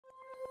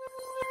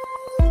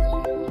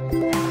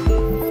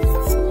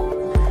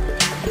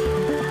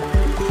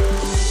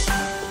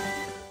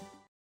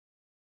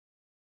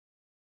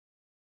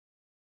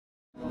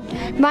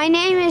My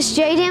name is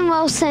Jaden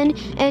Wilson,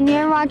 and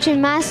you're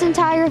watching Massillon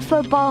Tiger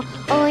football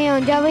only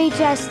on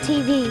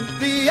WHS-TV.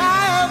 The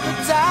eye of the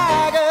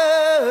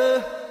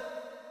tiger.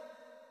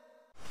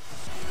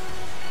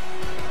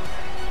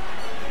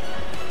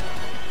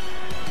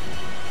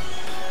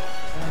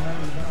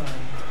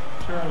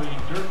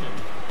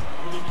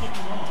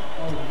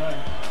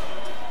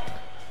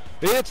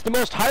 It's the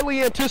most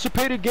highly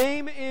anticipated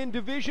game in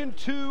Division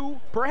II,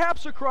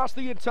 perhaps across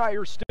the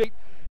entire state,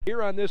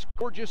 here on this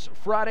gorgeous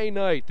Friday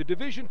night. The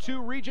Division II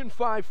Region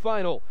 5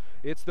 final.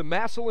 It's the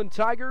Massillon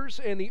Tigers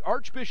and the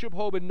Archbishop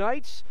Hoban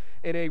Knights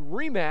in a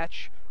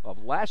rematch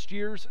of last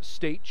year's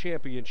state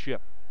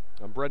championship.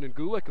 I'm Brendan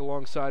Gulick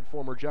alongside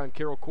former John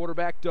Carroll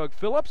quarterback Doug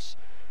Phillips.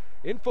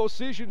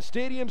 InfoCision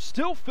Stadium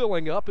still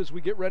filling up as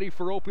we get ready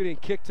for opening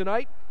kick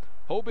tonight.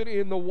 Hoban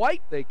in the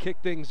white, they kick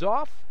things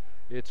off.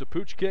 It's a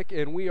pooch kick,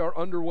 and we are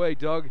underway,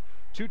 Doug.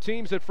 Two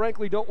teams that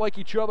frankly don't like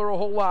each other a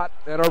whole lot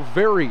and are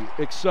very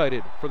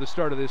excited for the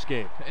start of this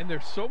game. And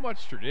there's so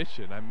much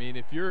tradition. I mean,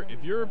 if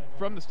you're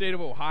from the state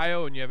of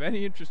Ohio and you have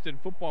any interest in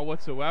football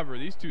whatsoever,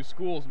 these two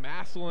schools,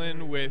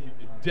 Massillon with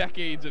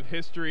decades of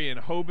history and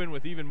Hoban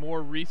with even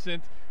more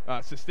recent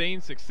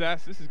sustained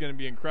success, this is going to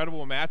be an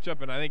incredible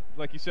matchup. And I think,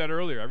 like you said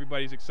earlier,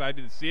 everybody's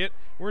excited to see it.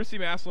 We're going to see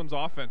Massillon's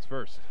offense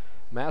first.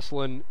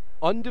 Massillon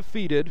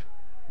undefeated.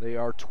 They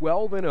are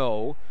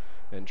 12-0.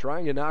 And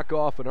trying to knock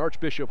off an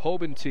Archbishop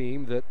Hoban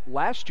team that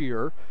last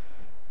year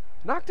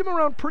knocked him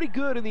around pretty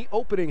good in the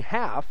opening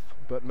half,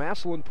 but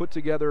Massillon put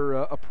together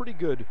a pretty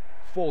good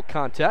full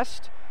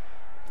contest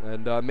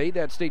and made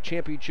that state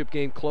championship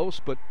game close,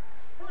 but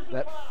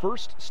that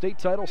first state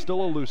title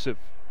still elusive.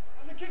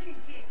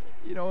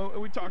 You know,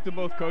 we talked to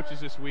both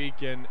coaches this week,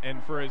 and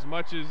for as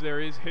much as there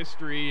is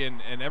history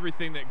and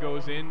everything that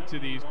goes into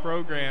these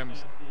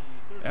programs,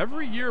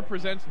 every year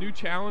presents new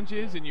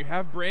challenges, and you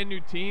have brand new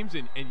teams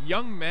and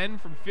young men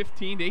from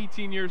 15 to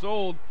 18 years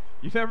old.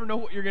 You never know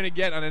what you're going to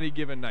get on any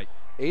given night.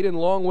 Aiden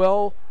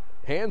Longwell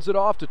hands it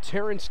off to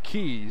Terrence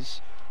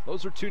Keys.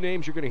 Those are two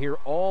names you're going to hear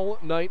all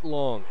night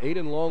long.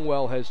 Aiden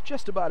Longwell has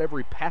just about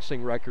every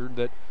passing record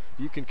that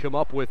you can come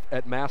up with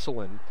at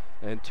Massillon.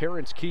 And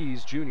Terrence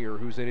Keys, Jr.,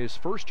 who's in his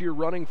first year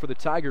running for the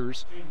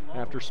Tigers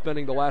after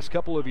spending the last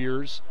couple of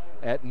years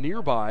at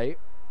nearby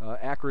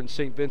Akron,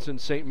 St.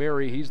 Vincent, St.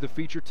 Mary. He's the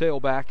feature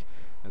tailback,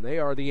 and they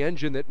are the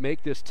engine that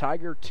make this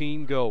Tiger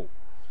team go.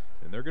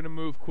 And they're going to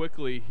move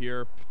quickly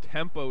here.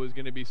 Tempo is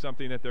going to be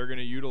something that they're going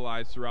to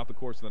utilize throughout the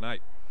course of the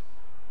night.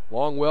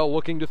 Longwell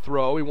looking to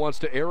throw. He wants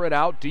to air it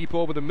out deep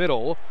over the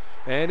middle,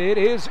 and it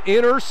is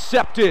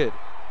intercepted.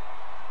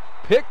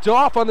 Picked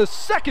off on the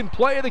second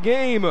play of the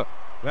game.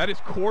 That is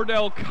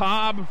Cordell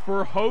Cobb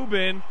for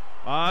Hoban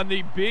on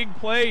the big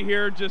play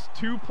here, just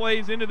 2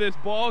 plays into this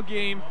ball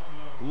game.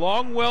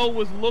 Longwell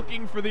was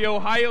looking for the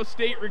Ohio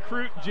State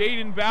recruit,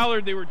 Jaden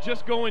Ballard. They were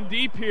just going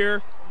deep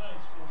here.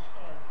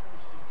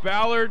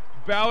 Ballard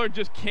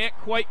just can't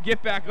quite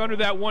get back under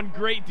that one.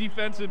 Great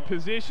defensive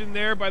position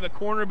there by the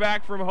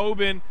cornerback from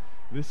Hoban,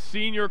 the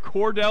senior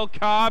Cordell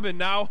Cobb, and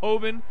now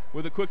Hoban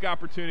with a quick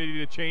opportunity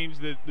to change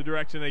the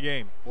direction of the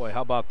game. Boy,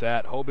 how about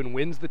that? Hoban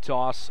wins the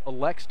toss,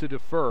 elects to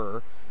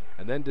defer,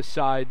 and then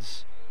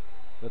decides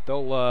that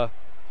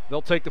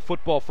they'll take the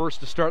football first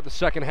to start the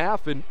second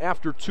half. And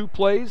after 2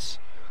 plays,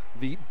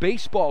 the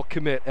baseball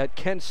commit at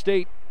Kent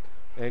State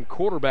and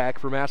quarterback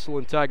for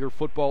Massillon Tiger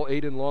football,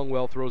 Aiden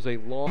Longwell, throws a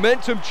long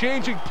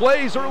momentum-changing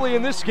plays early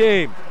in this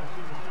game.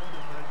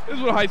 This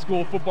is what high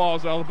school football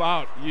is all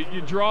about. You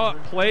draw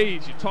up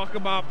plays, you talk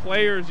about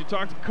players, you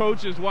talk to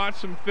coaches, watch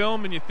some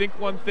film, and you think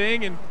one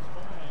thing. And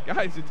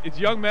guys, it's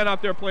young men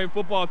out there playing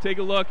football. Take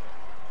a look.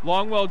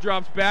 Longwell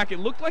drops back. It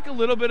looked like a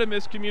little bit of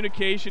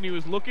miscommunication. He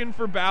was looking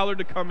for Ballard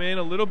to come in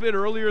a little bit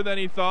earlier than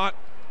he thought.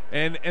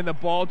 And the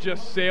ball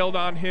just sailed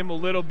on him a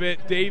little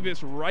bit.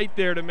 Davis right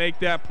there to make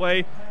that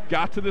play.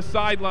 Got to the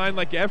sideline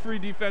like every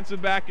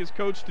defensive back is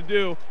coached to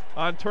do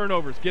on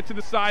turnovers. Get to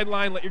the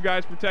sideline, let your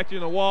guys protect you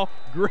in the wall.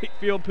 Great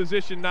field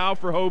position now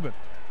for Hoban.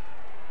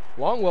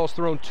 Longwell's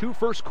thrown 2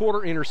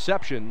 first-quarter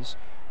interceptions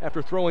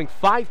after throwing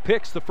 5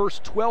 picks the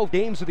first 12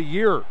 games of the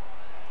year.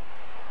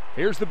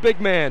 Here's the big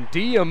man,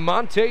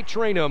 Diamante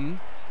Trainum,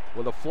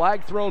 with a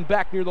flag thrown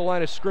back near the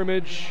line of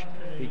scrimmage.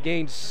 He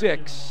gained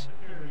 6.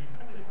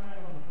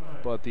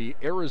 But the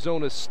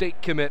Arizona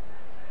State commit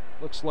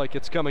looks like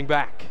it's coming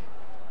back.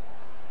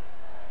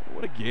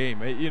 What a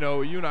game. You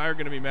know, you and I are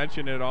going to be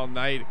mentioning it all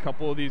night. A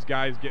couple of these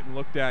guys getting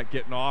looked at,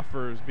 getting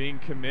offers, being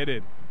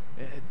committed.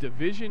 A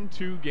Division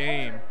II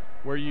game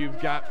where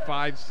you've got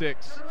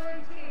 5-6.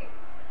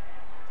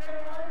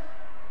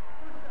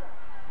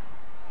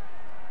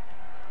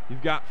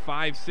 You've got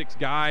 5-6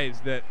 guys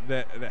that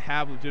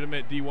have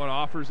legitimate D1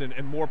 offers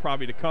and more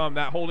probably to come.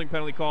 That holding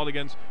penalty called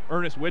against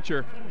Ernest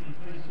Witcher,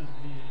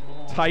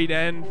 tight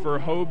end for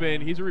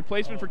Hoban. He's a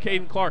replacement for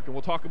Caden Clark, and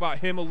we'll talk about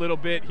him a little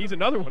bit. He's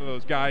another one of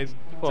those guys.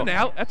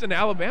 That's an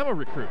Alabama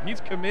recruit. He's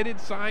committed,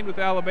 signed with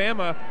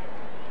Alabama.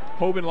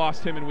 Hoban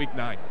lost him in week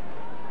 9.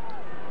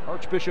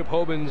 Archbishop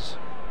Hoban's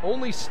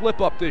only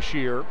slip-up this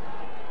year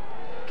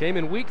came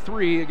in week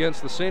 3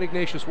 against the St.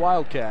 Ignatius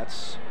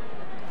Wildcats.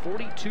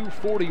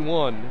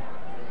 42-41.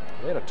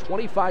 They had a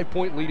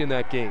 25-point lead in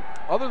that game.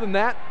 Other than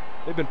that,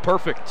 they've been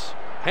perfect.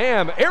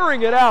 Ham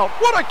airing it out.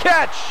 What a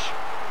catch!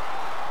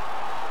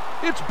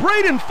 It's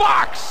Braden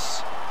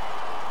Fox.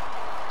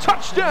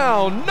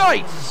 Touchdown,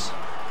 Knights!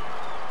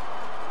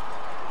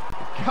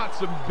 Got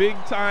some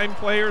big-time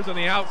players on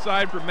the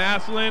outside for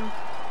Massillon,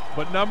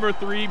 but number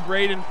 3,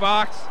 Braden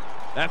Fox,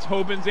 that's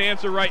Hoban's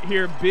answer right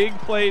here. Big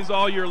plays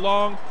all year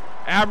long,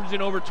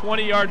 averaging over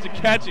 20 yards a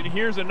catch, and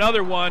here's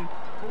another one.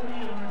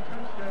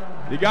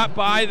 They got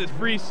by the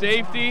free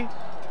safety.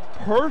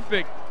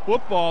 Perfect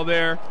football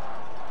there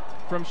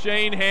from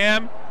Shane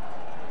Ham.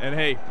 And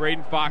hey,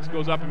 Braden Fox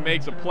goes up and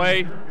makes a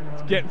play.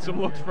 He's getting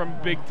some looks from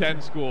Big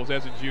Ten schools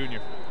as a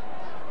junior.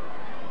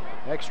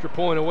 Extra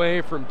point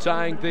away from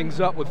tying things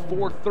up with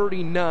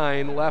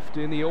 4:39 left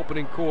in the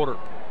opening quarter.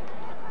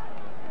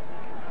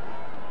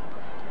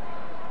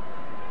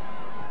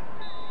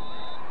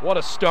 What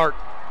a start.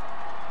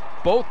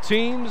 Both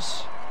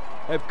teams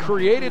have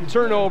created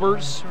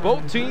turnovers.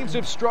 Both teams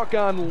have struck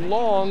on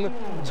long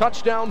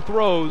touchdown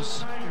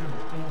throws.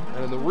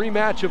 And in the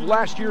rematch of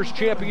last year's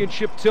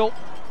championship tilt,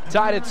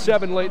 tied at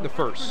 7 late in the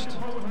first.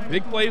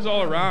 Big plays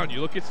all around.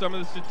 You look at some of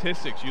the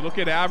statistics. You look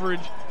at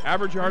average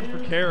yards per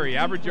carry,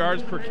 average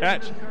yards per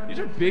catch. These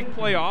are big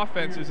play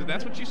offenses, and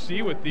that's what you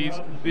see with these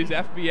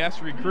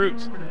FBS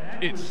recruits.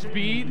 It's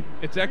speed,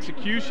 it's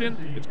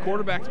execution, it's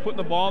quarterbacks putting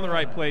the ball in the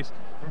right place.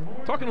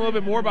 Talking a little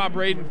bit more about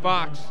Braden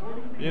Fox.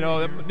 You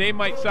know, the name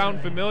might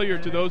sound familiar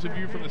to those of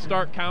you from the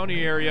Stark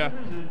County area.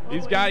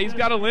 He's got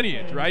a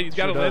lineage, right? He's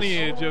got a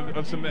lineage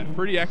of some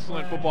pretty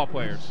excellent football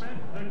players.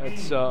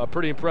 That's a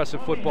pretty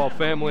impressive football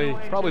family.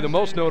 Probably the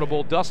most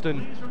notable,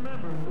 Dustin,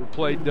 who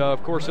played,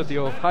 of course, at the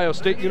Ohio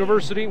State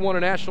University, won a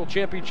national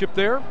championship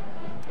there.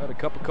 Had a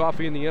cup of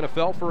coffee in the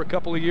NFL for a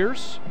couple of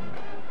years.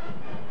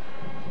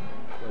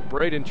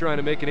 Braden trying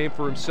to make a name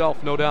for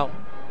himself, no doubt.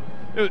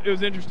 It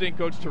was interesting,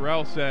 Coach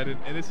Terrell said,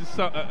 and this is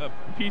a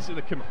piece of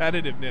the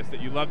competitiveness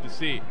that you love to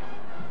see.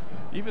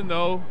 Even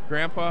though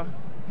Grandpa,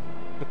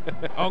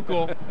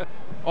 Uncle,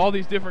 all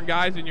these different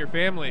guys in your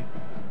family,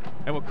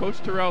 and what Coach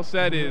Terrell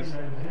said is,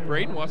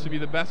 Braden wants to be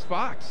the best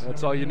Fox.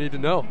 That's all you need to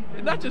know.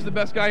 And not just the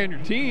best guy on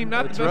your team,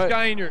 not the best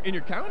guy in your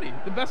county,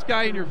 the best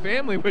guy in your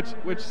family,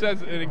 which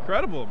says an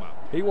incredible amount.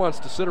 He wants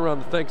to sit around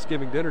the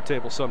Thanksgiving dinner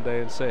table someday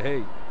and say,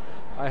 hey,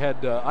 I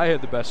had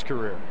the best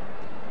career.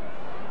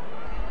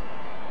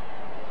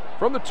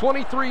 From the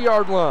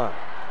 23-yard line,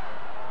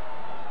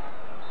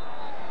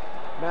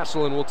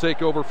 Massillon will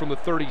take over from the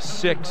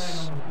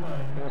 36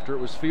 after it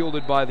was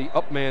fielded by the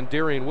up man,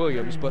 Darian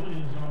Williams, but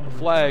a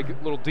flag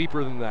a little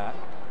deeper than that.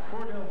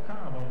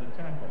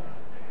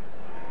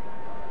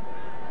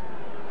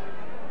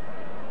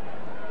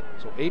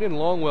 So Aiden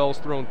Longwell's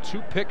thrown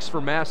 2 picks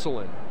for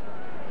Massillon.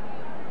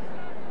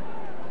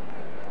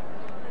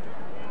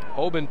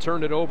 Hoban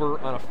turned it over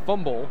on a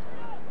fumble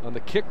on the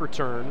kick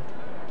return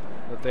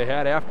that they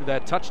had after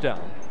that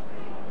touchdown.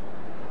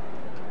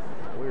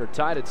 We are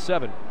tied at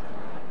 7.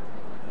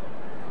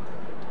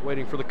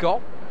 Waiting for the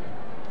call.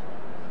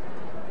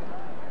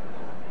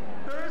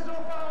 There is no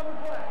foul on the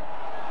play.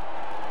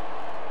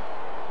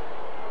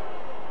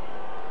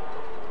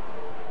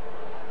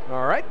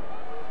 All right.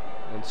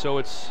 And so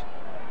it's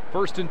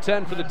 1st and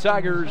 10 for the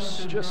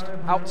Tigers, just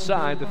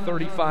outside the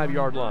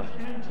 35-yard line.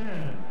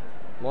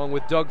 Along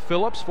with Doug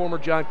Phillips, former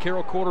John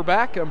Carroll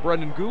quarterback, I'm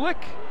Brendan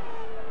Gulick.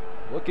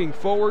 Looking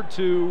forward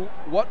to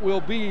what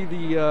will be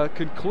the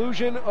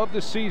conclusion of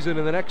the season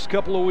in the next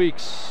couple of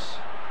weeks.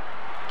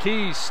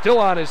 Keys still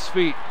on his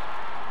feet,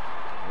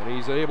 and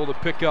he's able to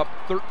pick up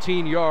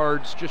 13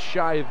 yards just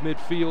shy of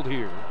midfield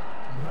here.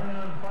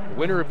 The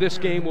winner of this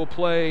game will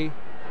play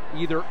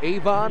either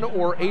Avon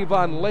or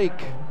Avon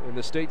Lake in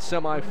the state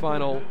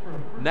semifinal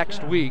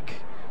next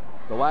week.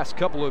 The last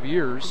couple of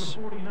years,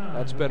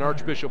 that's been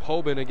Archbishop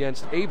Hoban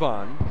against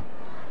Avon.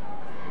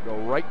 We'll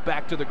go right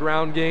back to the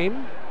ground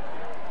game.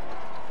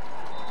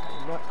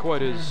 Not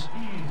quite as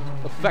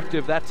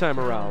effective that time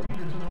around.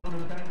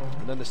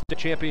 And then the state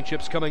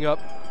championships coming up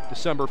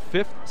December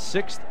 5th,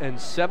 6th, and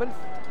 7th.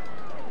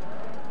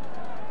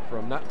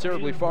 From not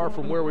terribly far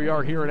from where we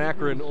are here in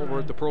Akron, over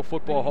at the Pro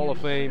Football Hall of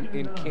Fame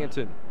in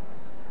Canton.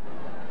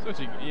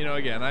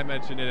 Again, I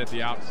mentioned it at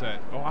the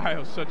outset.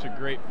 Ohio's such a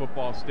great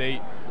football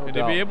state. No and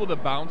doubt. To be able to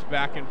bounce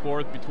back and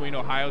forth between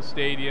Ohio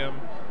Stadium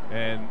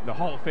and the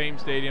Hall of Fame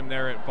Stadium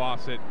there at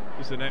Fawcett,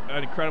 just an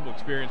incredible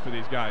experience for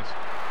these guys.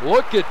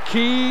 Look at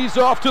Keys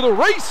off to the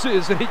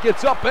races, and he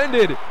gets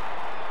upended.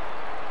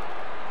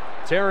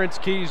 Terrence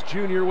Keys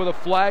Jr. with a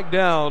flag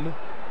down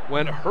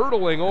when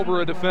hurtling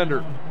over a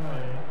defender.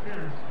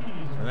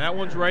 And that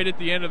one's right at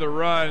the end of the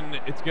run.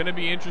 It's going to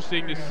be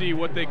interesting to see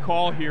what they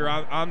call here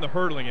on the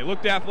hurdling. It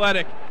looked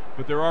athletic,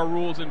 but there are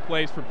rules in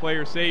place for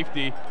player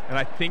safety, and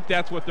I think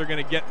that's what they're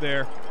going to get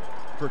there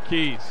for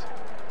Keys.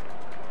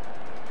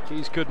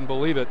 Keys couldn't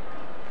believe it.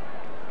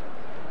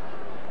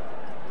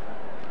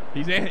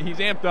 He's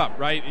amped up,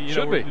 right?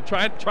 Should be.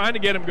 Trying to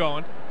get him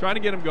going.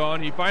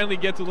 He finally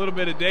gets a little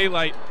bit of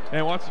daylight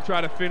and wants to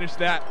try to finish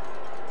that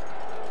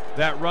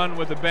run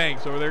with a bang.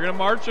 So they're going to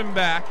march him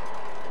back.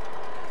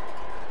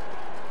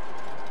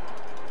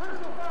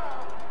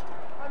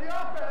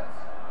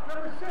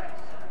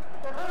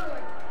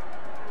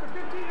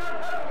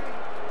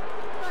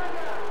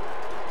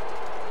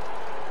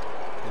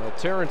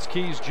 Terrence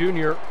Keys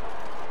Jr.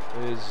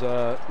 is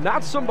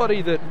not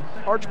somebody that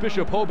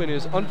Archbishop Hoban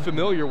is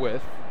unfamiliar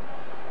with,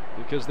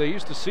 because they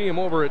used to see him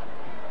over at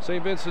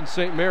St. Vincent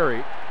St.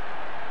 Mary.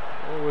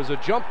 There was a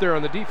jump there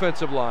on the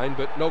defensive line,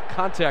 but no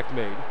contact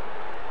made.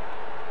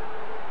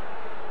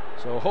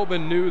 So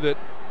Hoban knew that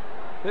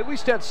they at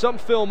least had some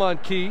film on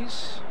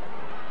Keys.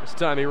 This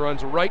time he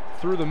runs right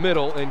through the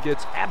middle and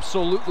gets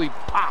absolutely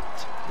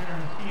popped.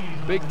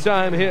 Big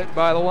time hit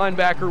by the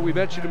linebacker. We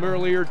mentioned him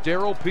earlier,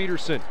 Darrell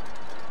Peterson.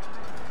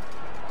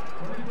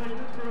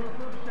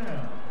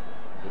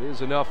 It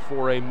is enough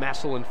for a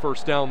Massillon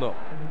first down, though.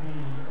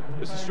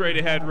 Just a straight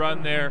ahead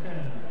run there.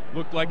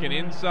 Looked like an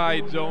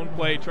inside zone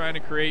play, trying to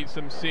create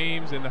some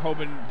seams, and the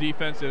Hoban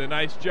defense did a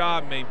nice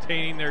job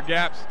maintaining their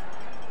gaps.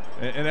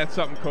 And that's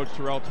something Coach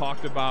Terrell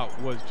talked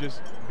about, was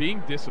just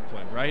being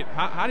disciplined, right?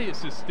 How do you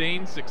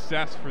sustain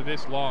success for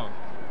this long?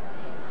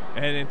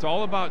 And it's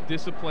all about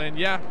discipline.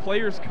 Yeah,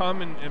 players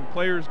come and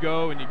players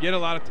go, and you get a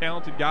lot of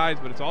talented guys,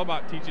 but it's all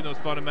about teaching those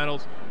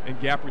fundamentals and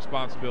gap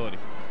responsibility.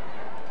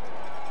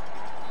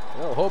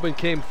 Well, Hoban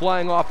came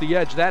flying off the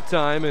edge that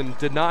time and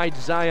denied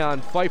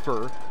Zion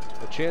Pfeiffer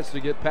a chance to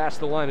get past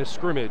the line of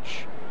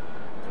scrimmage.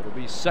 It'll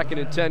be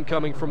 2nd and 10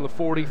 coming from the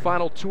 40.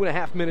 Final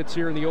 2.5 minutes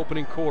here in the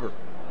opening quarter.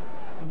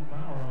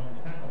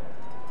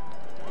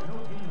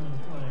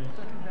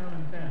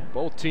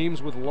 Both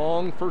teams with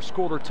long first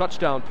quarter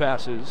touchdown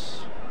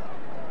passes.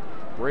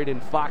 Braden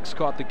Fox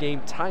caught the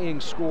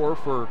game-tying score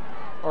for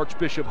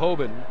Archbishop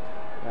Hoban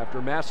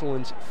after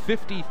Massillon's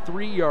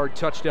 53-yard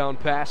touchdown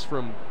pass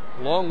from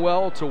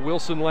Longwell to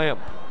Wilson Lamp.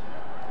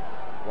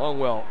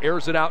 Longwell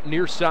airs it out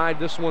near side.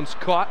 This one's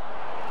caught.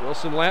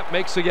 Wilson Lamp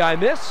makes a guy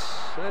miss,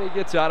 and he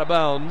gets out of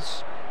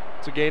bounds.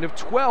 It's a gain of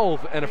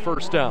 12 and a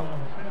first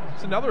down.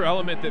 It's another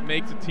element that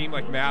makes a team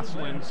like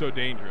Massillon so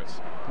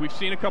dangerous. We've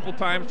seen a couple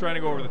times trying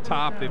to go over the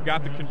top. They've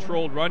got the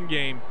controlled run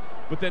game,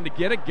 but then to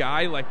get a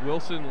guy like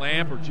Wilson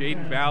Lamp or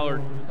Jaden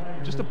Ballard,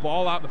 just a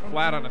ball out in the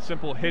flat on a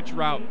simple hitch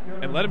route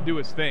and let him do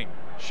his thing.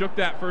 Shook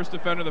that first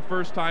defender the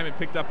first time and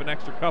picked up an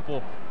extra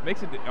couple.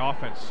 Makes the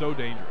offense so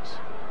dangerous.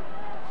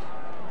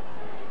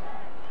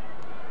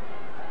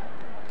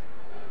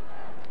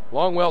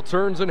 Longwell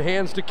turns and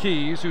hands to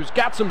Keys, who's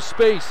got some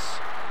space.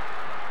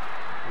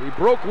 He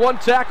broke one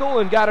tackle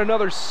and got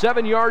another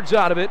 7 yards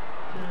out of it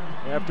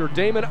after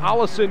Damon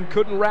Ollison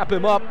couldn't wrap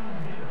him up.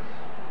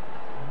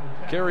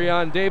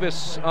 Carry-on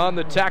Davis on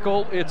the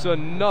tackle. It's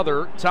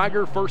another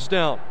Tiger first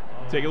down.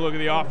 Take a look at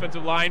the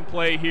offensive line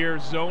play here.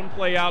 Zone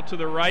play out to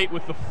the right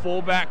with the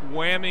fullback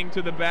whamming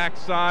to the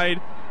backside.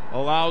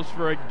 Allows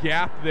for a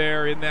gap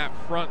there in that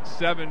front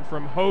seven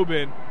from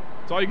Hoban.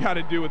 That's all you got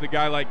to do with a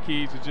guy like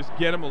Keys, is just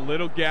get him a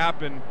little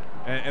gap and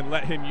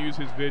let him use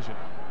his vision.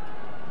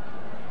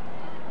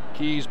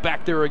 Keys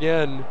back there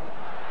again.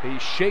 He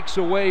shakes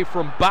away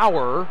from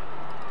Bauer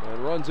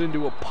and runs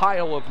into a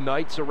pile of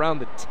Knights around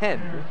the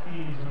 10.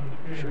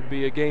 Should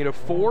be a gain of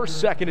 4.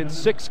 2nd and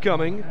 6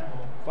 coming.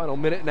 Final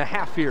minute and a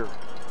half here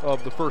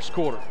of the first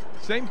quarter.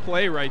 Same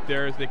play right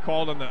there as they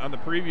called on the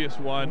previous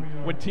one.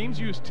 When teams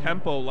use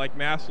tempo like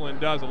Massillon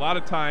does, a lot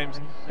of times,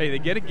 hey, they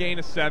get a gain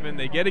of 7,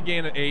 they get a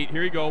gain of 8.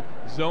 Here you go,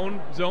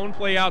 zone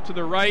play out to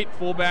the right,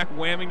 fullback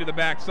whamming to the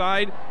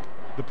backside.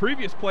 The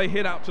previous play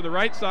hit out to the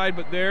right side,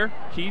 but there,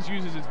 Keys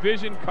uses his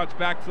vision, cuts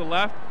back to the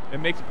left,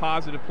 and makes a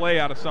positive play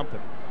out of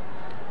something.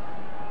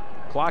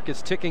 Clock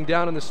is ticking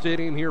down in the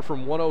stadium here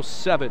from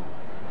 1:07.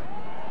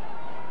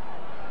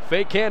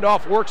 Fake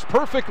handoff works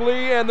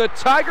perfectly, and the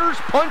Tigers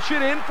punch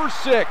it in for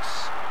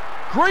 6.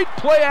 Great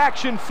play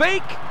action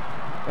fake,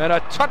 and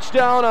a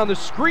touchdown on the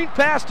screen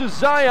pass to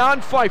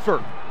Zion Pfeiffer.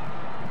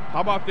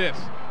 How about this?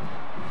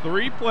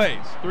 3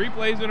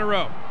 plays in a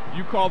row.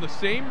 You call the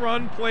same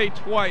run play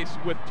twice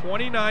with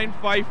 29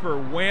 Pfeiffer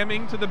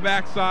whamming to the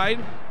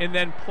backside, and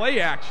then play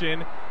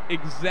action,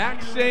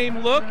 exact same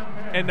look,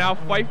 and now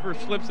Pfeiffer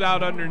slips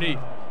out underneath.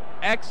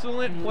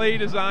 Excellent play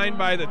design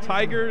by the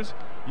Tigers.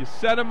 You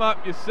set them up,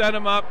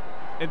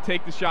 and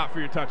take the shot for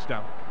your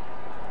touchdown.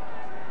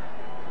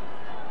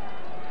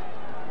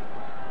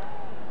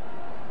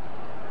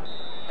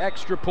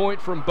 Extra point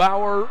from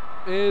Bauer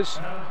is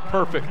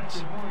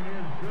perfect.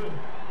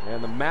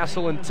 And the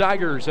Massillon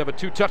Tigers have a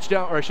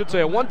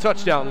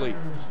 1-touchdown lead.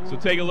 So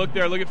take a look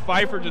there. Look at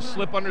Pfeiffer just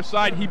slip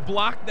underside. He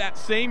blocked that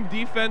same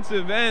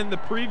defensive end the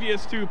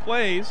previous 2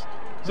 plays.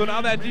 So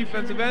now that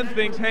defensive end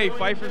thinks, hey,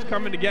 Pfeiffer's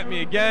coming to get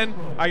me again.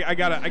 I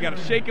gotta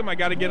shake him. I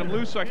gotta get him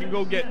loose so I can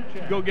go get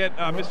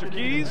Mr.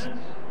 Keys.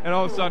 And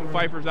all of a sudden,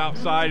 Pfeiffer's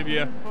outside of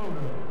you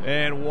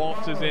and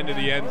waltzes into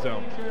the end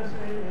zone.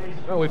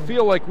 Well, we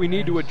feel like we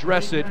need to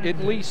address it, at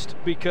least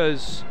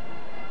because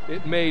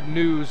it made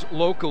news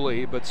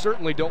locally, but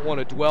certainly don't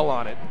want to dwell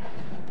on it.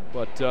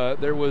 But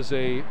there was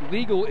a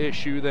legal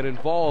issue that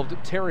involved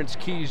Terrence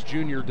Keys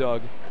Jr.,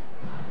 Doug,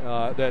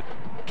 that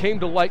came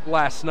to light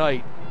last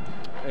night.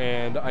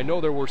 And I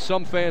know there were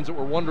some fans that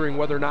were wondering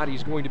whether or not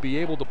he's going to be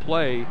able to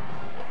play.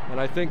 And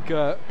I think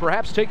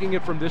perhaps taking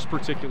it from this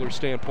particular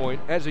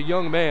standpoint, as a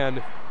young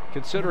man,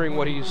 considering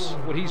what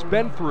he's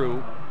been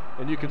through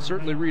and you can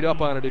certainly read up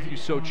on it if you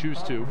so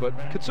choose to. But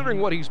considering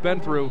what he's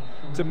been through,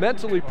 to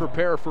mentally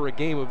prepare for a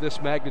game of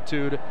this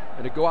magnitude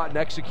and to go out and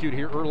execute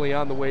here early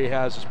on the way he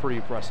has is pretty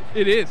impressive.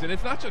 It is, and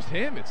it's not just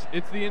him.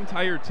 It's the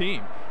entire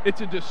team. It's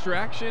a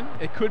distraction.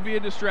 It could be a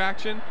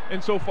distraction,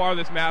 and so far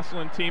this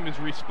Massillon team is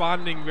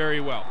responding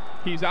very well.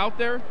 He's out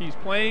there. He's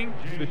playing.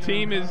 The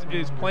team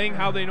is playing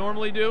how they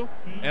normally do,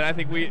 and I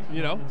think we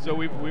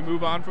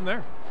move on from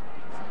there.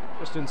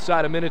 Just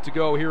inside a minute to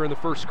go here in the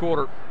first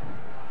quarter.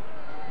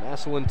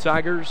 Massillon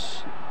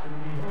Tigers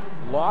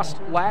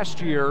lost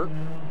last year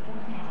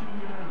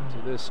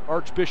to this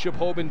Archbishop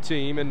Hoban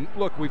team, and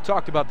look, we've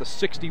talked about the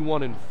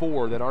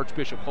 61-4 that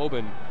Archbishop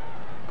Hoban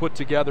put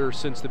together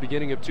since the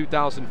beginning of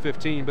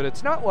 2015, but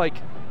it's not like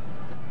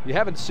you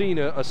haven't seen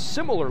a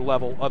similar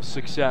level of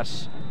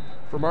success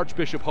from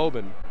Archbishop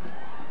Hoban.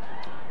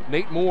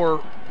 Nate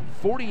Moore,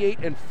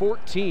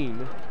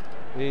 48-14,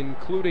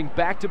 including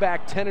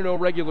back-to-back 10-0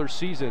 regular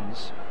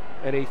seasons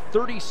and a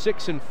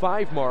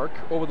 36-5 mark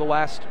over the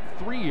last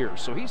 3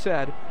 years. So he's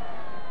had,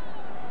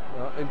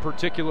 in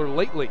particular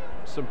lately,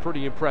 some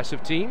pretty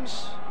impressive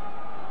teams.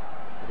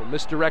 Little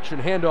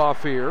misdirection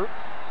handoff here,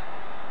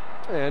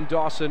 and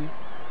Dawson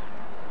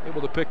able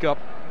to pick up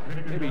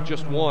maybe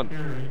just one.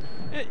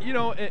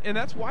 And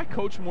that's why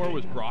Coach Moore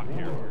was brought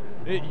here.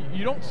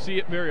 You don't see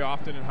it very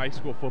often in high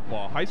school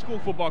football. High school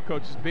football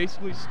coaches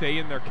basically stay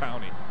in their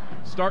county.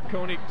 Stark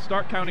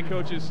County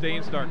coaches stay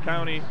in Stark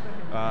County.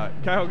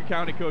 Cuyahoga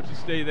County coaches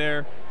stay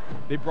there.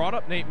 They brought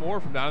up Nate Moore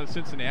from down in the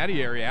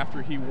Cincinnati area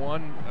after he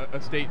won a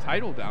state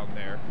title down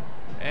there.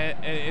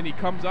 And he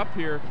comes up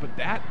here, but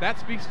that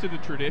speaks to the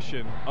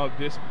tradition of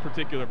this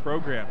particular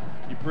program.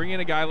 You bring in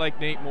a guy like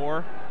Nate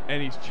Moore,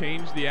 and he's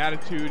changed the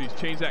attitude, he's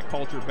changed that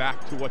culture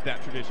back to what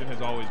that tradition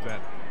has always been.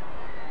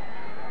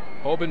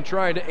 Hoban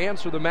trying to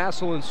answer the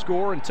Massillon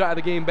score and tie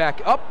the game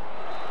back up.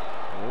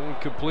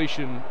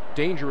 Completion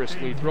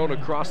dangerously thrown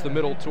across the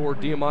middle toward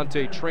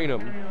Diamante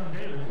Trainum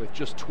with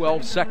just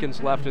 12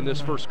 seconds left in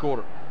this first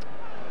quarter.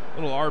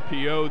 Little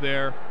RPO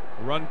there,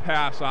 run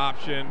pass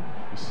option.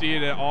 You see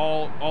it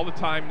all the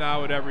time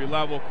now at every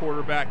level.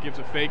 Quarterback gives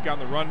a fake on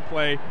the run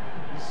play.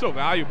 It's so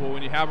valuable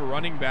when you have a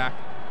running back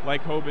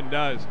like Hoban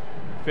does.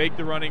 Fake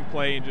the running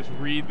play and just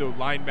read the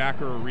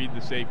linebacker or read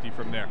the safety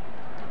from there.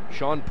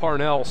 Sean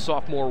Parnell,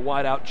 sophomore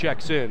wideout,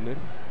 checks in.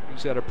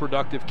 He's had a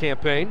productive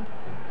campaign.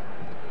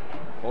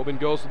 Hoban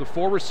goes to the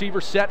 4-receiver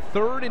set,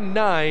 3rd and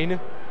 9.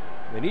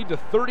 They need to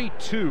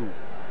 32.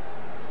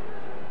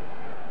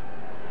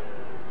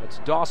 That's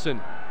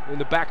Dawson in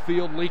the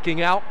backfield leaking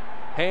out.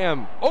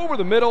 Ham over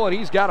the middle, and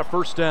he's got a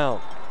first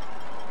down.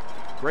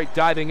 Great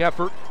diving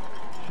effort.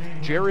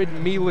 Jared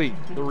Mealy,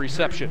 the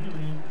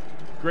reception.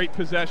 Great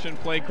possession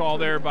play call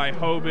there by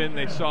Hoban.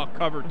 They saw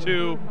cover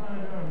 2.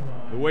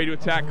 The way to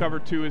attack cover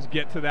 2 is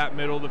get to that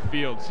middle of the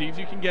field. See if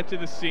you can get to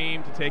the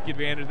seam to take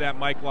advantage of that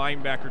Mike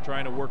linebacker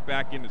trying to work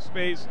back into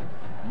space.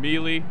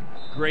 Mealy,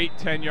 great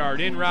 10-yard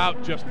in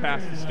route, just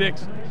past the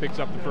sticks, picks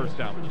up the first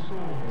down.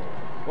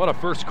 What a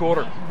first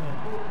quarter.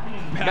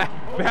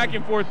 Back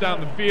and forth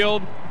down the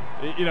field.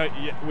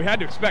 We had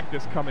to expect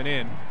this coming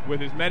in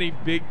with as many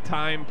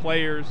big-time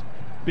players,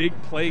 big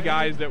play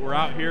guys that were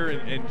out here,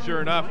 and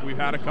sure enough, we've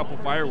had a couple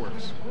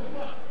fireworks.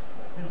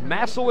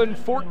 Massillon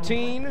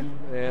 14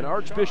 and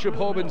Archbishop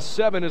Hoban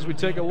 7 as we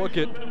take a look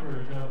at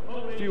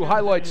a few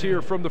highlights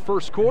here from the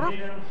first quarter.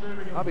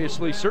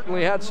 Obviously,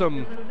 certainly had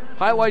some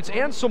highlights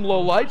and some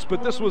lowlights,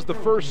 but this was the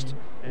first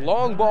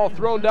long ball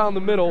thrown down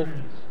the middle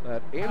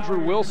that Andrew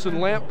Wilson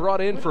Lamp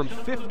brought in from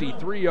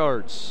 53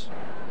 yards.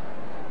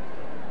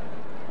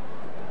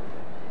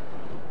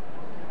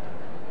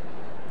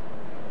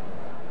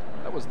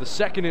 That was the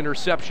second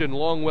interception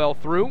Longwell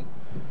threw,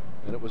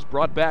 and it was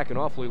brought back an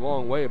awfully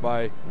long way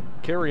by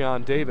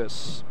Carrion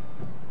Davis.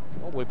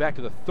 All the way back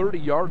to the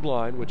 30-yard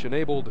line, which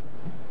enabled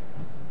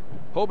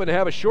Hoban to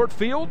have a short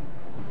field.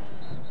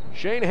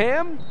 Shane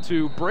Ham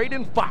to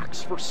Braden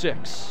Fox for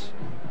 6.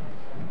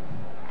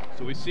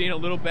 So we've seen a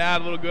little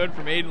bad, a little good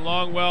from Aiden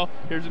Longwell.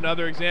 Here's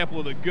another example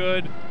of the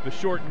good. The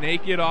short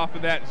naked off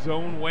of that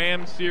zone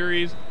wham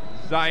series.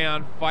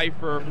 Zion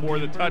Pfeiffer for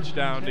the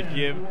touchdown to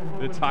give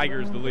the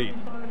Tigers the lead.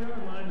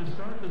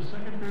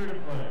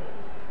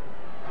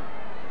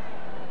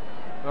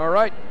 All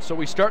right, so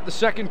we start the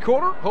second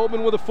quarter.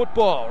 Hoban with a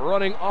football,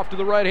 running off to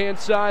the right-hand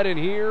side, and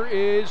here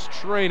is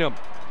Trainum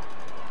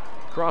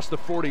across the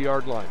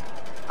 40-yard line.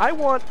 I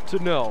want to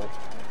know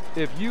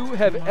if you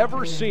have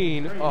ever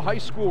seen a high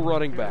school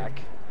running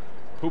back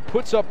who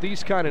puts up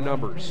these kind of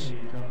numbers.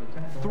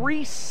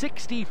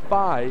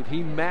 365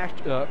 he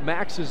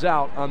maxes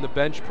out on the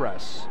bench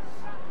press,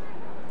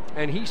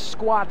 and he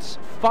squats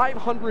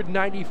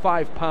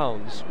 595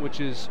 pounds,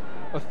 which is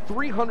a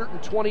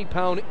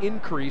 320-pound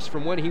increase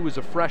from when he was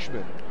a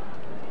freshman.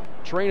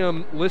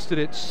 Trainum listed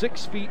at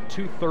 6 feet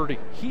 230.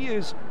 He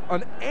is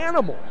an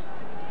animal.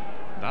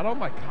 Not all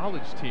my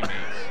college teammates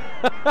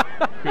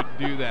could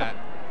do that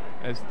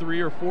as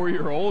 3 or 4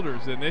 year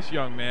olders than this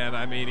young man.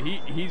 I mean,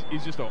 he's a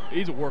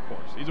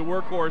workhorse. He's a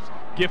workhorse,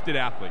 gifted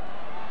athlete.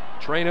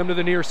 Trainum to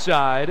the near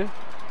side,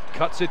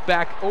 cuts it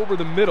back over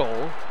the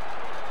middle.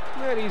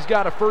 And he's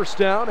got a first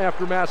down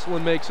after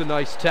Massillon makes a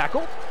nice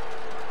tackle.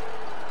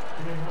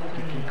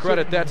 You can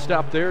credit that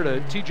stop there to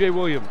TJ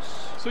Williams.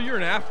 So you're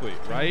an athlete,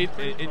 right?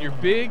 And you're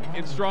big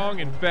and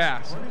strong and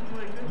fast.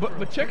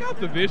 But check out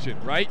the vision,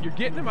 right? You're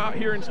getting him out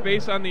here in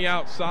space on the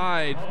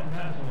outside,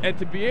 and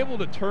to be able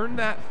to turn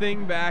that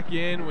thing back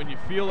in when you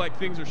feel like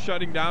things are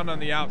shutting down on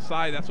the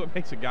outside, that's what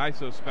makes a guy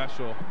so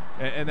special,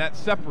 and that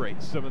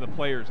separates some of the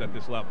players at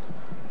this level.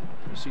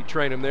 You see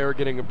Trainum there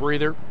getting a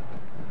breather.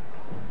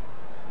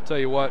 Tell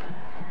you what,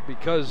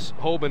 because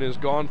Hoban has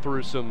gone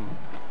through some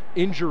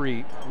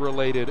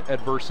injury-related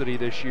adversity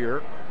this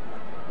year,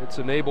 it's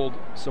enabled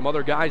some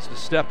other guys to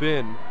step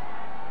in,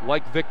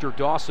 like Victor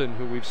Dawson,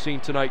 who we've seen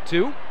tonight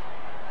too.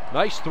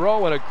 Nice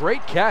throw and a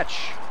great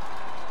catch.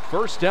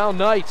 First down,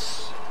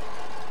 Knights.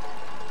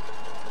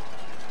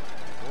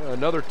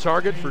 Another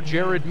target for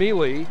Jared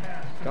Mealy.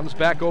 Comes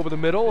back over the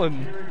middle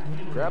and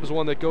grabs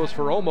one that goes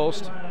for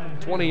almost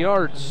 20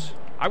 yards.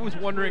 I was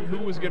wondering who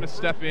was going to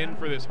step in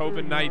for this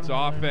Hoban Knights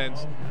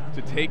offense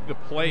to take the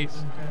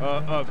place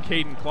of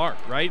Caden Clark,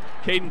 right?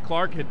 Caden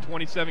Clark had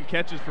 27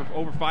 catches for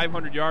over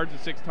 500 yards and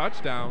 6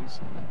 touchdowns.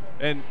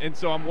 And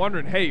so I'm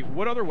wondering, hey,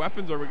 what other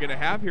weapons are we going to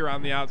have here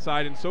on the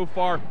outside? And so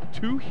far,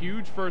 2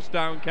 huge first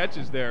down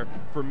catches there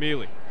for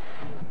Mealy.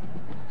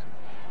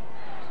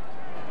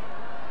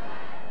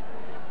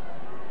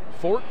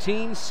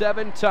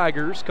 14-7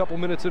 Tigers, couple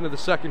minutes into the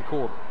second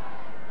quarter.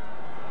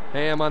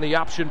 Ham on the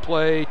option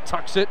play,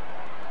 tucks it,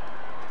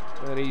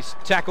 and he's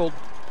tackled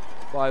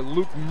by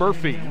Luke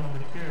Murphy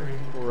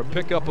for a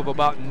pickup of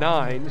about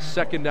 9,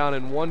 second down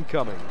and 1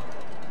 coming.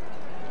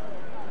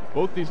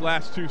 Both these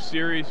last 2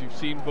 series, you've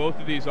seen both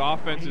of these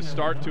offenses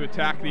start to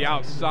attack the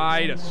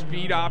outside. A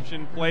speed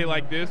option play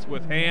like this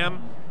with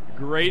Ham,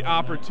 great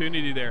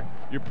opportunity there.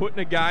 You're putting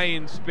a guy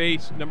in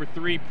space. Number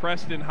 3,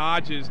 Preston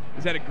Hodges,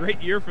 has had a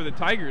great year for the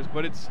Tigers,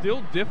 but it's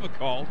still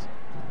difficult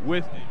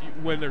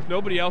when there's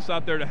nobody else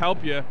out there to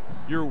help you.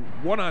 You're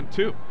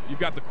 1-on-2. You've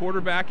got the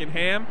quarterback in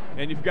Ham,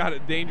 and you've got a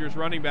dangerous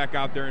running back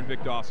out there in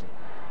Vic Dawson.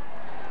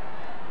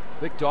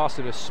 Vic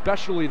Dawson,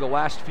 especially the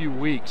last few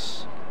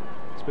weeks,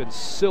 it's been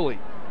silly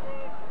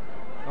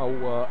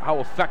how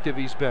effective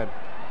he's been.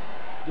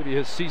 I'll give you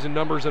his season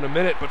numbers in a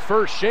minute, but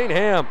first, Shane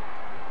Ham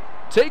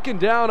taken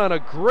down on a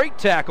great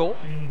tackle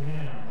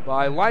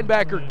by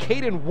linebacker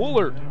Caden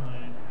Woolard.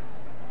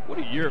 What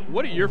a year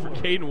for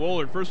Caden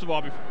Woolard. First of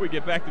all, before we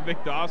get back to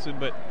Vic Dawson,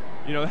 but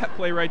you know, that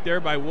play right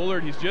there by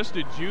Woolard, he's just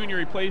a junior.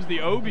 He plays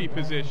the OB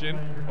position.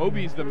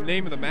 OB's the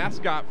name of the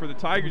mascot for the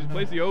Tigers. He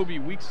plays the OB,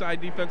 weak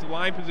side defensive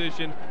line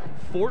position.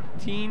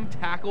 14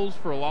 tackles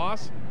for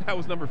loss. That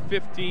was number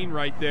 15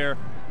 right there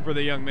for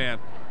the young man.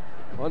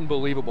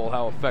 Unbelievable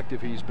how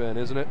effective he's been,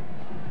 isn't it?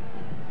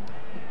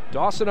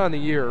 Dawson on the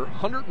year,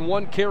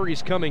 101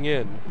 carries coming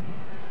in.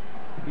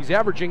 He's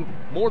averaging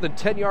more than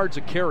 10 yards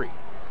a carry.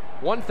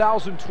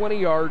 1,020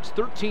 yards,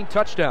 13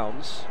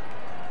 touchdowns.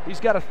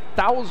 He's got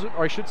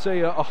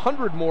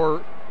 100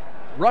 more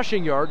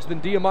rushing yards than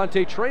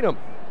Diamante Trainum.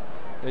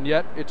 And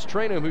yet, it's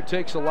Trainum who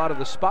takes a lot of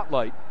the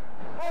spotlight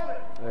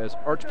as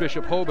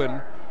Archbishop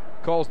Hoban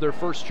calls their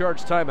first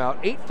charge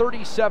timeout.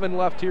 8:37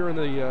 left here in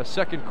the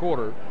second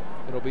quarter.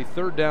 It'll be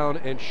third down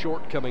and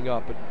short coming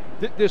up.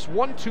 But this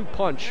 1-2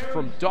 punch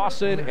from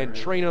Dawson and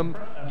Trainum,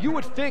 you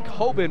would think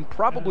Hoban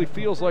probably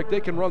feels like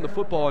they can run the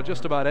football on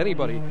just about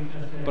anybody.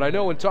 But I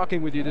know in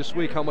talking with you this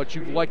week how much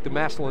you like the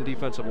Massillon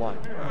defensive line.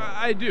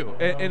 I do,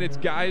 and it's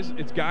guys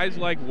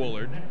like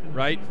Woolard,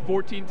 right?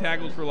 14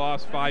 tackles for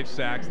loss, 5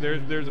 sacks.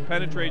 There's a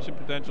penetration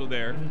potential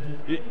there.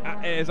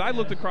 As I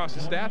looked across the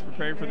stats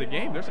preparing for the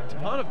game, there's a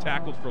ton of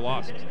tackles for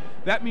losses.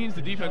 That means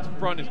the defensive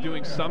front is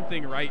doing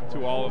something right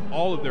to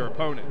all of their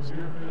opponents.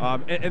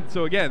 And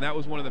so again, that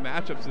was one of the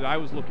matchups that I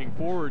was looking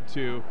forward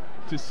to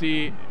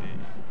see.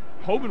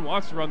 Hoban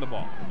wants to run the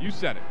ball. You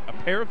said it. A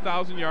pair of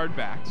 1,000-yard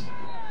backs.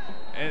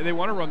 And they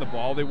want to run the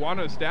ball. They want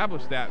to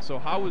establish that. So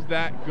how is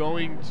that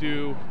going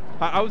to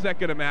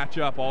match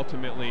up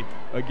ultimately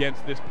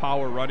against this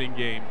power running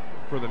game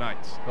for the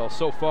Knights? Well,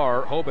 so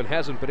far, Hoban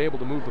hasn't been able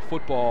to move the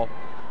football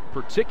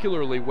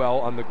particularly well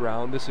on the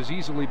ground. This has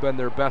easily been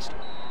their best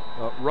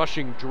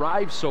rushing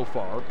drive so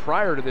far.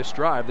 Prior to this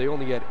drive, they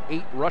only had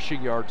 8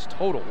 rushing yards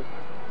total.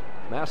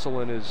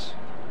 Massillon is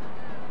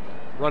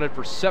running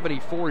for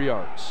 74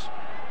 yards.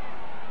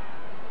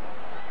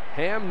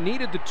 Ham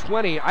needed the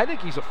 20. I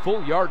think he's a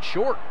full yard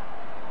short.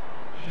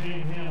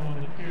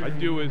 I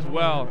do as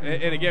well.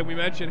 And again, we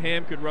mentioned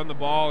Ham could run the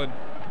ball, and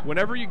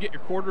whenever you get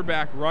your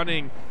quarterback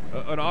running,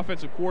 an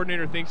offensive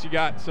coordinator thinks you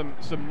got some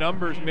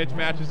numbers,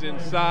 mismatches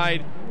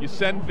inside. You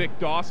send Vic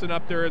Dawson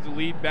up there as a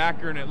lead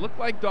backer, and it looked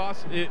like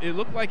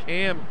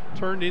Ham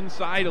turned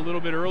inside a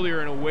little bit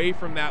earlier and away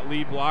from that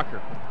lead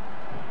blocker.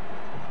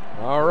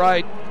 All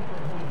right.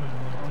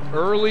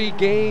 Early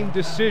game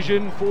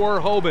decision for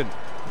Hoban.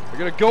 They're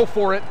going to go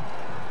for it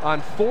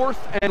on 4th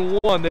and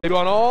 1. They've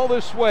gone all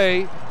this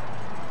way.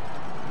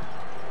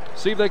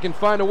 See if they can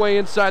find a way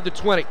inside the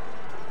 20.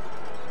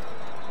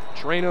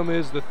 Trainum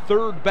is the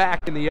 3rd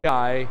back in the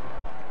eye,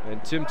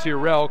 and Tim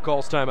Tyrrell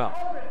calls timeout.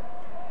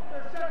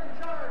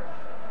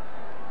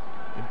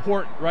 And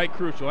important, right?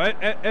 Crucial.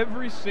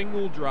 Every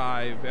single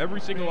drive,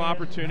 every single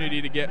opportunity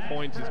to get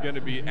points is going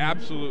to be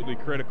absolutely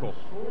critical.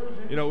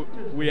 You know,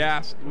 we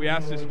asked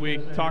this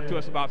week, talk to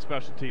us about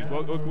special teams.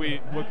 What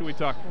can we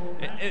talk?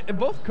 And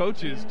both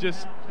coaches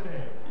just,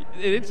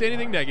 they didn't say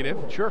anything negative.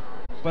 Sure.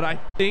 But I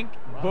think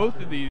both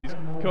of these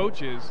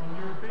coaches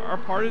are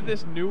part of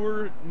this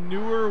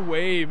newer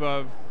wave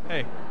of,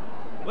 hey,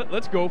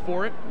 let's go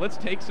for it. Let's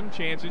take some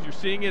chances. You're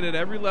seeing it at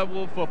every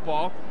level of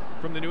football.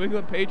 From the New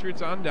England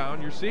Patriots on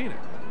down, you're seeing it.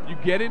 You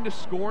get into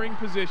scoring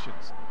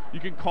positions. You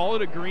can call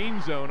it a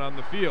green zone on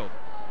the field.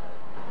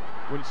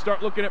 When you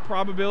start looking at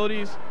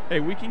probabilities,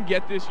 hey, we can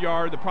get this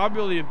yard. The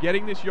probability of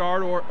getting this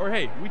yard, or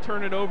hey, we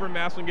turn it over and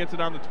Massillon gets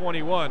it on the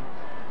 21.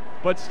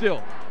 But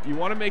still, you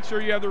want to make sure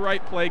you have the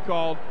right play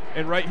called.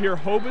 And right here,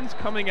 Hoban's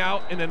coming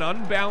out in an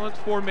unbalanced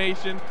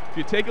formation. If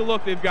you take a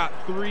look, they've got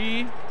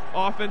 3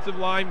 offensive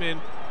linemen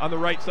on the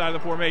right side of the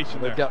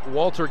formation. They've got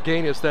Walter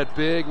Gaines, that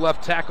big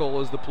left tackle,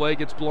 as the play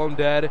gets blown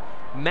dead.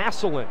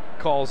 Massillon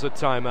calls a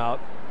timeout.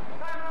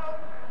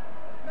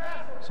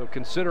 So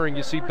considering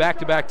you see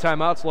back-to-back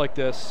timeouts like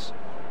this,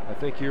 I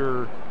think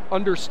you're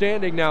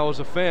understanding now as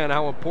a fan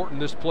how important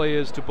this play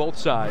is to both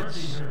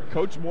sides.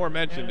 Coach Moore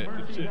mentioned it.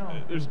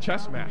 There's a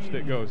chess match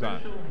that goes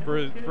on.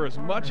 For as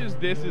much as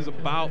this is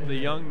about the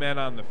young men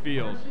on the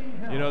field,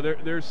 you know,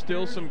 there's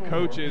still some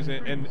coaches,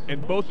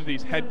 and both of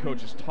these head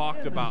coaches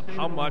talked about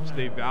how much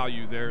they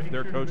value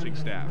their coaching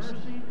staffs.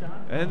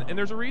 And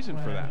there's a reason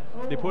for that.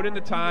 They put in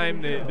the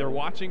time, they're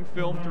watching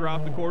film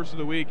throughout the course of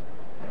the week.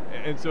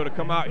 And so to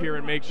come out here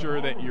and make sure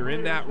that you're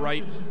in that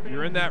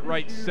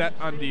right set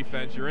on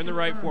defense, you're in the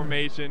right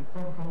formation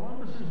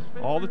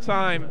all the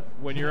time.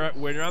 When you're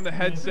on the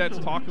headsets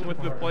talking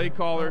with the play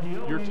caller,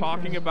 you're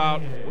talking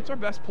about what's our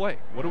best play,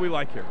 what do we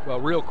like here.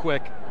 Well, real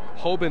quick,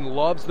 Hoban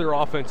loves their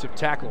offensive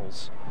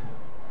tackles,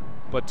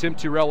 but Tim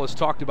Tyrrell has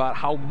talked about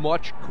how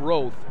much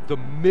growth the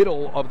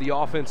middle of the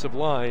offensive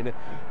line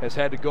has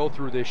had to go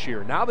through this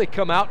year. Now they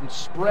come out and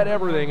spread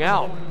everything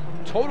out.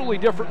 Totally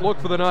different look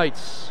for the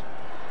Knights.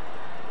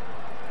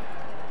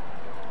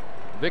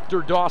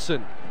 Victor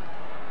Dawson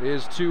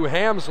is to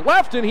Ham's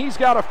left, and he's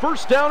got a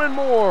first down and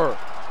more.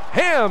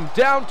 Ham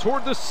down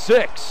toward the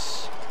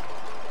 6.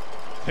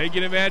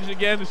 Taking advantage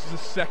again. This is the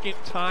second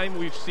time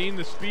we've seen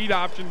the speed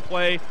option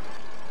play.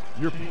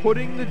 You're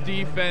putting the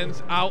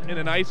defense out in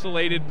an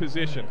isolated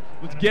position.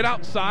 Let's get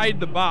outside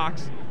the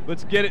box.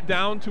 Let's get it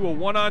down to a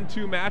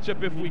 1-on-2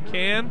 matchup if we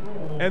can.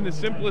 And the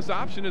simplest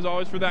option is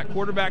always for that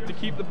quarterback to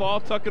keep the ball,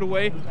 tuck it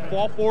away,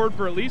 fall forward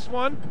for at least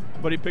one,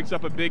 but he picks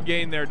up a big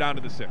gain there down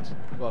to the 6.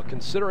 Well,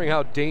 considering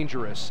how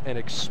dangerous and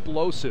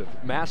explosive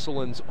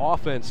Massillon's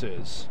offense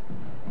is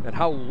and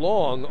how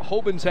long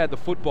Hoban's had the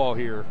football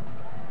here,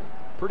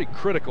 pretty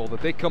critical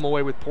that they come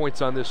away with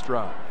points on this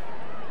drive.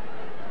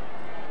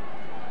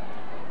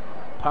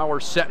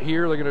 Power set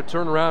here. They're going to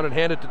turn around and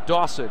hand it to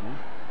Dawson.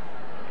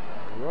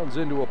 He runs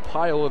into a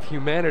pile of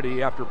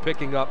humanity after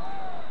picking up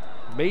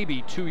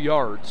maybe 2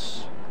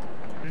 yards.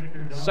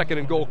 2nd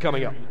and goal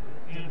coming up.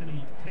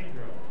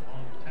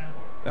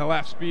 That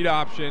last speed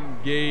option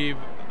gave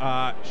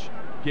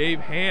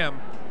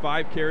Ham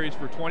 5 carries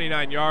for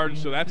 29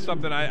 yards, so that's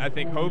something I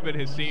think Hoban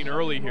has seen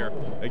early here.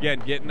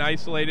 Again, getting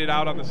isolated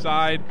out on the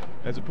side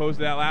as opposed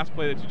to that last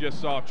play that you just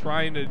saw,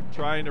 trying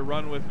to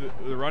run with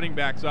the running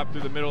backs up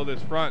through the middle of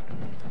this front.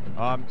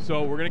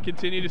 So we're going to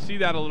continue to see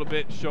that a little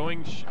bit,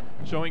 showing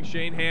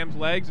Shane Ham's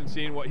legs and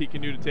seeing what he can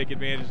do to take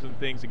advantage of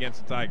things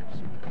against the Tigers.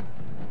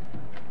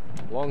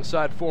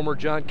 Alongside former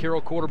John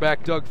Carroll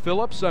quarterback Doug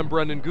Phillips, I'm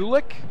Brendan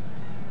Gulick.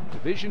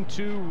 Division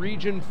II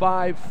Region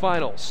 5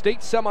 final.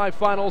 State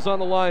semifinals on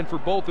the line for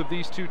both of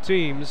these two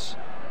teams.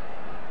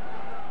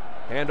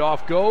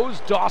 Handoff goes.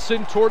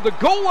 Dawson toward the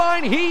goal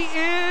line. He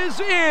is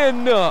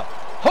in.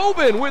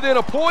 Hoban within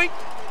a point.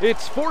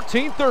 It's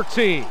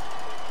 14-13.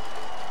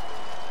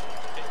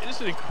 This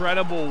is an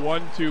incredible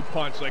 1-2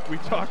 punch like we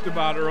talked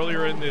about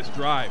earlier in this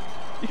drive.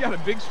 You got a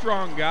big,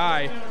 strong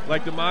guy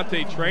like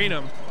DeMonte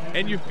Trainum,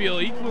 and you feel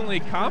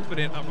equally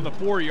confident on the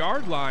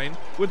 4-yard line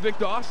with Vic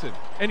Dawson.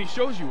 And he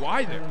shows you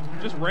why there.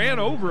 Just ran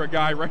over a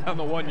guy right on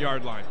the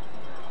 1-yard line.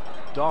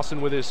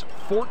 Dawson with his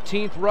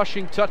 14th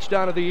rushing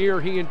touchdown of the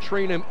year. He and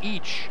Trainum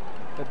each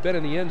have been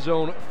in the end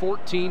zone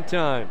 14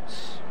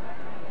 times.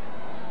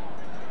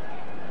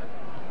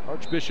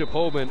 Archbishop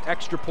Hoban,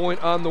 extra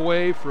point on the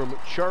way from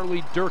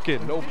Charlie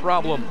Durkin, no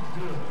problem.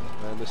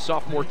 And the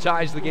sophomore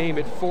ties the game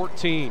at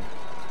 14.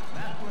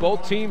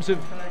 Both teams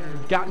have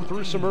gotten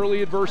through some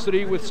early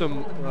adversity with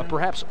some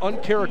perhaps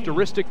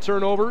uncharacteristic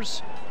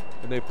turnovers,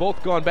 and they've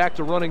both gone back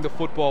to running the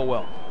football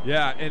well.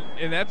 Yeah,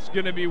 and that's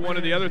going to be one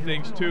of the other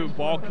things too,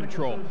 ball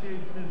control.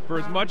 For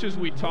as much as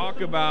we talk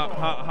about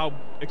how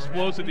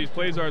explosive these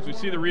plays are, as we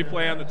see the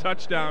replay on the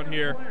touchdown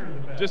here,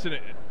 just an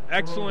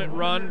excellent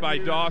run by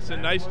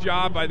Dawson. Nice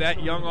job by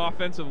that young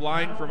offensive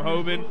line from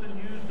Hoban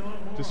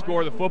to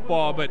score the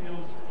football, but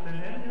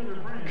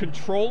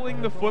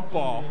controlling the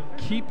football,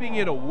 keeping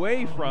it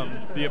away from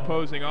the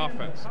opposing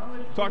offense.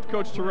 talked to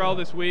Coach Terrell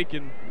this week,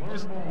 and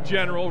just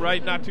general,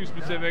 right? Not too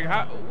specific.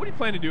 What do you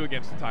plan to do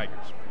against the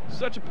Tigers?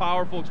 Such a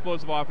powerful,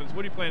 explosive offense.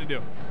 What do you plan to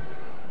do?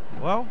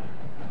 Well,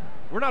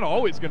 we're not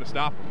always going to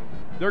stop them.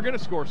 They're going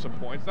to score some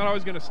points. Not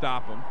always going to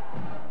stop them.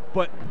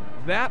 But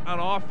that on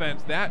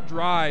offense, that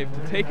drive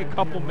to take a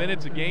couple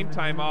minutes of game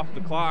time off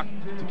the clock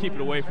to keep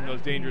it away from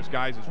those dangerous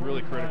guys is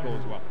really critical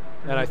as well.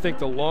 And I think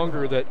the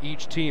longer that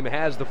each team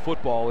has the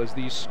football, as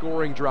these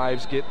scoring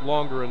drives get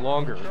longer and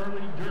longer,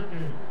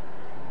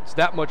 it's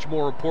that much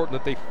more important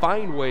that they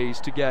find ways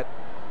to get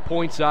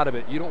points out of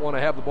it. You don't want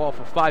to have the ball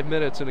for 5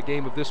 minutes in a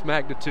game of this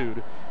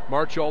magnitude,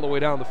 march all the way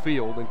down the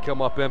field, and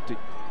come up empty.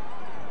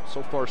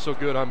 So far, so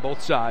good on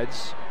both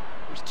sides.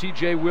 There's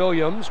T.J.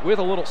 Williams with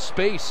a little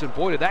space, and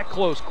boy, did that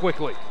close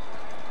quickly.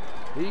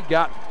 He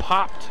got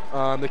popped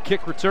on the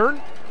kick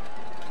return.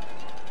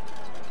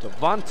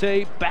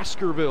 Devontae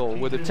Baskerville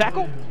with a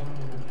tackle.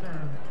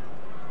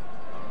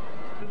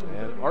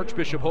 And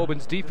Archbishop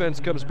Hoban's defense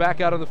comes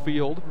back out on the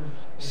field.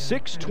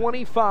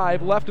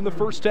 6:25 left in the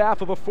first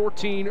half of a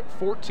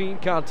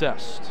 14-14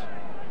 contest.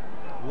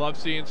 Love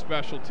seeing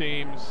special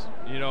teams.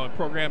 You know, in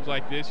programs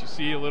like this, you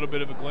see a little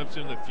bit of a glimpse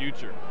into the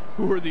future.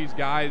 Who are these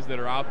guys that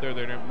are out there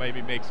that are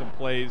maybe make some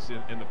plays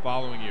in the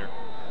following year?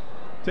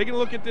 Taking a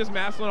look at this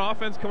Massillon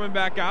offense coming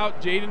back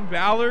out. Jaden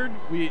Ballard,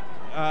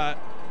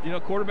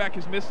 quarterback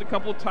has missed a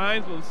couple of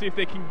times, but let's see if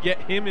they can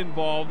get him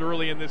involved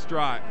early in this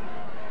drive.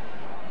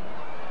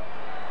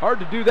 Hard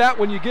to do that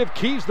when you give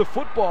Keys the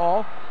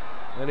football,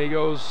 and he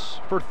goes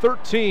for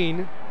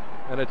 13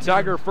 and a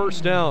Tiger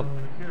first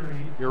down.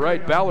 You're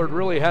right, Ballard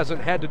really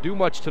hasn't had to do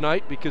much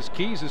tonight because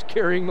Keys is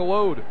carrying the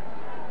load.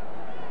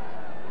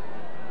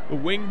 The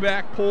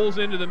wingback pulls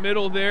into the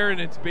middle there, and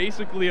it's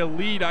basically a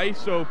lead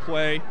ISO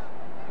play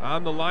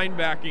on the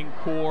linebacking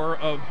core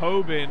of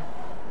Hoban,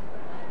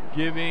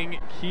 giving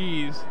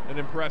Keys an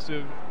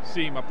impressive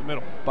seam up the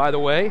middle. By the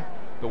way,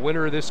 the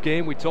winner of this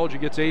game, we told you,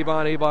 gets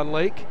Avon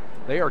Lake.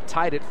 They are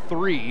tied at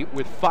 3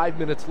 with 5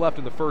 minutes left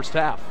in the first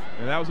half.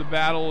 And that was a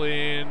battle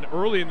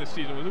early in the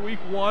season. Was it week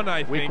 1,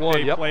 I think,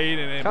 they played?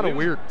 And kind of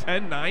weird.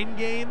 10-9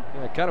 game?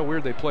 Yeah, kind of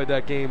weird they played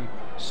that game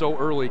so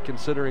early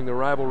considering the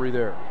rivalry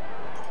there.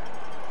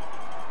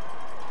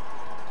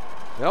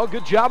 Well,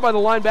 good job by the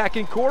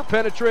linebacking core,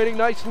 penetrating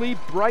nicely.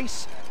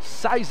 Bryce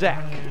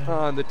Sizak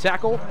on the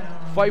tackle.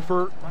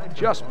 Pfeiffer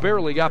just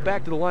barely got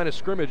back to the line of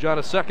scrimmage on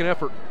a second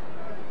effort.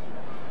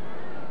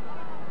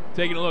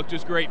 Taking a look,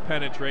 just great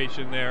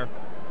penetration there.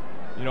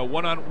 You know,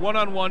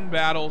 one-on-one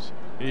battles.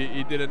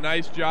 He did a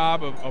nice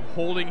job of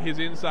holding his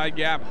inside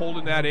gap,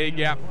 holding that A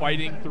gap,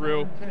 fighting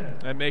through,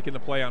 and making the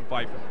play on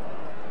Pfeiffer.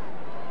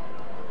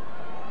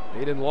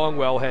 Aiden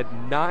Longwell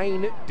had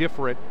 9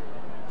 different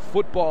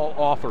football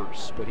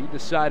offers, but he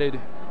decided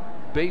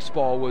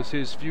baseball was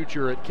his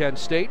future at Kent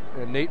State,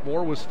 and Nate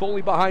Moore was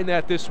fully behind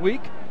that this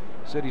week.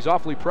 Said he's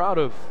awfully proud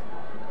of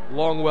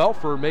Longwell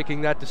for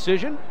making that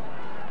decision.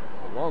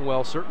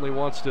 Longwell certainly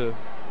wants to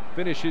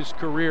finish his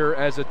career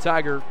as a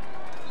Tiger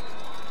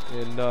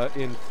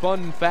in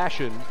fun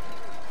fashion.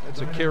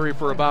 That's a carry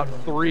for about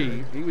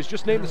 3. He was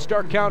just named the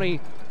Stark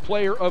County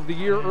Player of the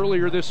Year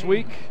earlier this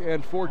week,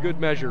 and for good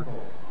measure.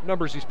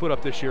 Numbers he's put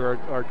up this year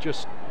are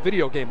just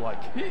video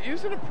game-like.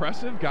 He's an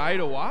impressive guy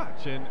to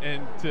watch,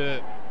 and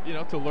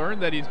to learn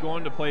that he's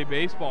going to play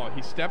baseball.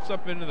 He steps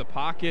up into the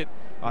pocket.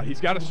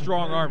 He's got a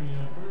strong arm.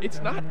 It's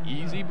not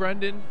easy,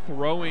 Brendan,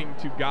 throwing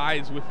to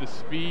guys with the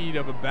speed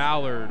of a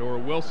Ballard or a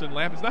Wilson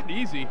Lamp. It's not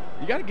easy.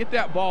 You got to get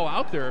that ball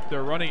out there if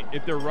they're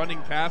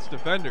running past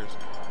defenders.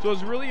 So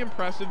it's really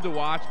impressive to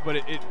watch, but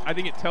I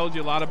think it tells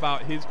you a lot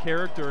about his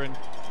character, and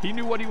he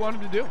knew what he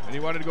wanted to do, and he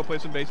wanted to go play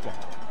some baseball.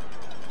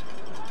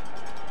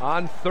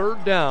 On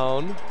third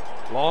down,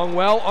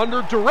 Longwell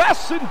under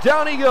duress, and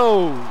down he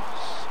goes.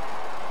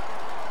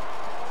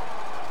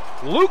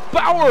 Luke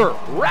Bauer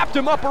wrapped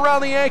him up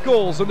around the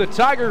ankles, and the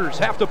Tigers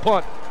have to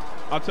punt.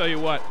 I'll tell you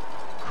what,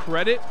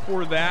 credit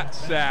for that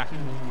sack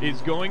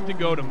is going to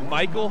go to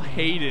Michael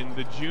Hayden,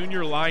 the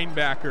junior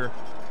linebacker.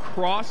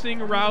 Crossing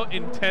route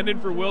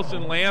intended for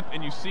Wilson Lamp,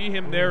 and you see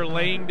him there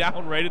laying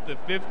down right at the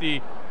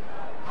 50.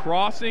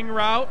 Crossing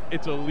route,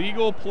 it's a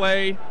legal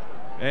play,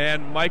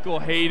 and Michael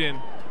Hayden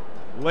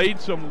laid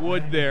some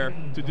wood there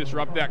to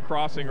disrupt that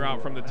crossing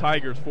route from the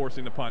Tigers,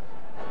 forcing the punt.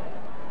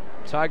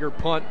 Tiger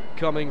punt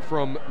coming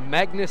from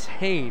Magnus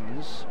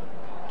Haynes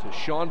to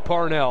Sean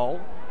Parnell.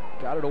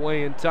 Got it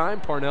away in time.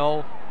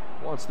 Parnell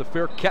wants the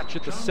fair catch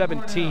at the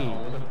 17.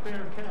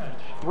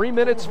 3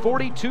 minutes,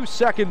 42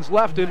 seconds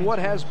left in what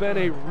has been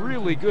a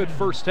really good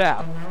first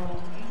half.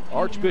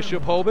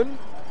 Archbishop Hoban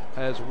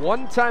has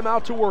 1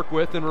 timeout to work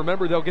with, and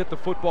remember, they'll get the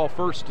football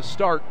first to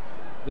start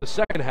the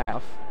second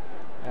half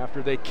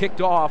after they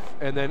kicked off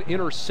and then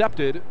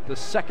intercepted the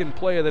second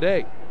play of the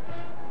day.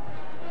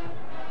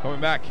 Coming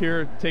back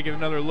here, taking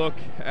another look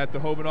at the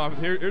Hoban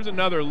offense. Here's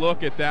another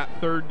look at that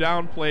third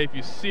down play. If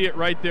you see it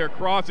right there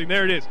crossing,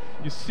 there it is.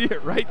 You see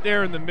it right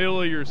there in the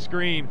middle of your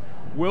screen.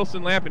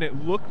 Wilson Lamp, and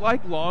it looked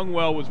like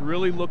Longwell was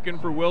really looking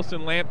for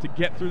Wilson Lamp to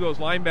get through those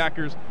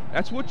linebackers.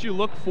 That's what you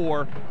look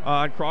for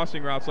on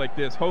crossing routes like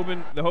this. The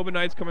Hoban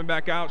Knights coming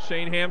back out.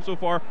 Shane Ham so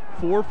far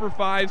 4 for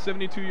 5,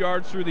 72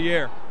 yards through the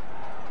air.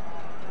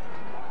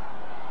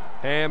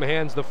 Ham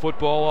hands the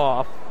football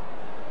off,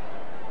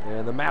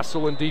 and the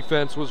Massillon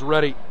defense was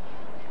ready.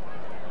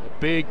 A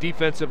big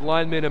defensive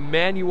lineman,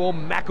 Emmanuel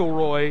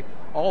McElroy,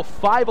 all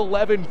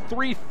 5'11",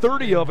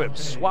 330 of him,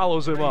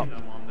 swallows him up.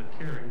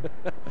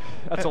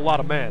 That's a lot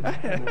of man.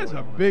 That's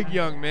a big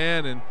young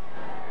man, and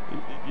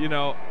you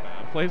know,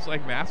 a place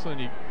like Massillon,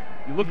 you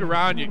look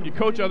around, you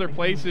coach other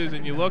places,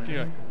 and you look, and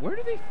you're like, where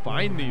do they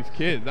find these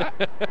kids?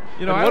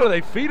 You know, what do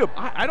they feed them?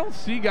 I don't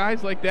see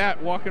guys like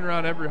that walking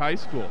around every high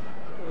school.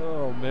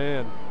 Oh,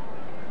 man.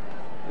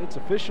 It's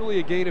officially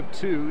a gain of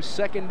 2,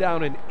 2nd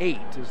down and 8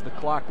 as the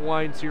clock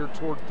winds here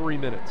toward 3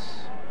 minutes.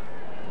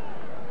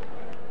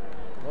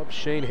 Love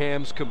Shane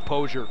Ham's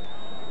composure.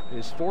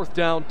 His 4th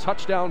down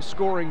touchdown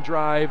scoring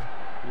drive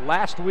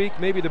last week,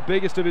 maybe the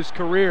biggest of his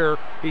career.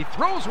 He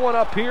throws one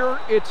up here.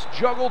 It's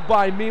juggled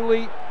by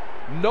Mealy.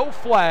 No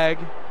flag,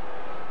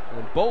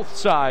 and both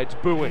sides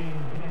booing.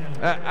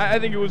 I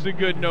think it was a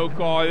good no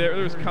call. There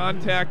was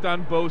contact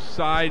on both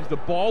sides. The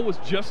ball was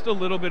just a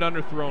little bit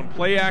underthrown.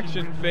 Play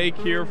action fake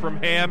here from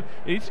Ham.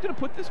 And he's going to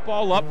put this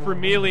ball up for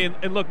Mealy.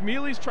 And look,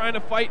 Mealy's trying to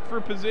fight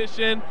for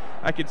position.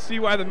 I could see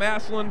why the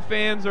Massillon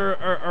fans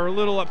are a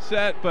little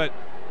upset, but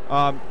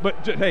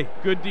hey,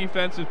 good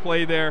defensive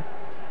play there.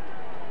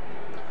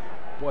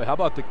 Boy, how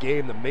about the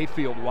game the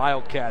Mayfield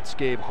Wildcats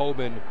gave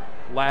Hoban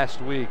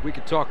last week? We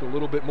could talk a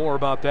little bit more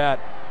about that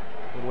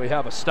when we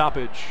have a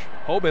stoppage.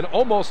 Hoban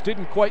almost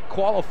didn't quite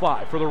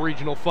qualify for the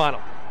regional final.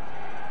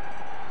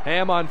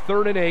 Ham on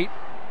 3rd and 8,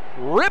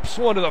 rips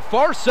one to the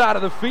far side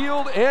of the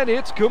field, and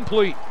it's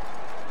complete.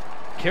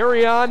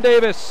 Carry on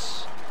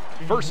Davis,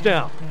 1st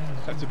down.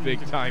 That's a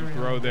big time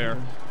throw there.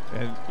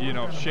 And, you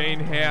know, Shane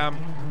Ham,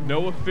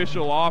 no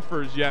official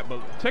offers yet, but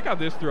check out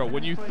this throw.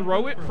 When you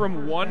throw it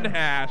from one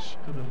hash,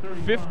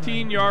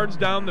 15 yards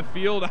down the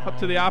field out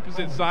to the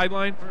opposite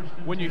sideline,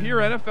 when you hear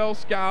NFL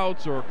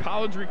scouts or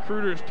college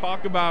recruiters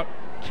talk about,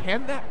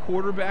 can that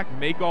quarterback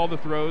make all the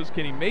throws?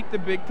 Can he make the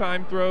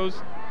big-time throws?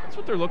 That's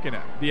what they're looking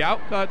at. The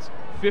outcuts,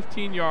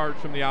 15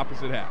 yards from the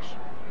opposite hash.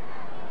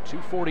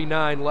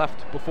 2:49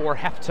 left before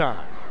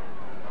halftime.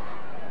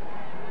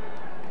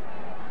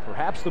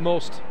 Perhaps the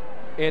most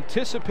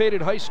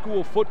anticipated high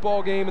school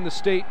football game in the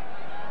state,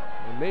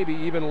 and maybe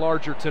even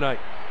larger tonight.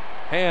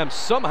 Ham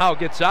somehow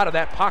gets out of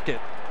that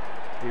pocket.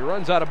 He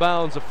runs out of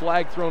bounds, a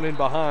flag thrown in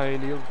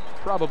behind. He'll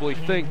probably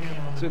think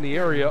it's in the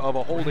area of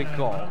a holding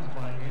call.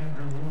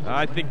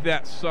 I think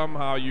that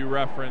somehow you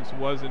referenced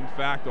was in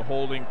fact a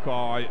holding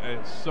call.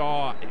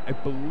 I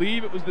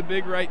believe it was the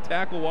big right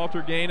tackle,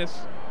 Walter Gaines.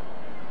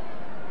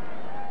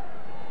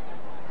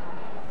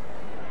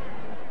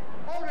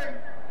 Holding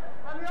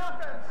on the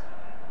offense,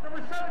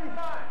 number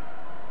 75.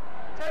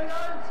 10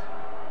 yards,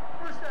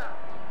 1st down.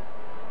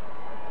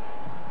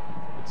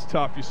 It's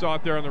tough. You saw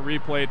it there on the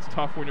replay. It's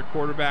tough when your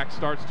quarterback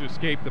starts to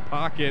escape the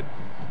pocket.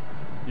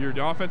 You're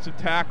the offensive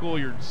tackle.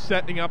 You're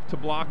setting up to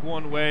block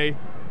one way.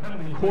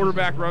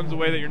 Quarterback runs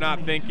away that you're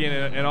not thinking,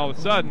 and all of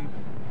a sudden,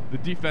 the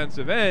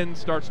defensive end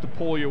starts to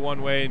pull you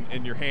one way,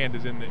 and your hand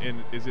is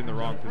in the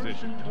wrong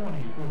position.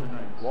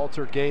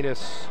 Walter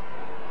Gaines,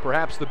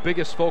 perhaps the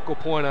biggest focal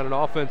point on an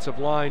offensive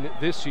line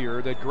this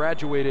year, that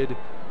graduated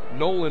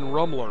Nolan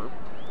Rumler,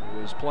 who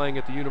is playing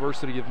at the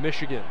University of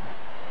Michigan.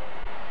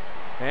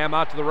 Ham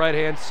out to the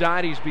right-hand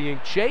side. He's being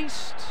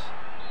chased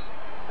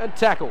and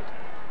tackled.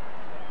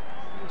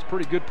 It's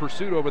pretty good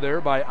pursuit over there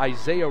by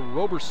Isaiah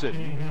Roberson.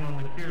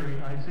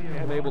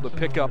 Ham able to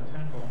pick up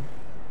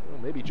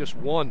maybe just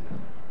one.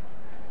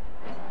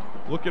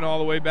 Looking all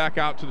the way back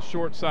out to the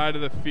short side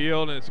of the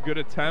field, and it's a good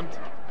attempt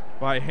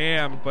by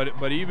Ham,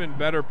 but even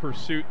better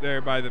pursuit there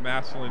by the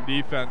Massillon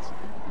defense.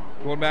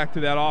 Going back to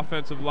that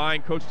offensive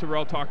line, Coach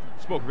Terrell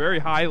spoke very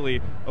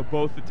highly of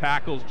both the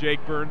tackles,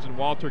 Jake Burns and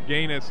Walter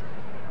Gaines.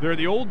 They're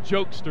the old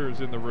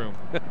jokesters in the room.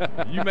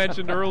 You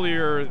mentioned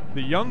earlier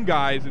the young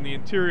guys in the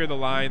interior of the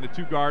line, the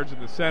 2 guards in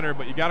the center,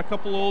 but you got a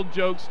couple old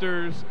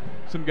jokesters,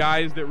 some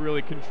guys that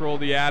really control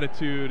the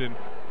attitude. And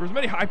for as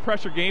many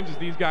high-pressure games as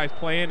these guys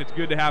play in, it's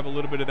good to have a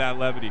little bit of that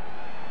levity.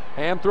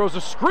 Ham throws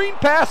a screen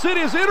pass. It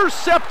is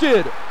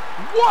intercepted.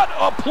 What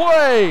a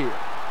play!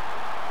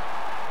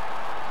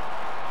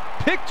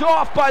 Picked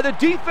off by the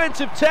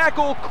defensive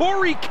tackle,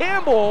 Corey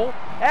Campbell,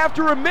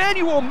 after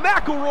Emmanuel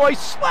McElroy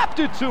slapped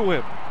it to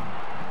him.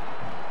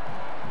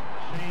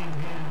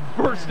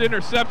 First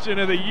interception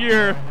of the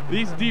year.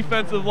 These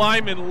defensive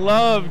linemen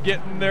love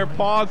getting their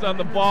paws on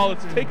the ball.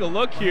 Let's take a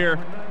look here.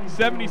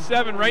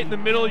 77 right in the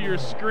middle of your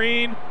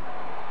screen.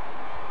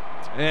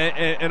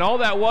 And all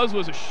that was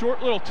a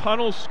short little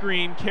tunnel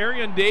screen.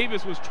 Carrion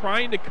Davis was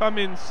trying to come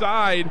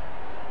inside,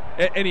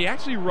 and he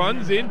actually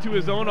runs into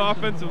his own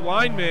offensive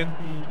lineman.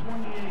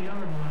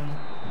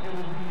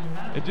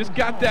 It just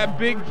got that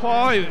big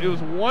paw. It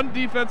was one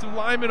defensive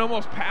lineman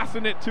almost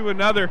passing it to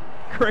another.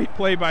 Great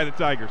play by the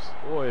Tigers.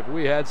 Boy, if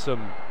we had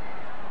some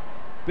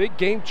Big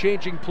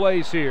game-changing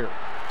plays here.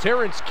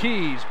 Terrence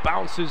Keys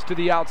bounces to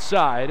the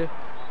outside,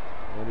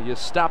 and he is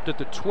stopped at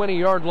the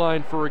 20-yard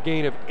line for a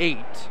gain of 8.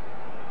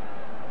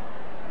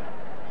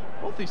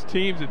 Both these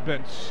teams have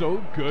been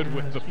so good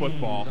with the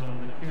football.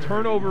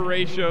 Turnover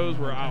ratios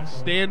were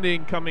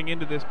outstanding coming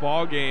into this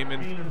ball game,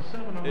 and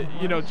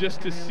you know, just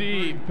to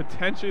see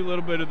potentially a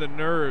little bit of the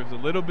nerves, a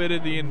little bit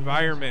of the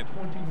environment,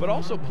 but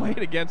also playing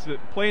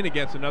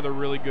against another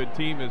really good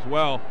team as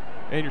well.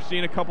 And you're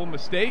seeing a couple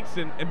mistakes,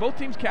 and both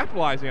teams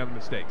capitalizing on the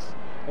mistakes.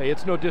 Hey,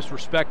 it's no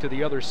disrespect to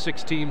the other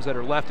 6 teams that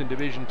are left in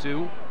Division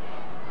II.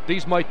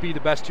 These might be the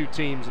best 2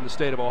 teams in the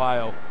state of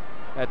Ohio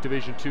at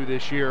Division II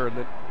this year, and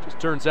it just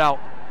turns out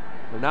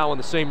they're now in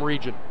the same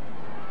region.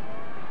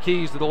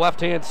 Keys to the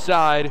left-hand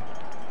side.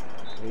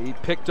 He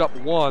picked up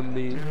 1.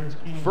 The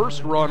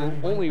first run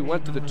only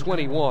went to the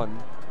 21.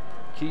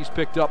 Keys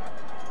picked up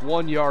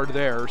 1 yard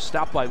there,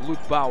 stopped by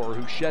Luke Bauer,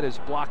 who shed his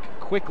block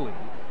quickly.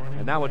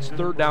 And now it's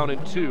 3rd down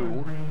and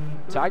 2.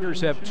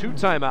 Tigers have 2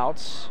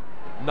 timeouts.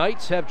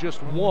 Knights have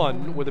just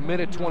 1 with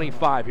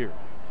 1:25 here.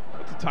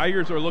 What the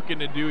Tigers are looking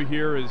to do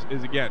here is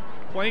again,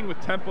 playing with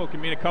tempo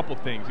can mean a couple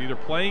things, either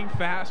playing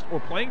fast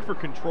or playing for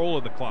control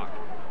of the clock.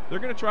 They're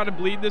going to try to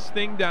bleed this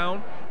thing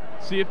down,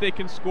 see if they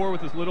can score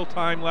with as little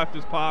time left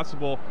as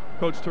possible.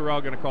 Coach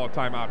Terrell going to call a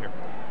timeout here.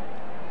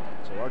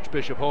 So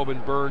Archbishop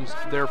Hoban burns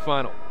their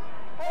final.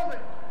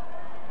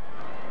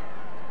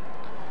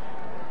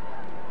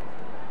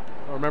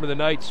 Remember, the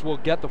Knights will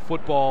get the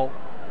football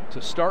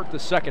to start the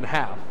second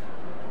half,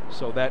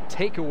 so that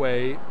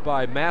takeaway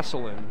by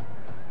Massillon,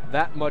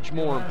 that much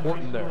more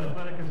important there.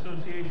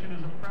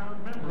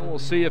 And we'll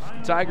see if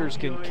Tigers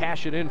can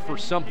cash it in for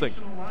something.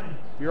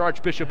 If you're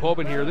Archbishop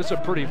Hoban here, this is a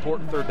pretty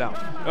important 3rd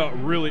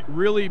down. Really,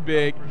 really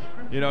big.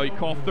 You know, you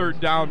call 3rd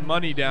down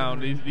money down.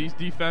 These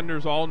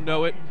defenders all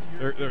know it.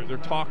 They're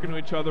talking to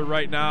each other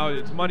right now.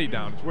 It's money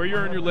down. It's where you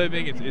earn your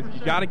living. You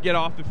got to get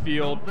off the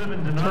field,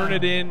 turn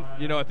it in.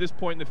 You know, at this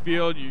point in the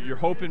field, you're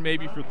hoping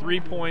maybe for 3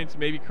 points,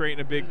 maybe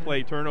creating a big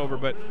play turnover.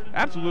 But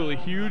absolutely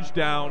huge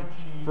down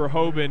for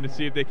Hoban to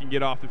see if they can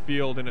get off the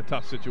field in a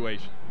tough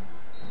situation.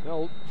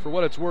 Well, for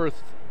what it's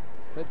worth,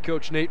 head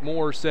coach Nate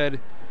Moore said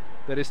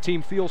that his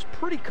team feels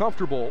pretty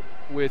comfortable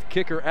with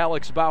kicker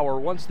Alex Bauer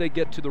once they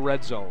get to the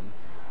red zone.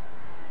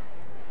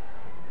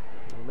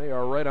 And they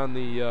are right on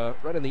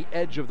the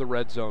edge of the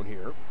red zone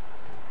here.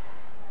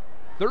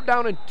 3rd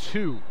down and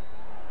 2.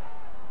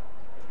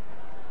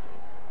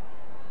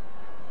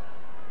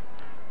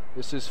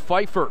 This is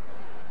Pfeiffer.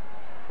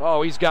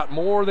 Oh, he's got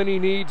more than he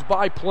needs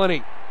by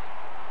plenty.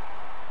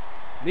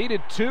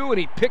 Needed 2, and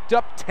he picked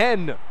up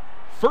 10.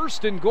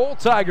 1st and goal,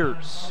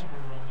 Tigers.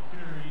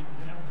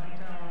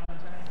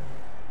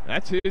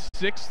 That's his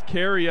 6th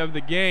carry of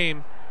the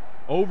game.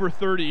 Over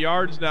 30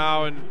 yards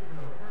now, and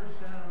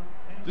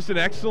just an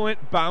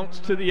excellent bounce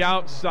to the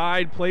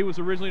outside. Play was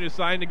originally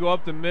designed to go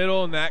up the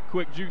middle, and that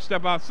quick juke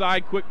step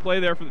outside, quick play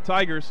there for the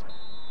Tigers.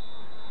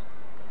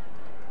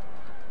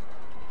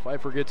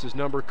 Pfeiffer gets his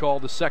number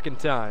called the 2nd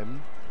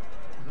time.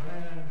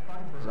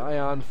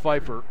 Zion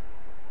Pfeiffer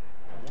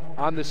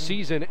on the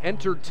season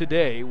entered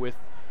today with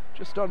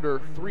just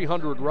under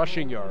 300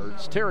 rushing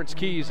yards. Terrence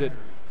Keys at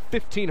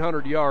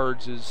 1,500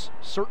 yards is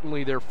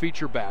certainly their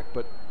feature back,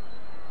 but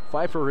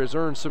Pfeiffer has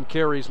earned some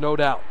carries, no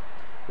doubt.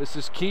 This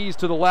is Keys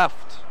to the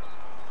left.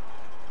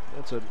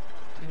 That's a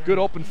good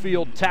open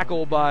field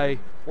tackle by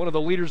one of the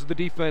leaders of the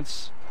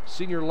defense,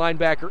 senior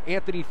linebacker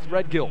Anthony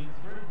Threadgill.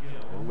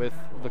 And with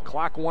the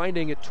clock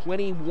winding at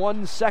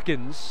 21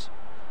 seconds,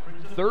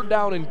 3rd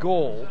down and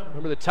goal.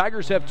 Remember, the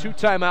Tigers have 2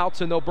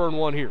 timeouts, and they'll burn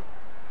 1 here.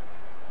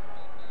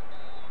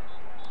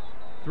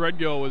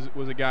 Threadgill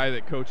was a guy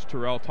that Coach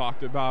Terrell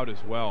talked about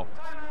as well.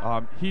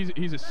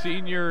 He's a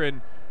senior,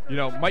 and you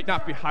know, might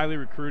not be highly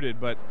recruited,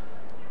 but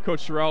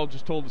Coach Terrell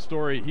just told the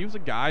story. He was a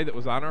guy that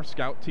was on our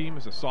scout team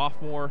as a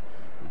sophomore,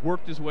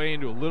 worked his way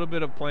into a little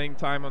bit of playing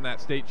time on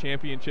that state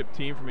championship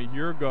team from a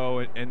year ago,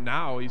 and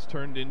now he's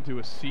turned into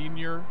a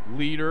senior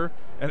leader,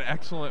 an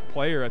excellent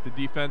player at the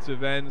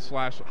defensive end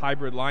 /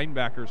 hybrid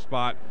linebacker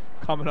spot,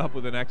 coming up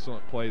with an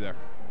excellent play there.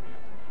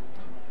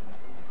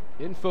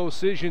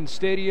 Infocision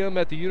Stadium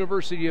at the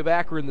University of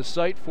Akron, the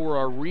site for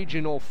our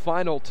regional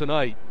final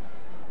tonight.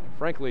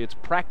 Frankly, it's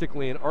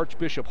practically in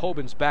Archbishop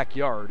Hoban's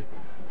backyard.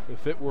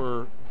 If it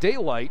were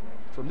daylight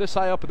from this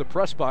high up in the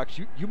press box,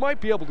 you might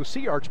be able to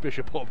see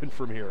Archbishop Hoban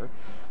from here.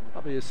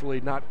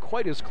 Obviously not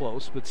quite as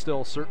close, but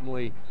still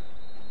certainly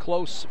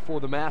close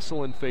for the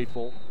Massillon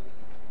faithful.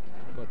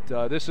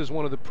 But this is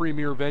one of the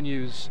premier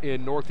venues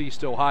in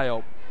Northeast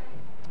Ohio.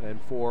 And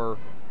for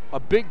a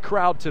big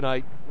crowd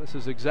tonight, this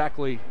is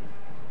exactly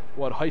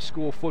what high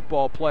school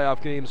football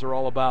playoff games are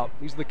all about.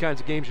 These are the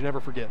kinds of games you never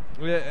forget.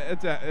 Yeah,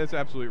 that's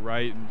absolutely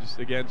right. And just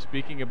again,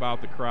 speaking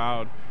about the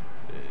crowd,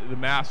 the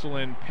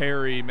Massillon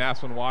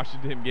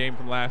Washington game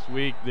from last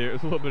week, there's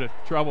a little bit of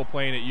trouble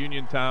playing at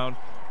Uniontown.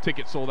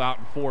 Tickets sold out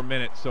in 4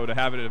 minutes, so to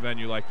have it at a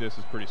venue like this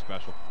is pretty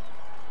special.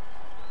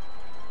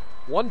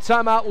 1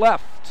 timeout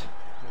left.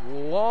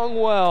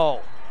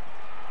 Longwell.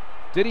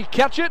 Did he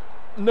catch it?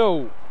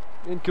 No.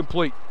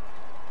 Incomplete.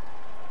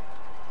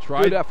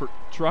 Good effort.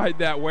 Tried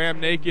that wham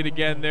naked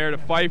again there to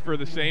Pfeiffer,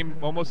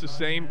 almost the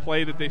same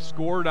play that they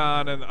scored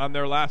on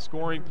their last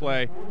scoring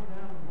play.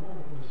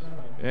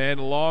 And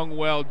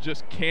Longwell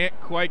just can't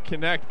quite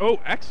connect. Oh,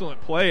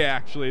 excellent play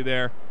actually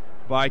there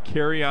by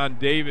Carryon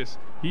Davis.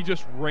 He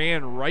just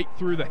ran right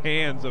through the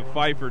hands of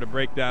Pfeiffer to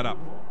break that up.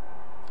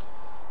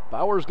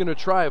 Bauer's going to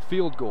try a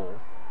field goal.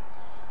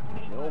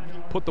 They'll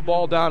put the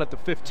ball down at the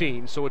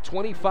 15, so a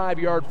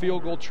 25-yard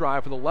field goal try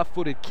for the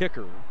left-footed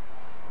kicker.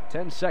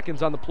 10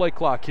 seconds on the play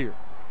clock here.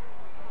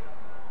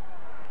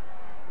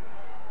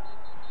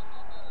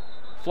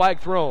 Flag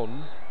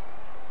thrown.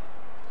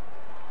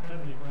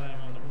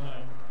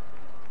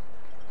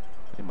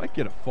 They might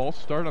get a false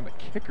start on the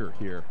kicker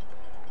here.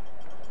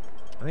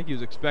 I think he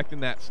was expecting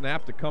that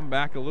snap to come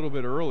back a little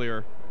bit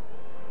earlier,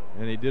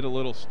 and he did a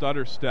little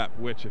stutter step,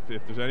 which if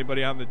there's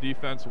anybody on the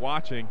defense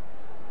watching,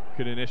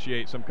 could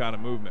initiate some kind of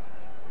movement.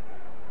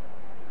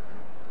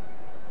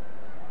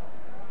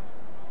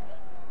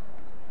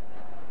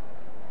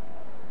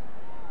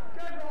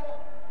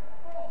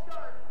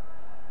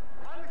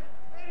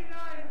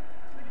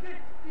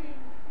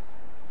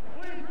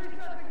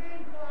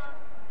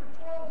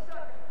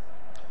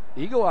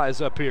 Eagle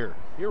eyes up here.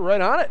 You're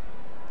right on it.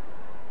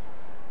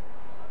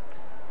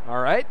 All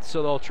right,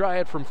 so they'll try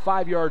it from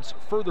 5 yards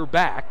further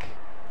back.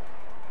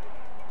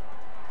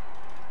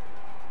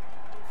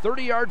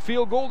 30-yard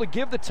field goal to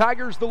give the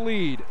Tigers the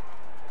lead.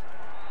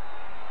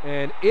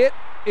 And it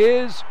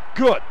is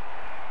good.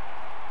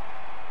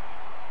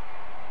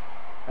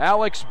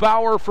 Alex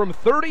Bauer from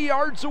 30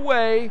 yards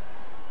away,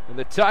 and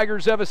the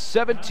Tigers have a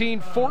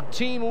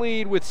 17-14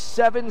 lead with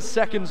 7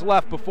 seconds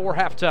left before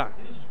halftime.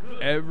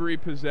 Every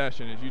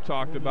possession, as you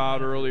talked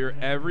about earlier,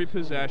 every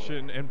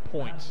possession and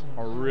points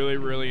are really,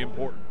 really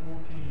important.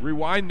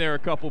 Rewind there a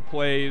couple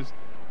plays.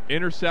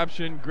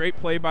 Interception, great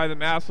play by the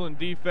Massillon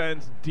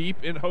defense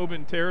deep in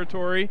Hoban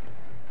territory.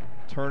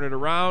 Turn it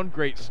around,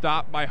 great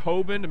stop by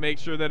Hoban to make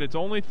sure that it's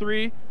only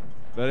 3.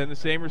 But in the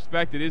same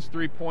respect, it is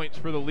 3 points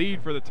for the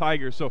lead for the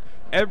Tigers. So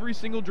every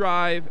single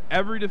drive,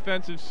 every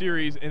defensive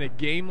series in a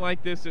game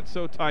like this that's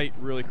so tight,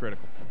 really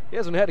critical. He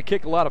hasn't had to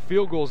kick a lot of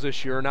field goals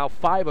this year, now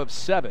 5 of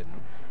 7.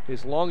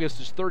 His longest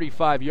is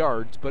 35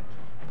 yards, but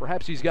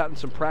perhaps he's gotten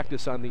some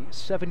practice on the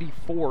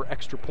 74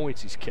 extra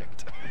points he's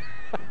kicked.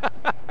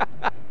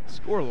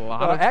 Score a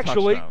lot of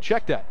actually, touchdowns.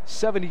 Check that,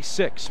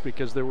 76,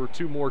 because there were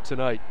 2 more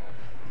tonight.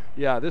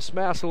 Yeah, this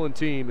Massillon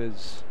team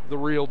is the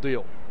real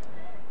deal.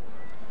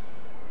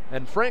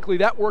 And frankly,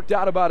 that worked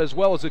out about as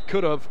well as it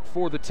could have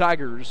for the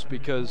Tigers,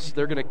 because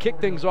they're going to kick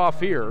things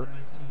off here,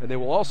 and they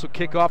will also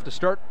kick off to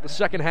start the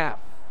second half.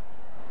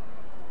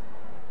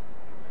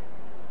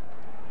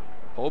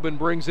 Hoban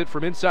brings it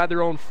from inside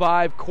their own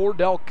 5.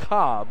 Cordell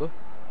Cobb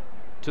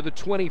to the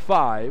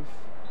 25.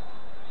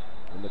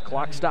 And the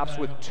clock stops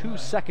with 2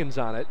 seconds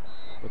on it,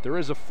 but there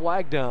is a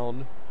flag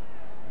down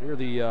near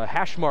the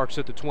hash marks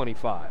at the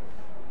 25.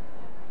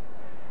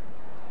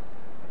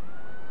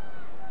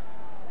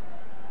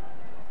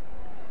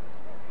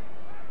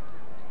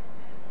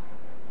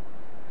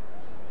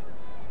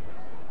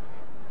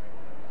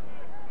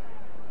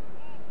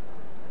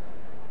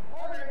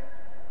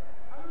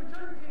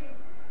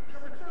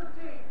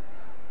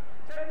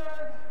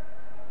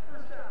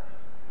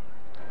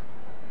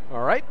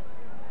 All right,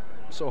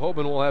 so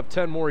Hoban will have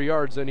 10 more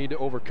yards they need to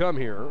overcome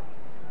here.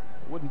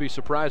 Wouldn't be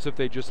surprised if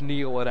they just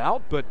kneel it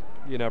out, but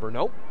you never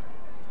know.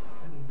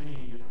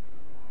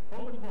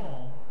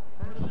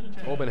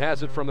 Hoban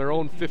has it from their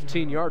own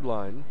 15-yard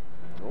line.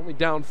 Only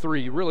down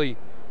 3. You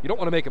don't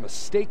want to make a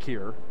mistake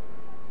here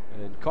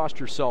and cost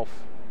yourself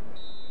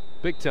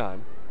big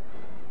time.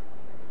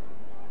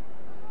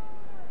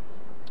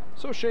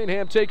 So Shane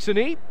Ham takes a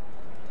knee.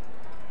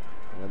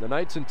 And the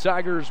Knights and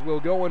Tigers will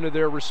go into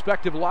their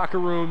respective locker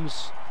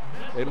rooms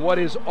in what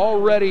is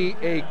already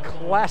a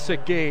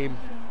classic game,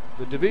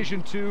 the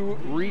Division II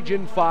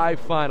Region 5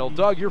 final.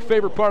 Doug, your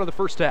favorite part of the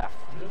first half?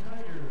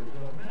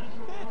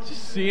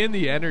 Just seeing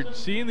the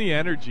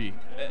energy,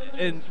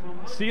 and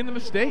seeing the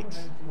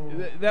mistakes.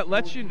 That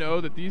lets you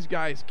know that these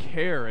guys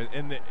care,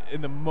 and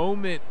the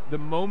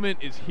moment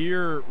is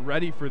here,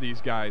 ready for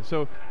these guys.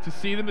 So to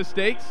see the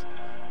mistakes,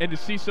 and to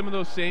see some of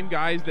those same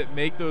guys that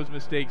make those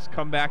mistakes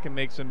come back and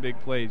make some big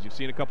plays. You've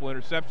seen a couple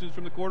interceptions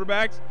from the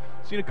quarterbacks.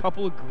 You've seen a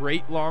couple of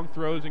great long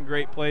throws and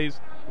great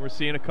plays. We're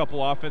seeing a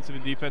couple offensive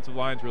and defensive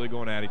lines really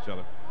going at each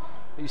other.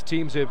 These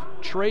teams have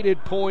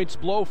traded points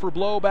blow for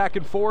blow back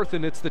and forth,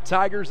 and it's the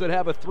Tigers that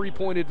have a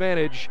 3-point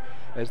advantage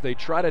as they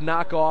try to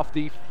knock off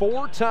the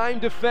 4-time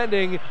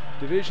defending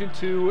Division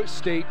II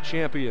state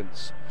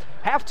champions.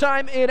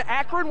 Halftime in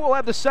Akron. We'll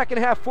have the second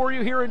half for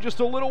you here in just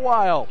a little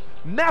while.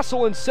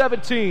 Massillon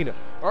 17,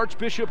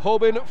 Archbishop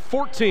Hoban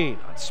 14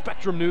 on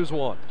Spectrum News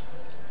 1.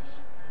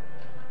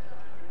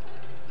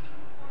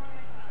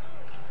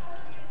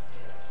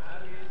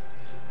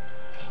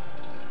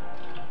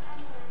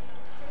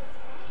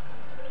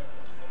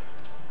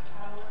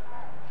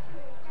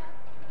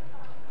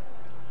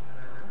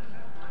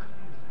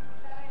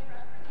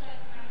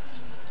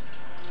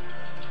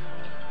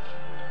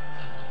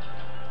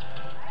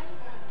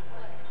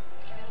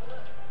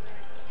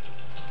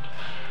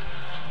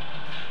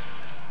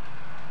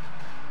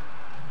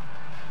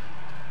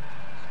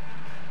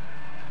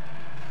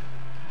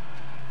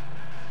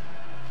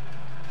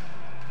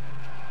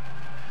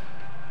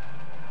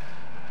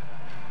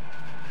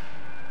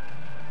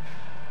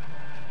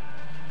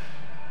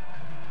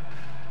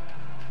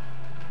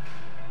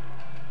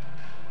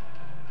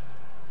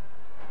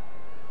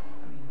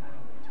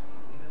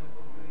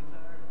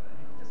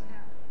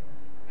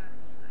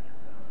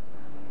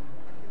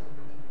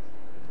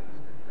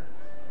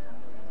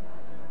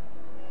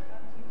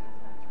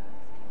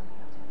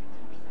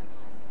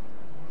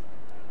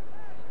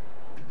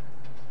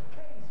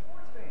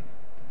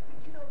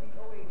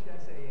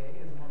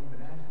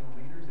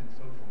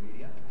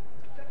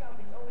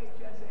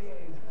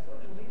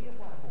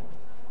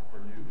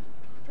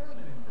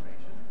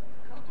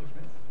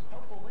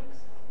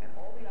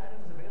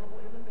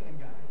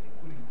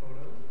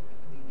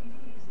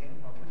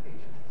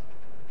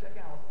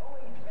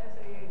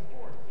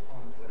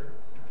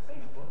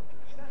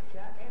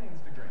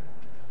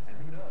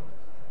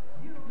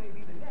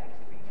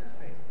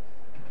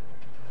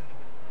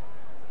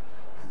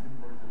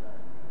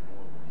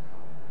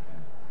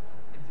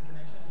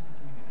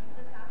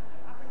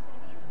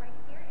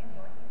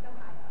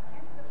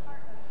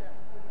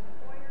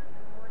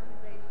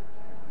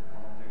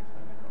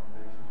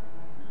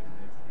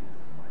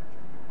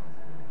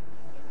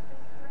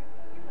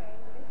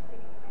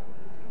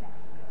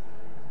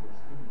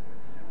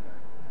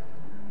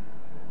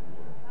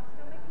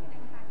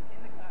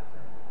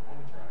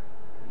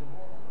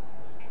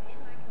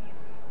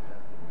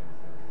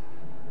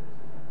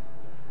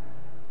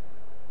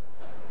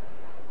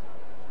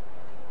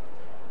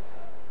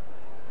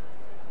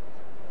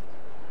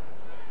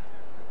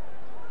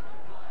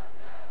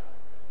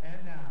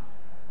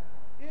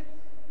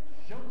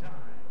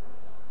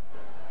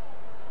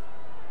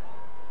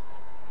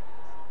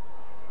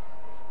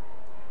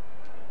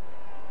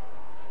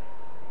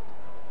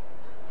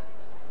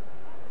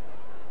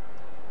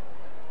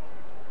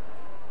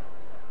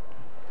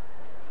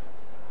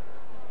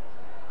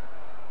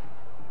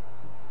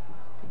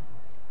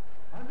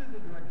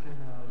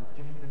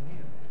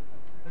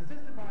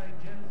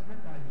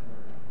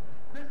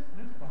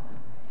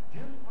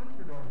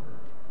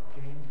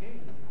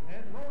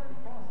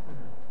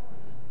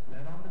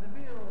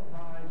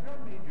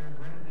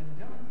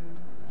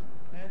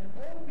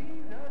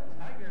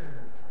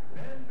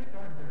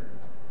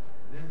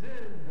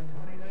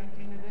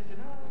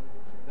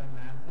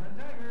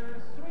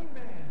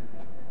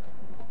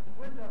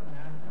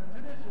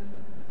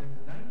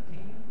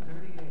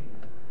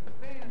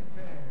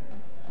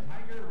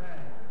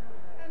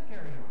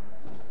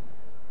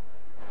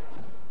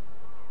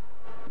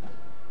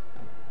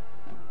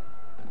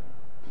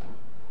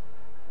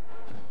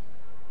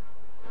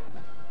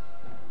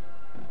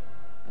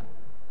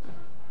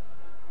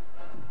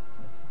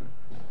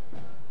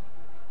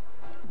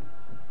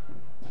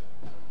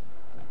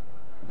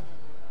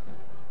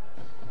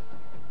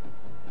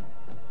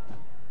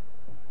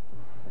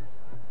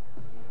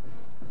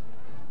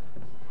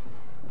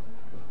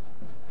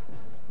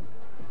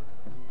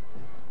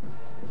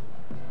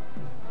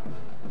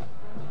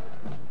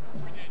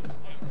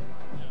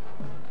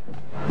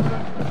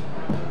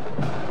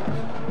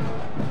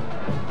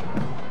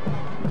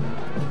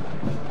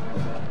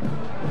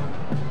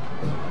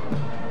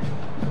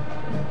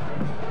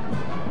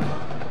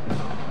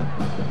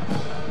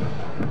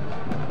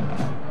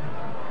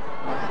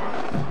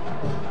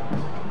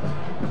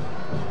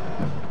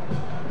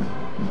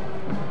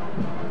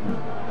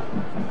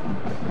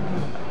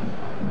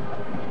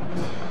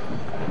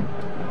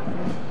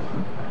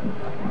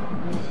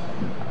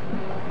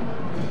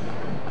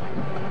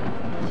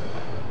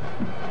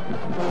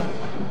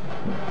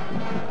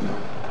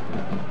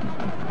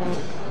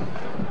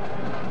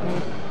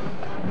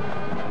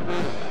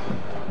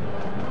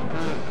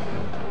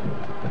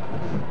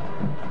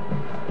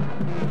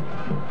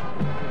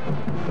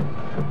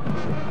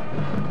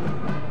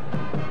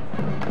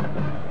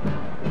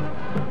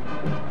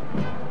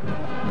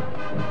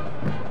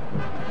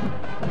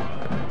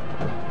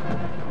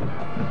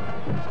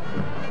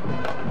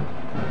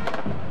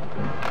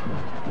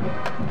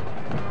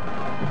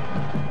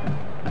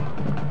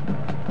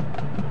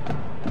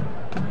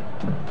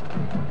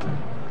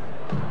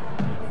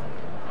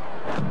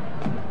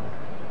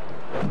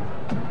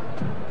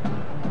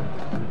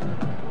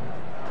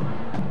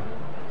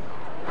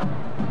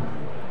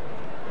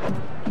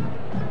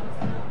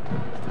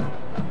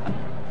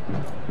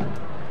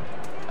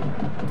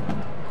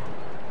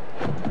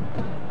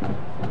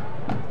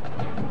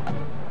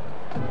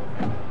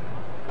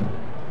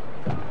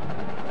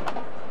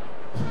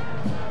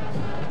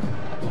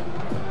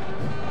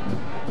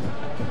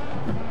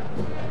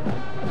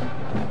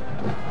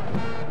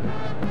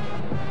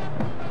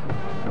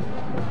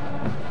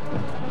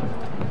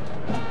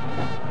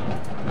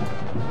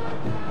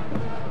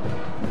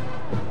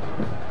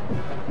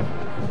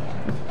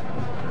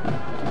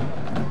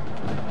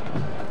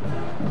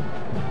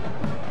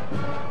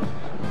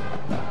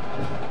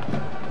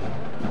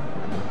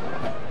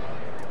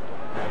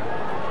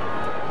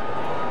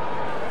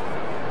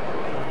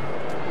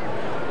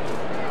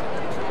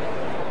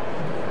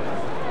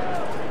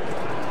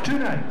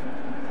 Tonight,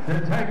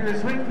 the Tiger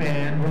Swing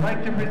Band would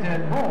like to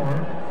present more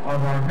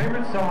of our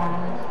favorite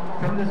songs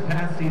from this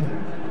past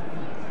season.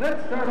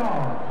 Let's start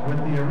off with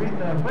the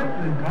Aretha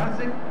Franklin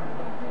classic,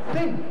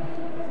 Think.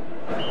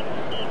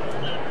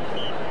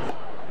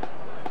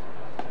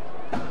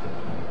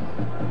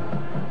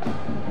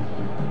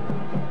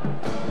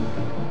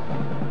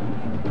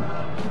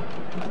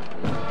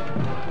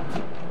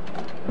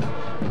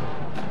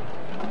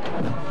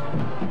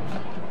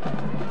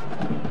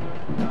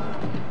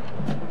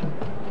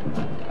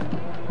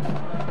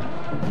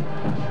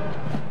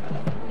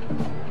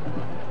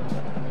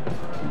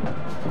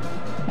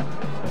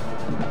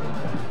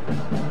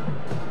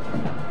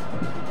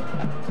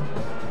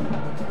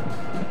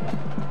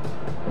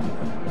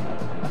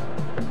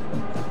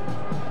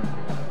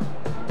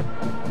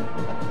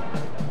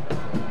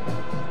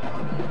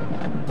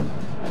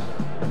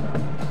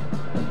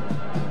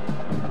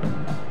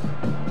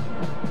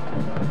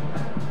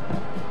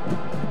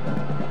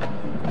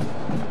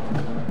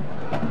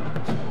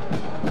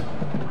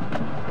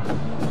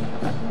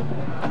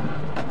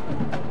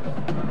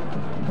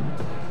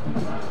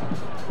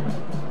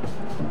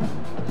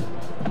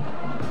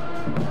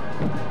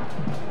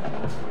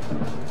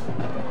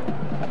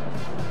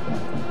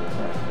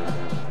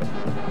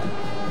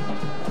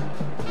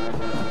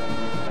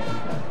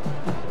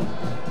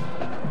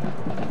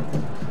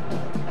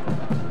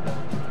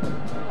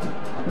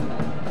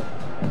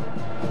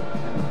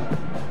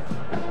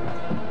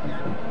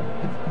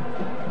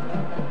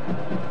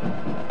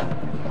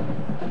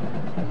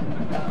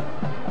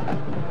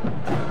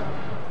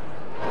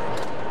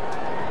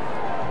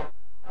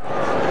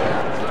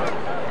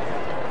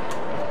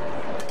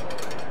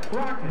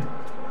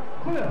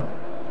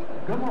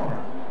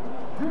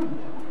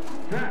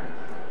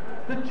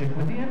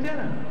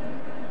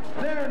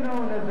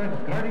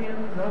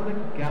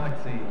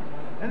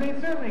 And they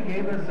certainly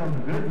gave us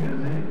some good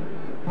music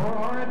for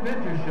our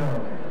adventure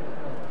show.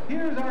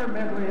 Here's our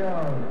medley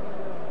of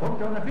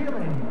Hooked on a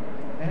Feeling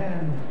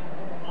and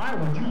I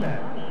Want You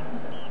Back.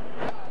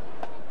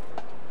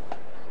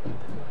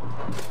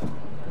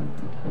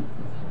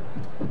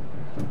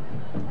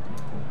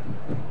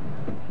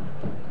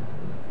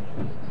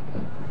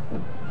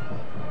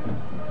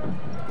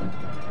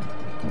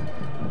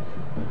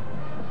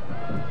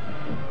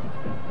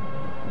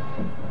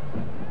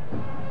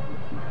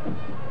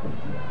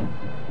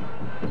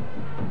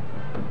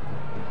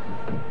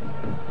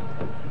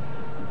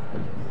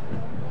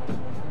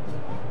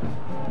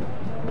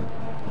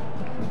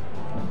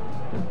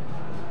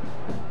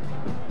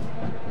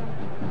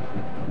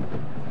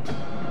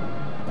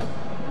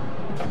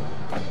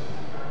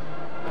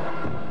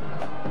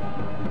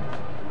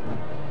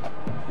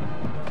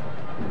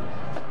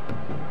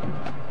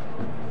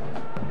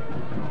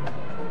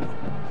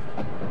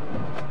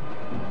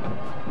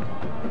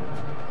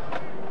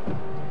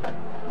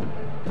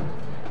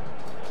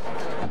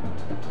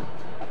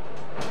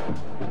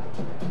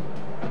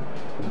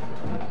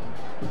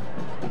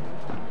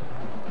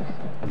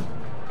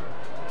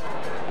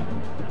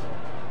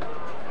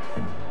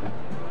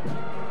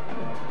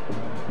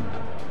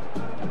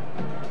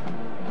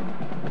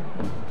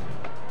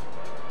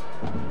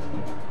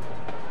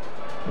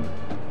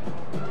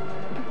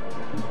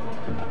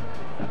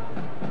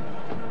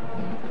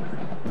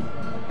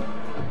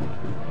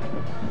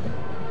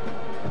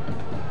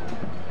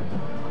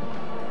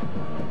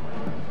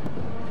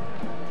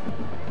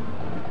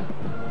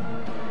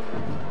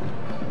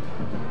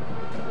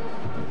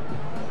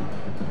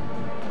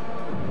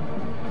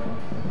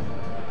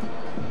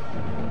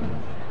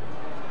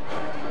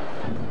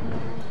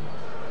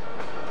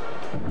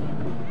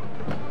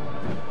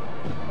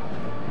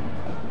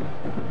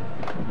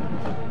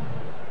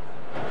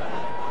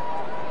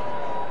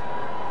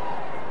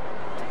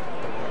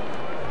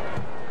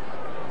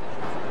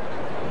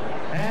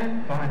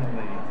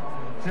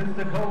 Since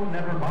the cold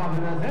never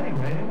bothered us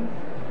anyway,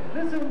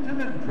 listen to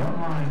the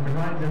drum line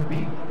provide the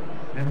beat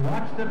and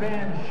watch the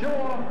band show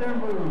off their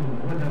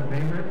moves with a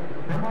favorite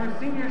from our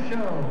senior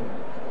show,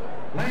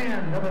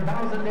 Land of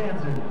 1,000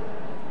 Dancers.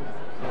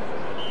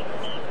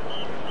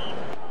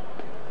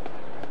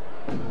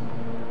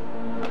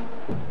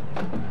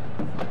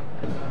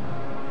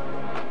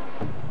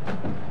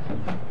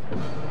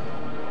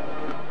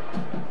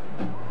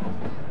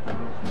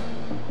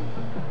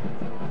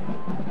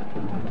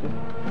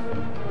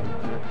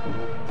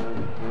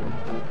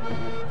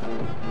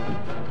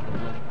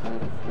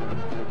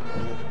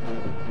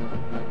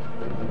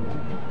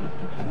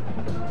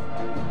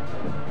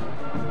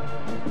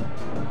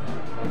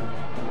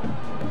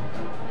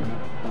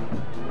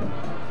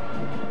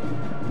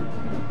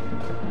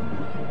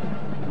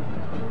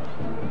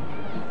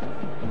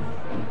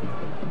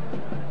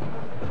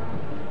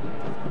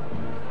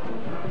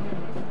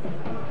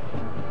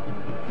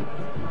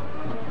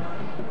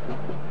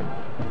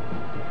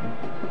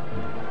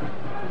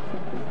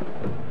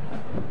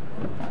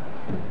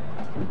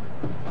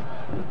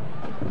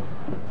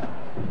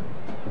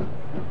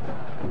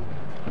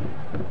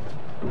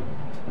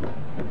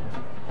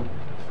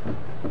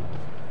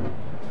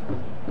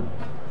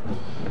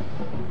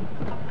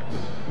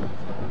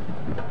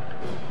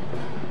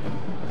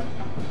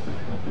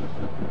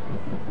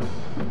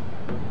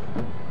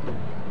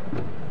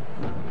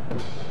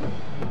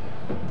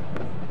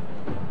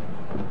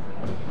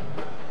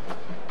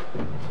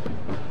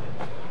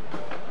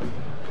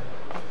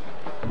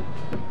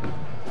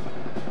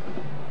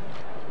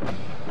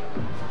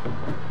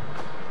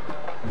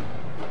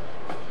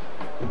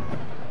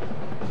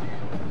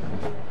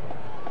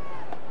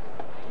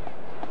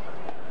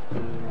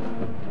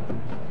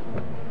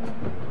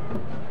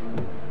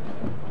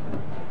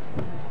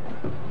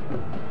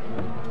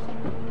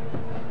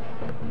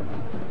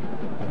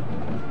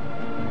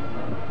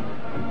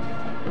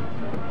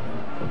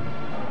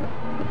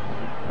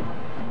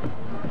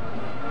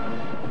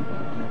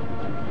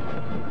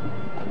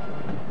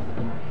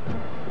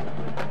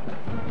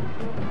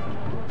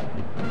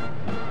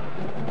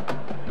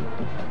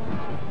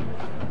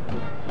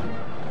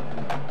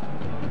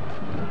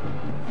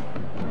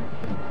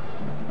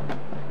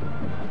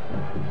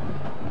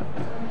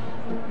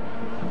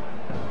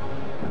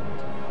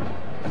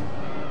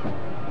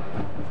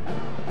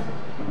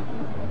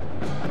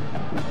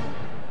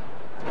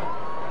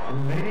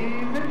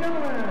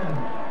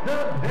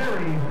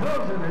 very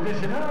frozen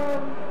edition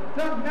of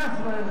the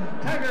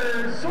Massillon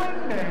Tiger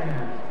Swing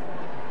Band.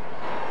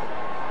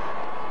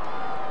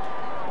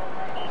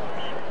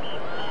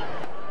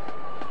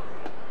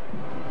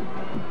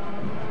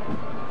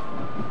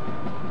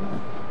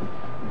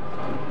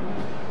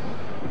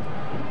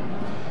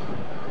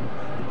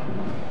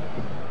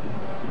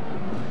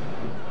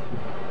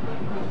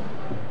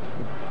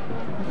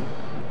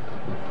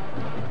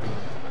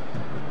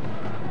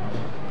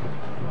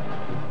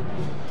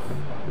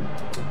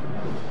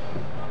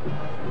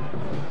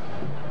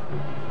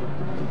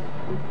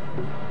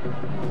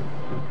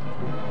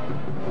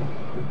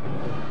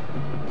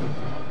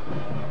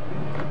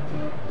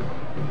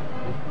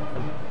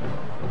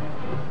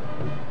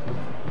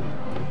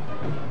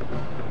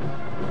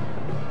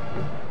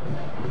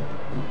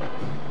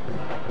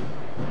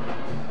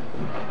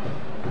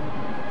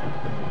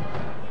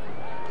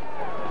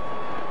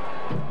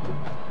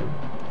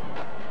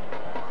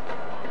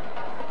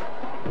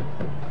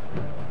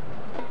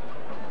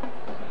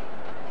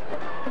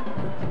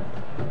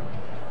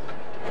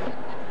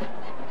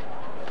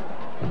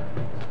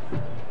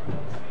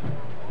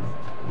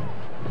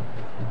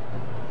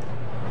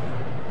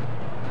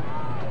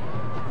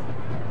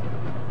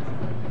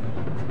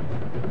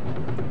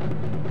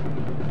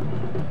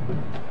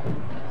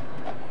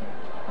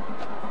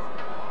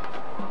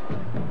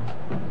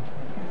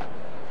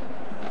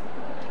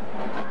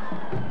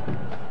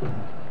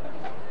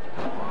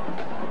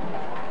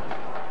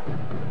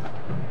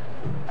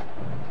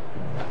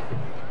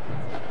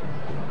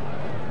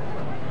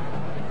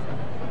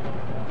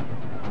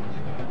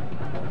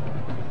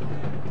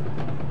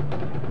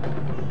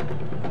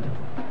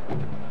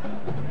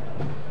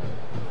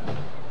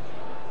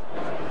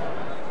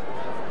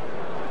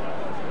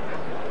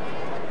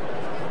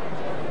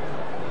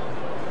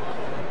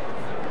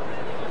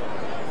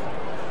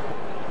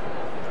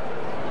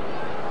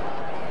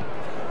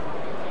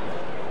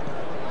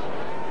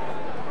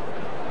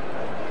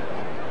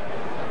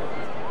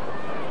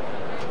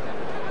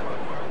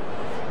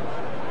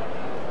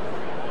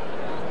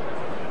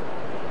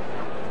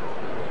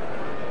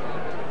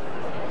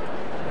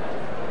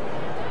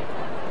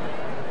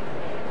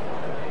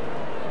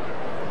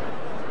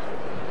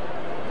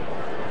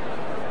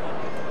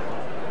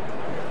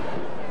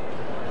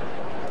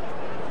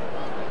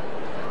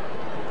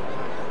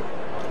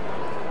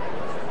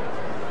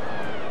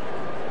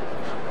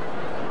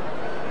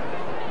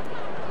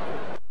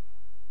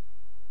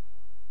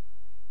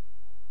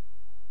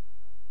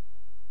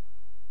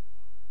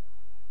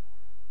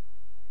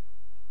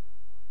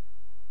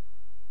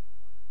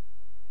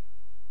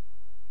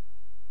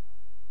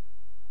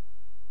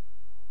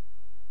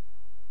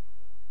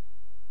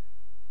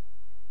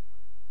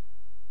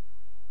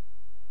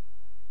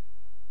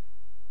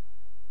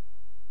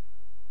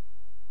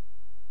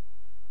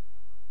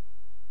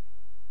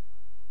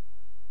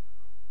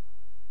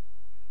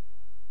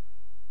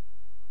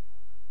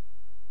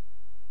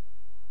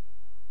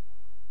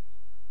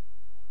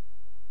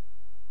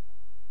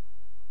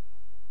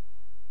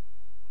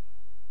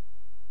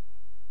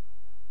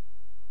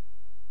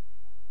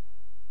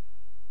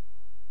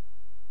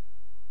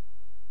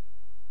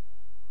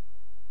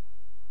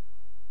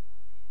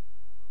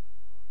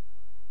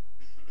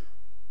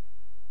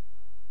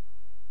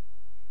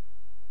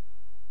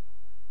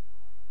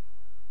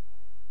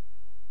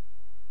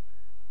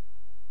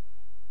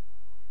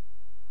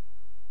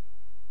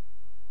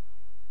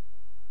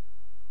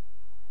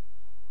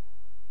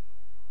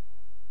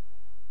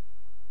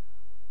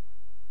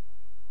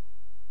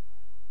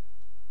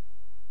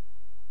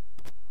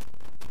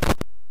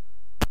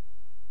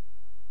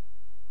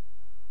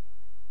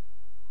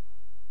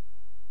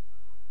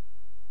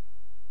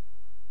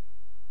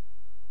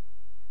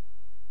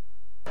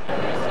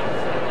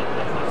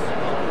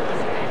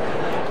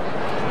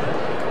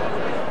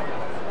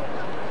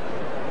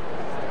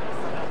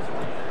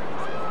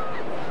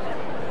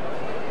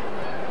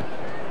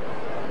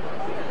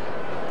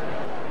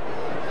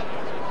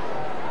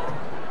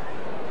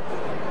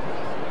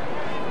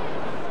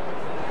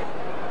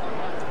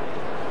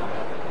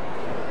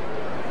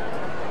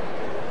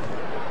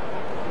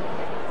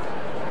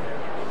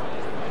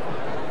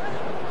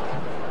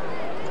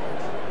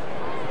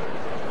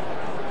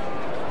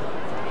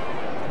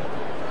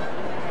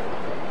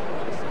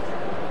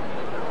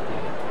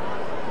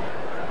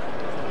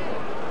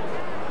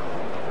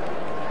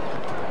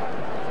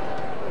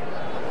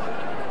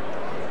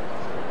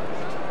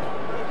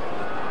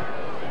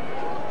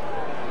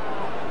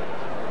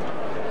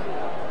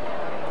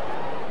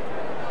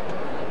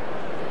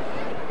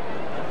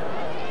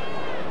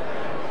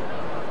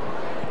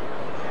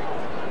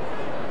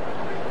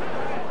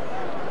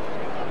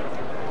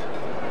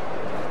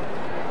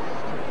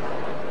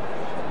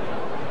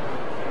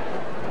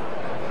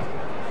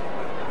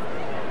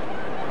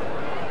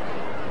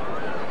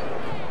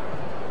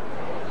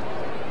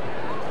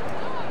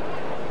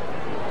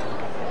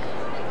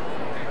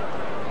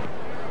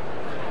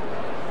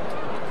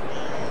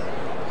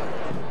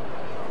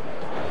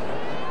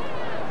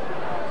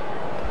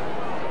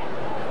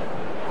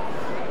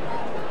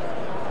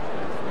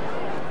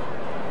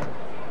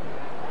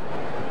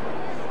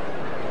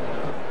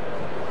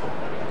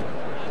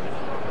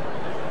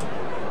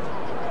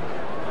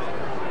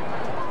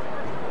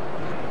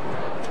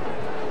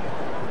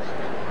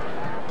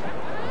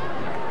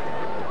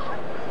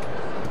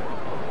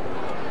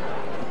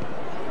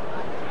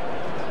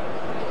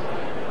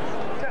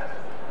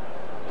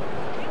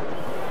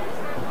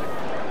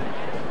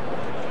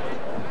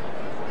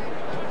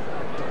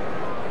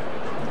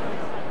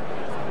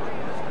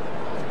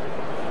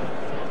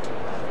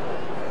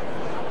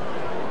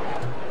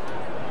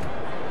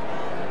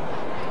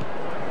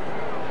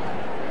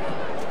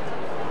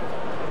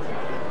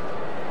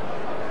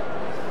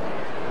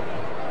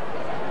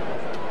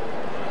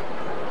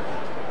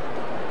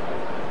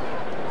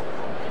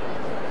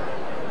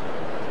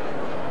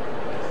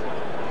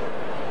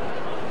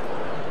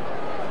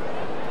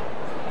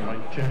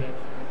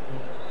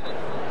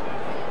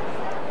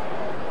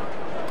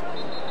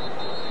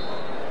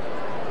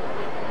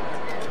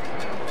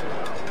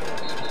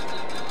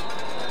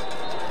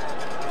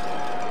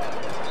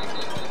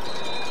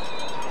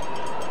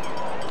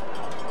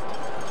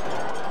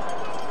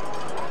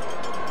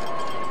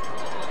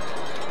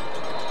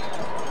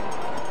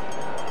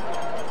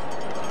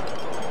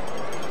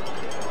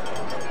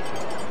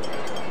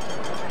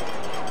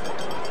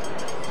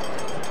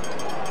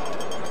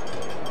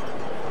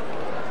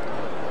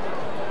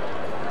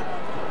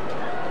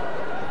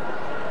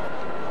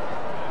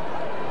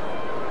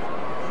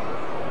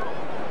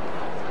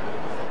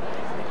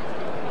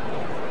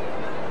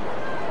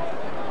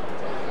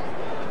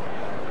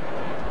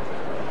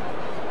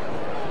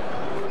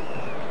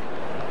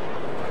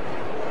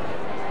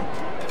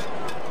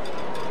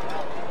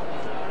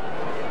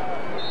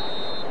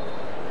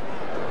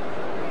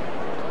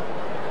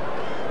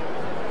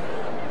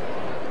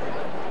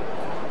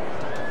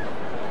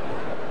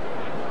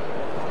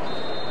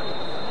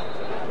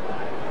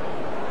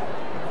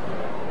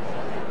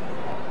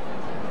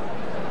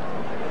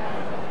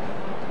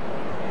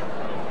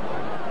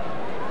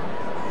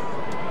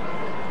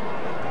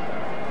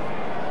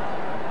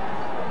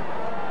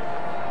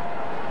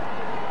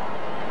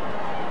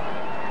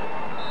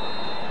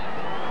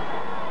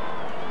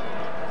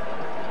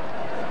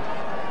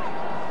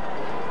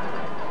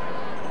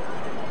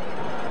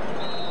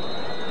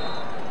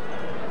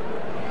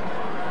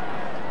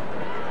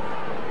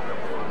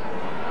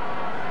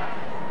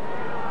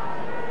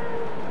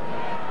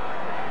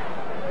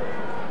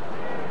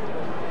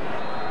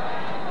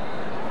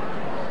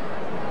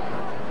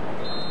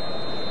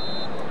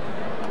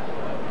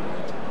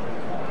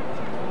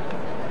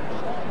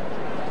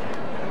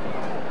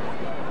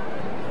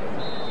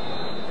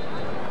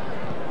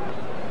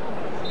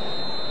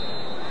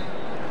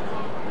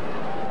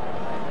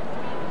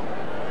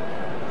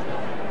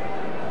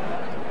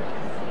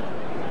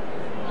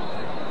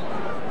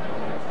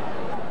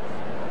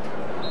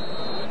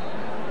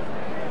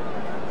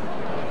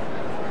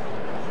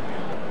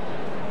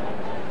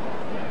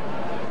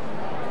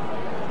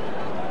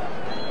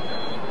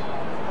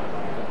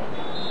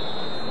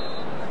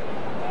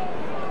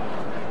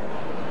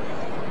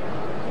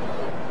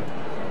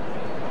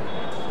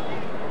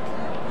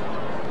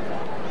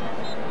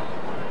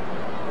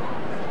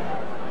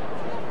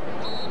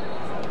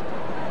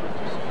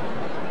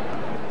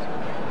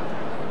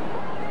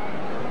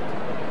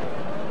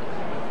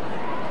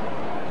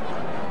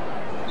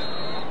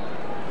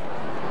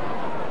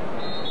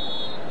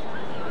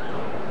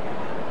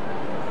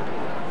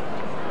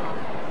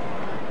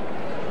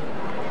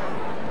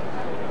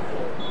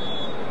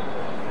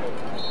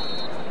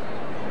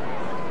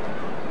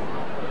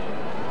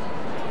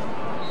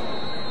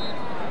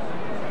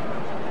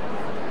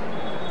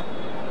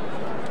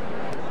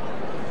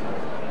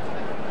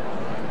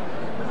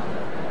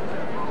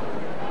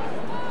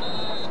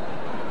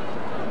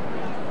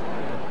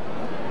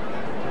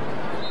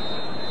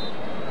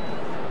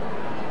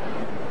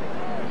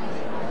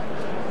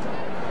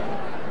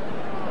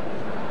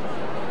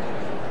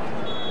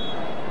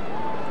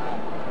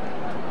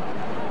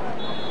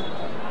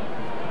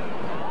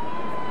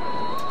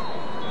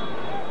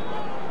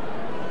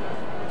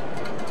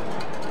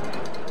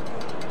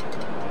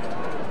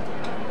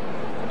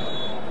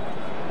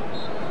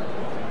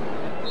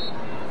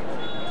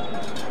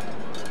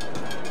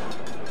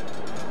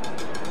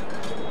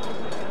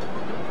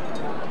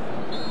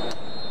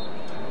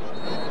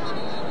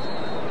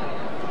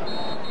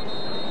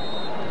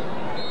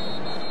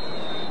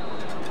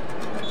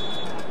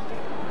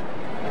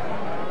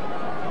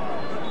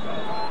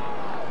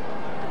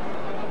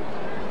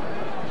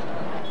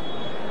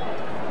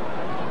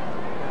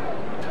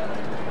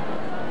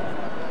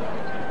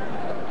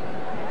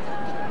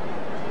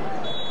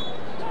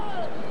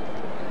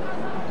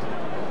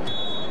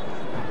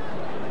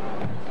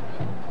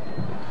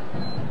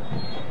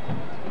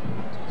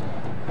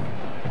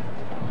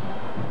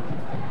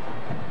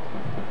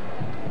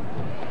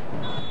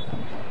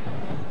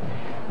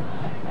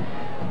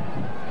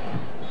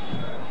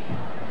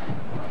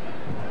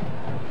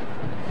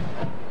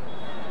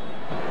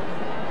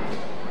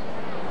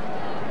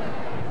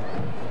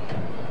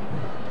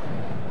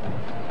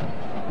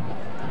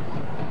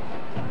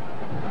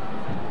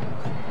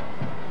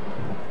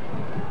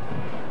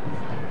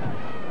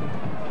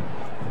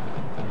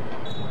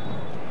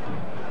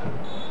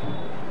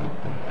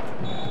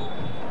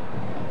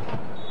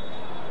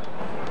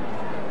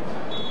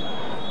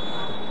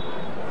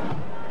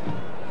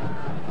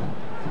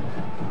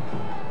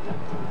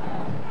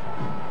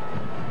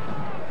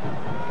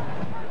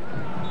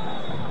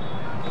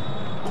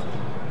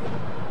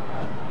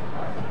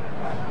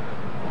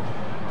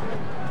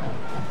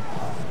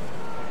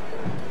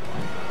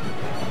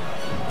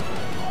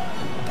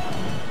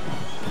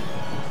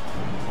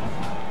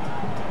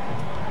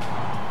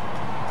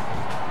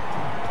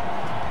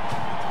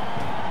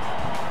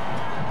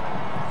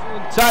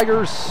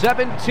 Tigers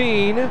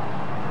 17,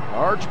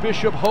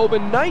 Archbishop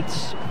Hoban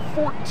Knights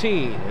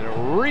 14, in a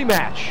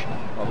rematch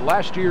of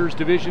last year's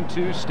Division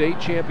II state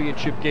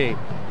championship game.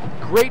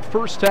 Great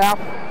first half.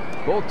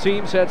 Both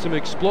teams had some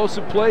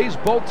explosive plays.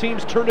 Both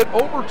teams turned it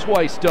over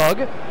twice,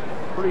 Doug.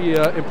 Pretty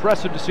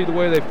impressive to see the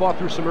way they fought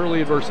through some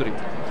early adversity.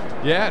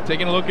 Yeah,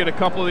 taking a look at a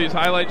couple of these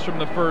highlights from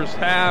the first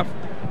half.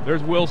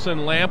 There's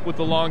Wilson Lamp with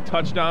the long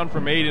touchdown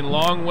from Aiden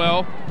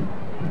Longwell.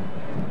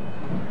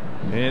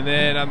 And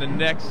then on the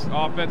next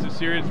offensive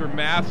series for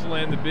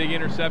Massillon, the big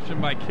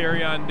interception by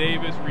Carrion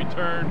Davis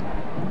returned.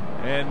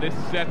 And this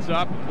sets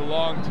up the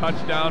long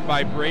touchdown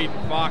by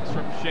Braden Fox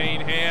from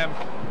Shane Ham.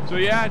 So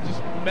yeah,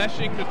 just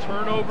meshing the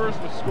turnovers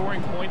with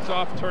scoring points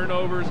off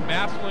turnovers.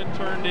 Massillon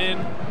turned in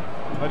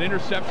an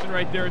interception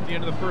right there at the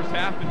end of the first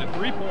half into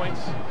 3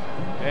 points.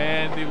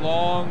 And the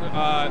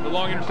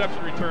long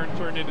interception return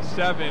turned into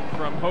 7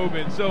 from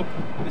Hoban. So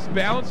just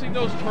balancing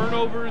those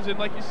turnovers and,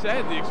 like you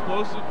said, the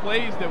explosive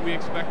plays that we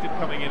expected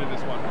coming into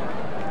this one.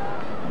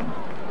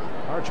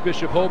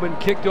 Archbishop Hoban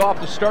kicked off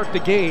to start the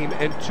game,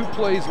 and 2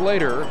 plays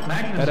later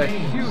had a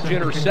huge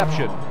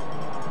interception.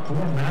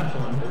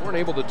 They weren't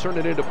able to turn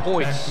it into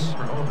points.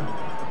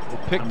 They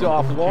picked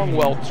off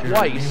Longwell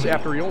twice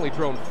after he only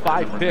thrown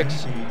 5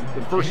 picks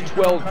the first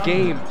 12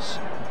 games.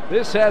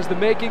 This has the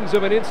makings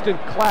of an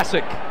instant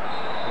classic.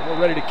 And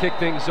we're ready to kick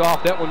things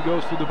off. That one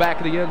goes through the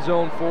back of the end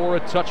zone for a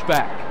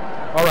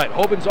touchback. All right,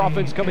 Hoban's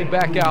offense coming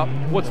back out.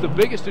 What's the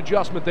biggest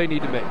adjustment they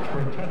need to make?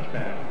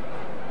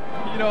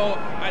 You know,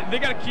 they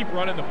got to keep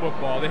running the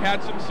football. They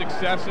had some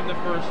success in the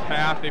first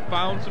half. They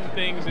found some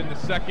things in the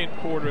second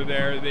quarter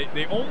there.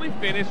 They only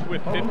finished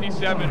with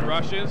 57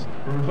 rushes,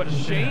 but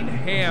Shane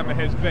Ham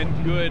has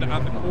been good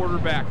on the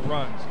quarterback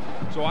runs.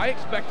 So I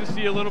expect to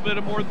see a little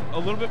bit more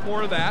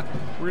of that.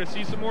 We're going to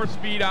see some more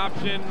speed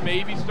option,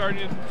 maybe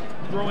starting to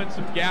throw in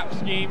some gap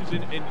schemes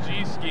and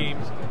G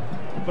schemes.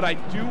 But I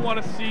do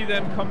want to see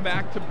them come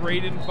back to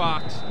Braden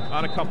Fox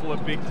on a couple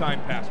of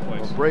big-time pass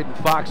plays. Well, Braden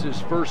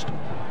Fox's first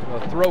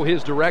throw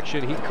his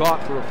direction, he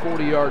caught for a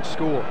 40-yard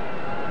score.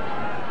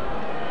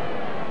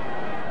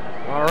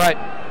 All right,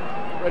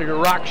 ready to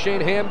rock.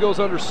 Shane Ham goes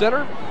under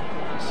center.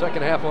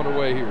 Second half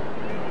underway here.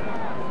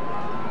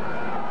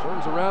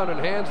 Turns around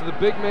and hands to the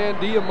big man,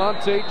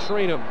 Diamante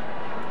Trainum.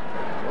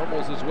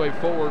 Fumbles his way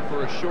forward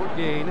for a short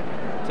gain,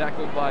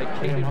 tackled by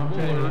Caden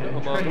Willard,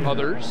 among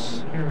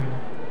others.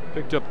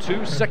 Picked up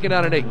 2, second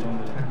down and 8.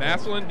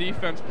 Massillon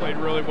defense played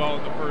really well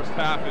in the first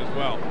half as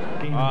well.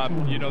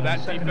 You know,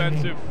 that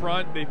defensive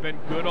front, they've been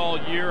good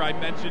all year. I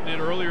mentioned it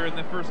earlier in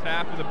the first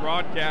half of the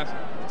broadcast.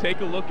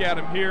 Take a look at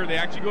them here. They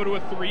actually go to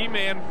a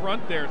 3-man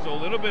front there, so a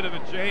little bit of a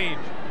change.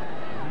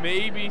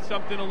 Maybe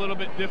something a little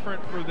bit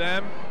different for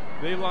them.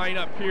 They line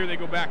up here, they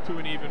go back to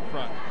an even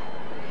front.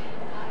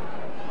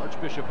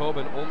 Archbishop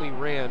Hoban only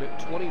ran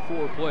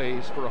 24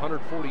 plays for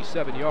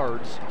 147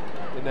 yards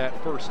in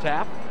that first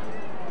half.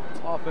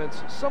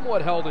 Offense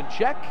somewhat held in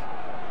check.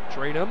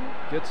 Trainum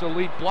gets a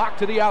lead block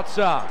to the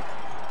outside.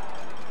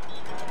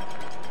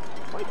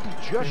 Might be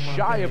just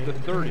shy of the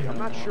 30. I'm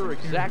not sure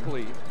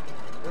exactly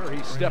where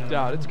he stepped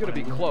out. It's going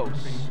to be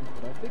close,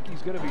 but I think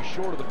he's going to be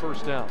short of the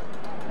first down.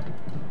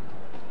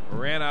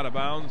 Ran out of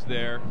bounds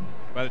there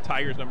by the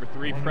Tigers' number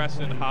 3,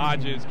 Preston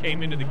Hodges.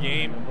 Came into the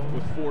game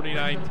with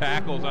 49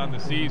 tackles on the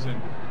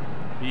season.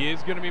 He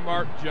is going to be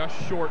marked just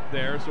short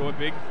there, so a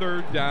big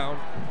third down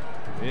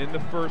in the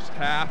first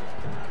half.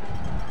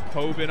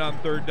 Hoban on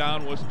third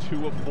down was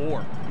 2 of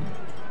 4.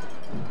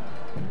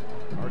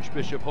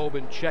 Archbishop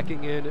Hoban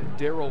checking in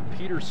Daryl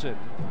Peterson,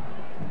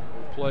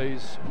 who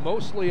plays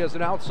mostly as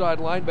an outside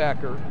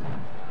linebacker.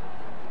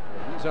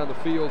 He's on the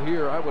field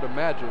here, I would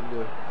imagine,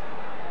 to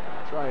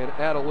try and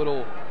add a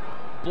little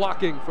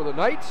blocking for the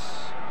Knights.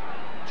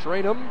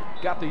 Trainum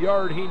got the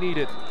yard he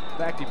needed. In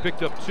fact, he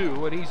picked up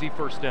 2, an easy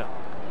first down.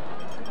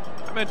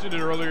 I mentioned it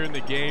earlier in the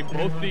game,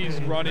 both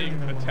these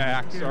running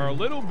attacks are a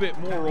little bit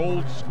more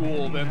old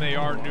school than they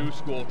are new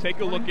school. Take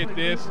a look at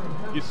this.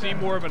 You see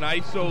more of an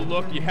ISO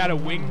look. You had a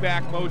wing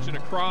back motion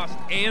across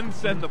and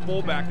send the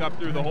fullback up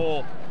through the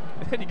hole.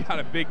 And then you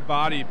got a big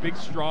body, big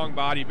strong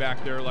body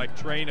back there like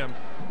Trainum,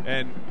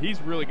 and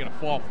he's really going to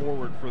fall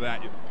forward for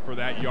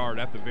that yard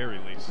at the very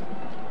least.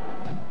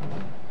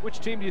 Which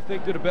team do you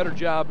think did a better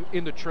job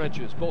in the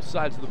trenches, both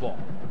sides of the ball,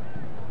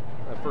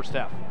 that first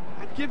half?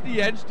 I'd give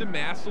the edge to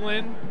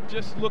Massillon,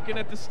 just looking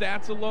at the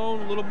stats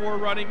alone, a little more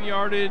running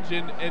yardage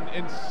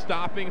and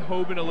stopping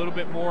Hoban a little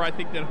bit more, I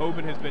think, than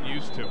Hoban has been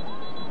used to.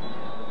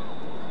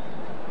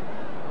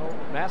 Well,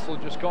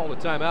 Massillon just called a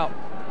timeout.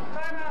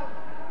 Timeout.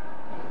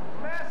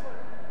 Massillon,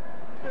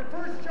 your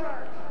first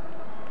charge.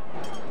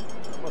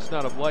 Must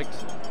not have liked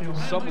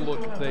some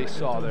look they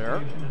saw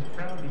there.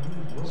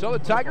 So the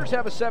Tigers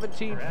have a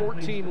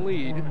 17-14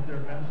 lead.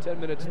 10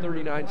 minutes,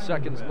 39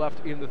 seconds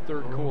left in the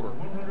third quarter.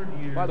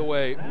 By the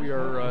way, we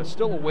are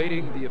still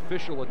awaiting the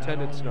official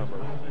attendance number,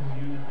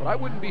 but I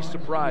wouldn't be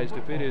surprised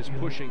if it is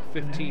pushing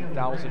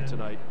 15,000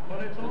 tonight.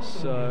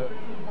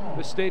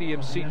 This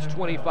stadium seats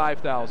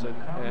 25,000,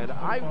 and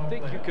I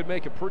think you could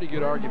make a pretty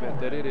good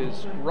argument that it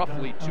is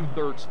roughly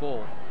 2/3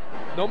 full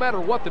no matter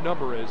what the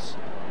number is,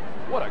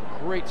 what a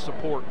great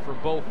support from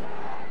both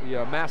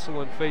the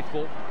Massillon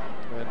faithful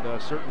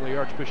and certainly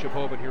Archbishop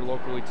Hoban here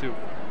locally too.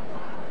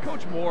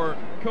 Coach Moore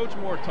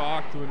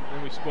talked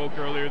when we spoke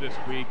earlier this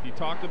week. He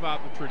talked about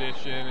the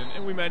tradition,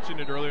 and we mentioned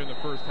it earlier in the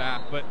first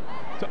half, but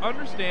to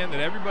understand that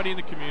everybody in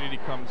the community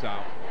comes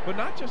out. But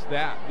not just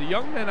that, the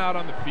young men out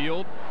on the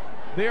field,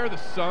 they are the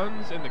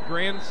sons and the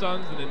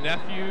grandsons and the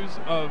nephews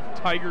of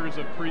Tigers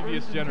of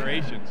previous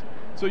generations.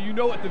 So you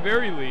know at the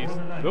very least,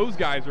 those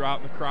guys are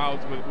out in the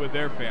crowds with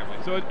their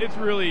families. So it's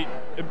really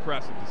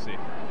impressive to see.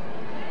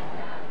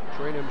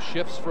 Trainham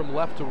shifts from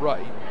left to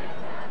right.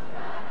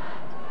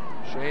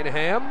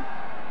 Shanahan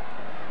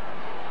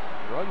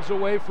runs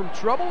away from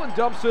trouble and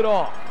dumps it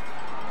off.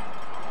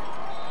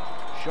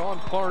 Sean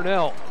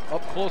Parnell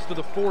up close to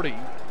the 40.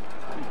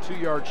 2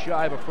 yards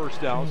shy of a first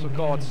down, so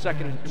call it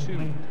 2nd and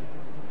 2.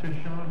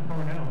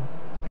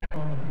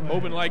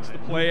 Hoban likes the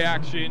play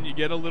action. You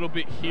get a little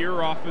bit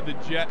here off of the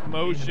jet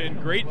motion.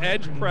 Great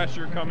edge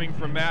pressure coming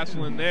from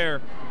Massillon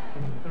there.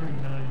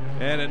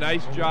 And a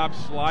nice job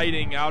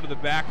sliding out of the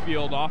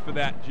backfield off of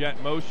that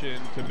jet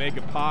motion to make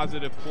a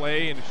positive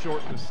play and to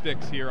shorten the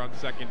sticks here on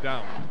 2nd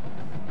down.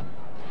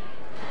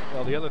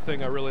 Well, the other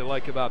thing I really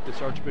like about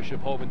this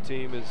Archbishop Hoban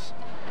team is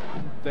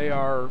they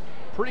are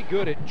pretty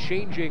good at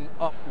changing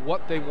up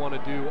what they want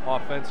to do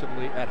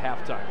offensively at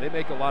halftime. They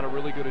make a lot of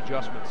really good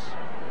adjustments.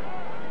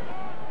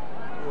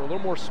 They were a little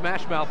more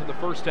smash mouth in the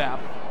first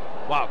half.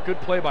 Wow, good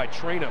play by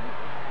Trainham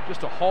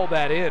just to haul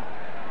that in.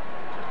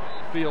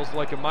 Feels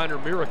like a minor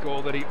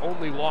miracle that he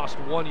only lost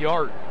 1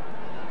 yard.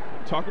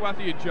 Talk about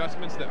the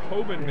adjustments that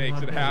Hoban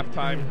makes at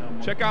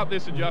halftime. Check out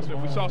this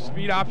adjustment. We saw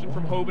speed option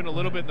from Hoban a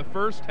little bit in the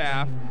first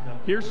half.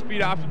 Here's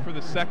speed option for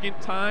the second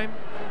time.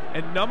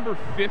 And number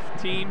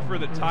 15 for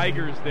the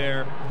Tigers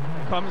there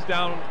comes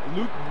down.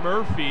 Luke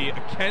Murphy,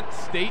 a Kent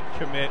State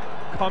commit,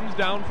 comes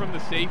down from the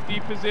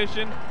safety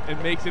position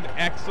and makes an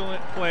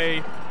excellent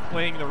play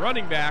playing the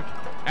running back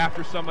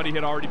after somebody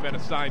had already been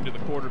assigned to the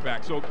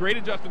quarterback. So a great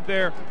adjustment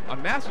there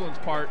on Massillon's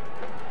part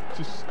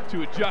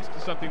to adjust to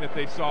something that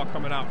they saw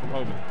coming out from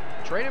Hoban.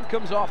 Trainham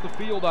comes off the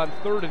field on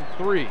 3rd and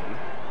 3.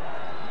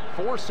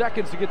 4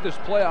 seconds to get this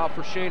play out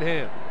for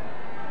Shanahan.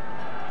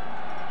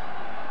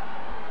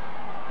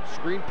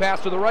 Screen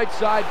pass to the right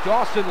side.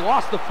 Dawson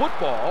lost the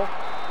football.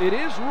 It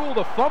is ruled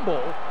a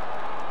fumble,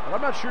 but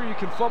I'm not sure you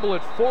can fumble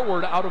it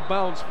forward out of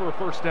bounds for a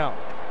first down.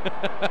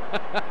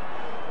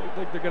 I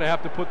think they're going to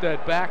have to put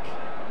that back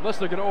unless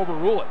they're going to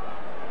overrule it.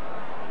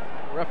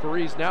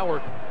 Referees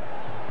now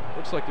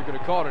looks like they're going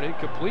to call it an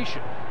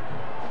incompletion.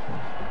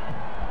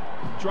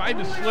 Tried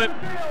to slip.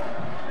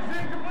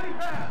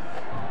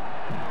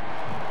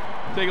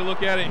 Take a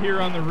look at it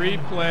here on the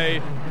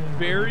replay.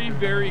 Very,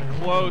 very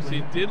close.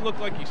 It did look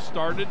like he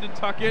started to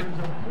tuck it,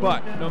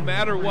 but no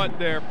matter what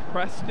there,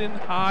 Preston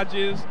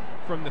Hodges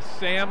from the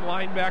Sam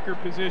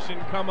linebacker position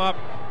come up.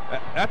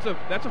 That's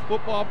a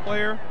football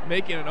player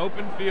making an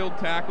open field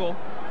tackle.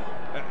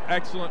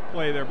 Excellent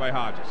play there by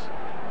Hodges.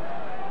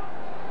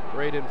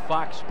 Braden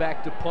Fox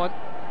back to punt.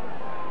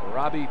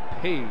 Robbie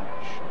Page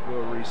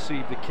will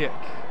receive the kick.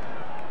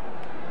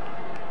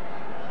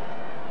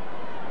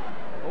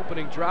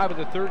 Opening drive of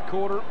the 3rd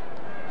quarter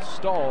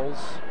stalls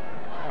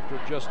after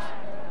just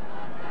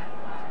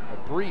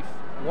a brief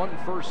 1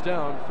 first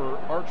down for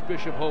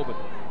Archbishop Hoban.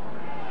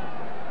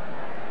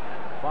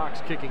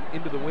 Fox kicking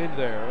into the wind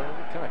there,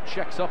 kind of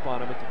checks up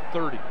on him at the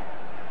 30.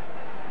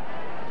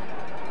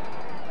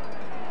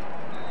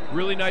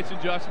 Really nice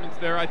adjustments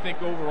there, I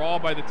think, overall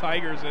by the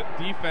Tigers at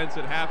defense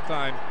at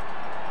halftime.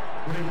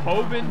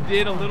 Hoban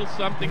did a little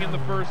something in the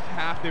first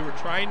half. They were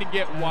trying to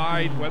get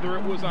wide, whether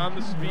it was on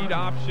the speed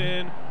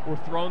option or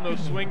throwing those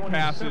swing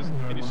passes.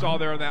 And you saw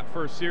there in that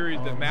first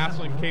series that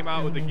Massillon came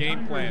out with a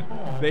game plan.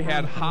 They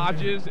had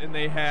Hodges and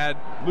they had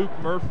Luke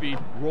Murphy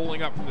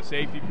rolling up from the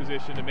safety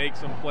position to make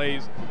some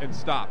plays and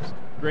stops.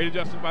 Great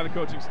adjustment by the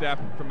coaching staff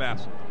from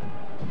Massillon.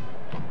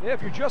 Yeah,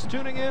 if you're just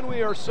tuning in,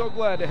 we are so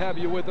glad to have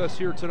you with us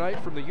here tonight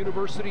from the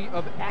University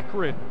of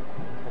Akron.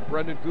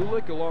 Brendan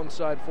Gulick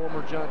alongside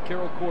former John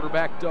Carroll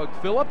quarterback Doug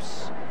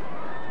Phillips.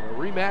 A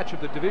rematch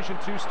of the Division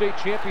II state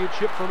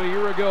championship from a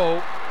year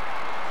ago.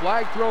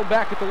 Flag thrown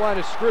back at the line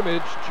of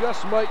scrimmage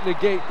just might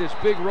negate this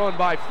big run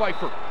by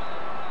Pfeiffer.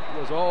 He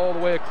goes all the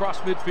way across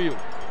midfield.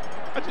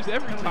 Just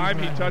every time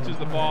he touches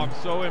the ball, I'm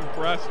so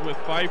impressed with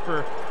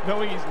Pfeiffer,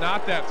 knowing he's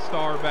not that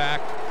star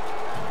back.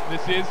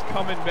 This is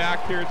coming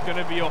back here. It's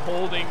going to be a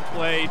holding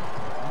play.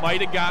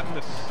 Might have gotten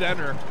the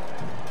center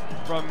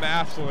from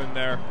Massillon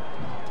there.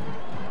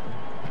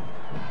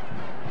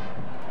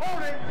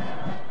 Holding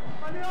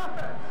on the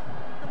offense,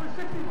 number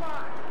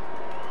 65.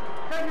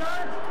 10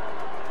 yards,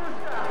 first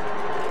down.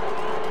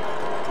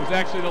 It was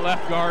actually the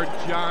left guard,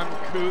 John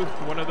Kuth,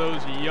 one of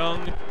those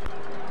young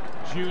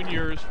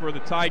juniors for the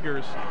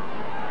Tigers.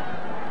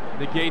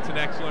 Negates an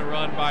excellent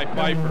run by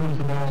Pfeiffer.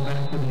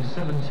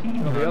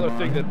 The other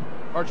thing that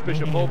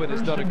Archbishop Hoban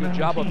has done a good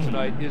job of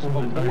tonight is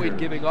avoid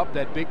giving up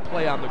that big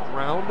play on the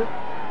ground.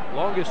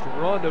 Longest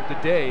run of the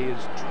day is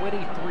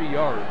 23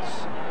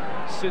 yards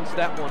since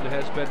that one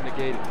has been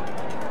negated.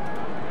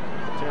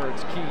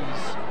 Terrence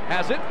Keys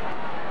has it.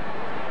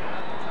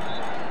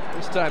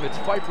 This time it's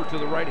Pfeiffer to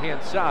the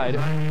right-hand side.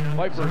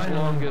 Pfeiffer's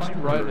longest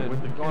run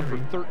and gone for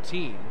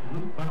 13.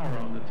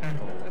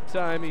 That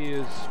time he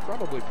is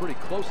probably pretty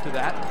close to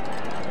that.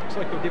 Looks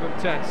like they'll give him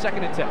 10.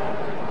 2nd and 10.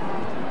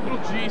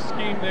 Little G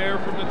scheme there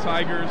from the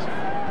Tigers.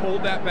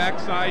 Pulled that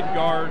backside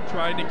guard,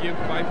 trying to give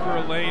Pfeiffer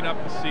a lane up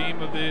the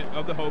seam of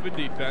the Hoban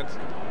defense.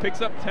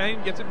 Picks up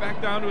 10, gets it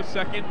back down to a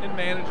 2nd and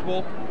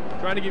manageable.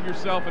 Trying to give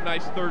yourself a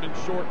nice 3rd and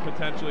short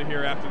potentially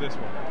here after this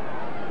one.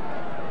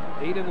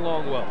 Aiden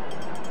Longwell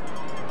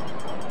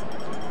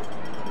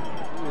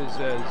is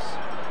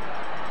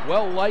as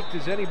well liked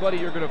as anybody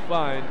you're going to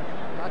find,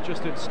 not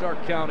just in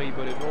Stark County,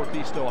 but in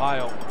Northeast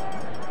Ohio.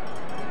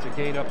 To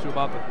gain up to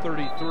about the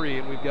 33,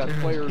 and we've got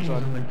players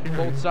on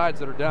both sides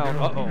that are down.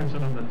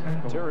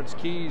 Terrence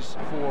Keys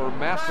for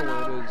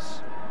Massillon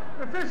is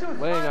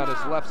laying on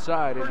his left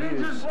side, and he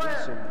is in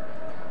some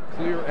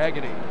clear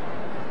agony.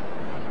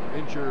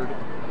 Injured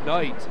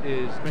Knight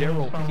is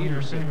Daryl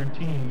Peterson.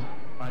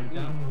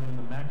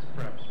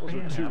 Those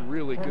are 2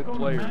 really good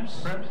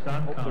players.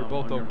 Hope they're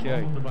both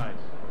okay.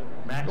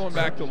 Going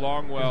back to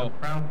Longwell,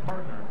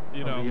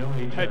 you know,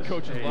 head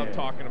coaches love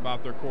talking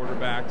about their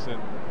quarterbacks,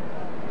 and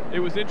it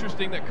was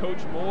interesting that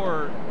Coach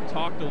Moore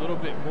talked a little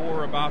bit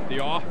more about the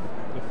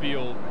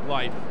off-the-field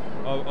life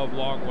of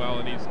Longwell,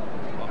 and he's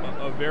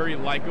a very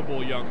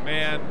likable young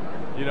man.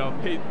 You know,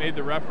 made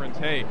the reference,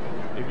 hey,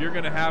 if you're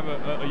going to have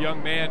a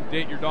young man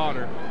date your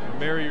daughter,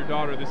 marry your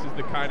daughter, this is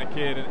the kind of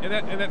kid, and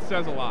that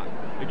says a lot.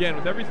 Again,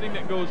 with everything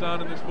that goes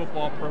on in this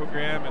football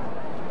program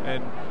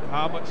and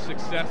how much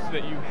success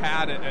that you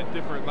had at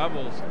different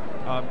levels,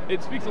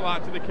 it speaks a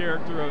lot to the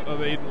character of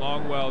Aiden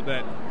Longwell,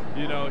 that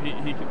you know,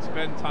 he can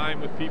spend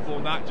time with people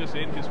not just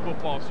in his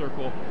football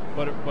circle,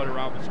 but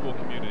around the school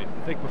community.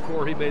 I think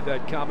before he made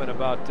that comment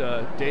about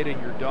dating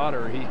your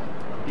daughter,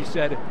 he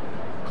said,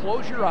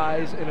 close your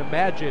eyes and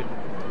imagine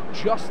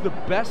just the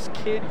best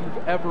kid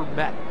you've ever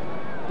met.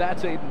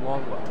 That's Aiden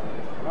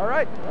Longwell. All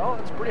right, well,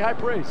 that's pretty high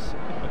praise.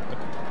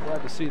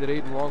 Glad to see that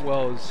Aiden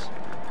Longwell has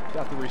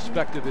got the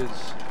respect of his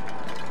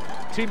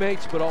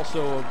teammates, but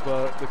also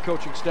of the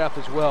coaching staff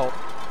as well.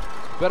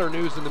 Better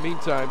news in the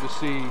meantime to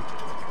see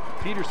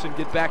Peterson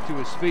get back to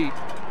his feet.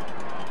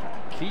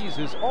 Keys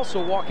is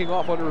also walking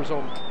off under his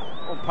own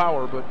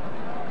power, but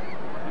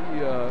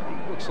he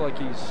looks like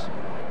he's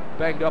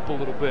banged up a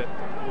little bit,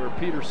 where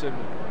Peterson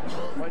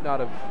might not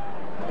have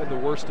had the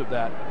worst of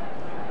that.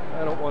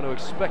 I don't want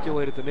to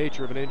speculate at the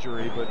nature of an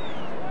injury, but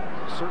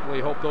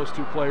certainly hope those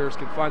 2 players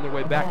can find their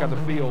way back on the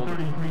field,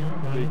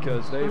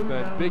 because they've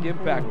been big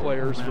impact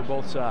players for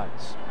both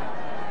sides.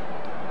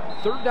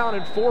 3rd down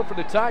and 4 for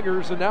the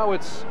Tigers, and now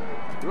it's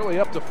really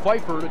up to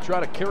Pfeiffer to try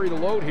to carry the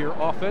load here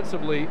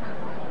offensively.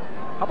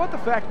 How about the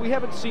fact we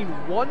haven't seen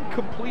 1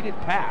 completed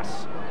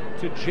pass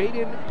to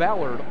Jaden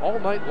Ballard all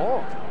night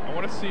long? I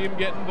want to see him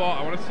get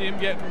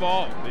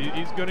involved.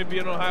 He's going to be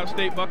an Ohio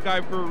State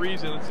Buckeye for a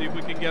reason. Let's see if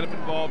we can get him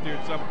involved here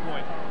at some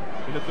point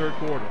in the 3rd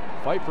quarter.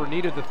 Pfeiffer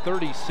needed the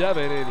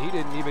 37, and he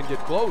didn't even get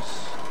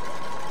close.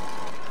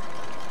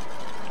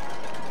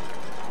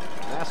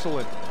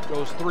 Massillon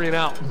goes 3 and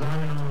out.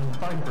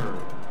 Pfeiffer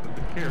with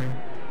the carry.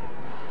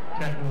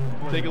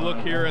 Take a look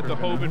here at the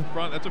Hoban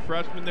front. That's a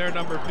freshman there,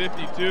 number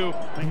 52.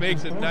 He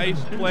makes a nice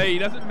play. He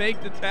doesn't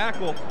make the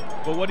tackle,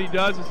 but what he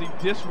does is he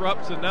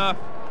disrupts enough.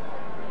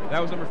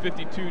 That was number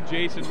 52,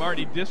 Jason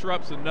Martin. He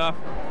disrupts enough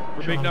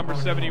for big number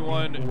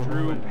 71,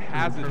 Drew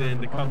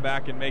Hazelden, to come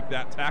back and make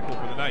that tackle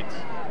for the Knights.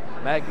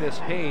 Magnus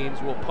Haynes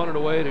will punt it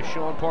away to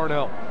Sean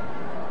Parnell.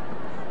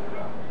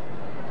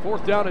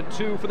 4th down and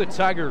 2 for the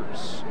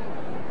Tigers.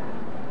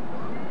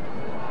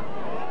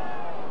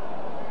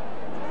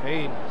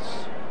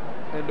 Haynes,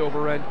 end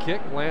over end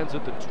kick, lands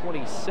at the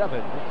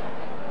 27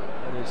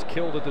 and is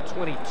killed at the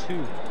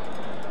 22.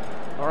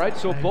 All right,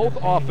 so both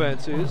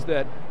offenses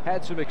that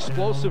had some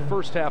explosive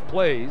first half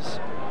plays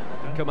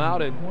come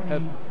out and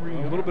had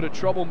a little bit of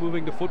trouble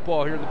moving the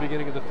football here in the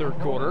beginning of the 3rd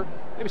quarter.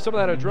 Maybe some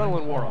of that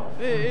adrenaline wore off.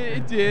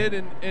 It did,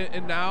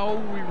 and now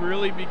we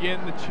really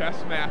begin the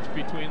chess match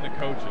between the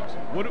coaches.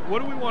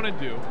 What do we want to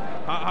do?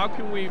 How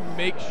can we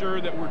make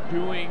sure that we're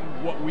doing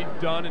what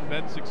we've done and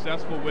been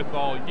successful with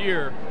all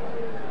year?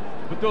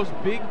 But those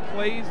big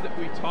plays that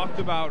we talked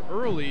about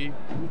early,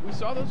 we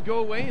saw those go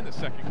away in the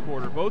 2nd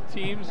quarter. Both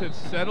teams have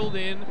settled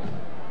in,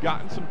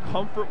 gotten some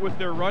comfort with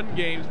their run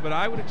games, but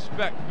I would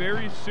expect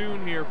very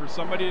soon here for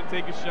somebody to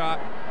take a shot,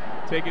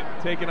 take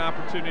an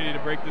opportunity to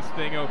break this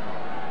thing open.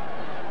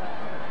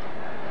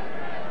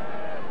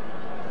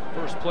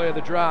 First play of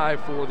the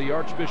drive for the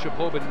Archbishop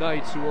Hoban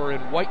Knights, who are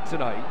in white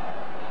tonight.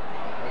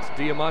 That's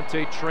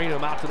Diamante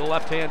Trainum out to the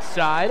left-hand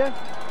side,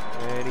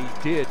 and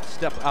he did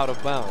step out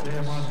of bounds.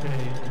 Diamante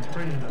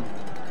Trainum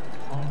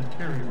on the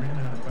carry,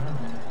 ran out of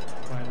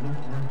bounds by Luke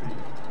Murphy.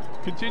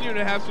 Continuing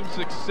to have some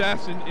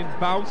success in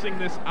bouncing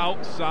this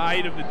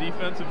outside of the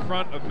defensive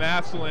front of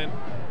Massillon.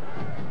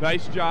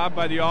 Nice job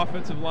by the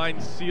offensive line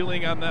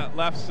sealing on that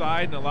left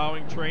side and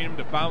allowing Trainum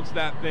to bounce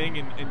that thing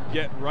and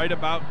get right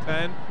about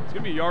 10. It's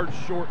going to be a yard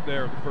short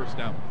there of the 1st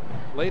down.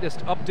 Latest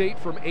update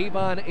from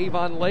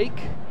Avon Lake.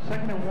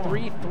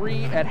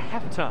 3-3 at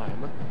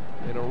halftime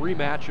in a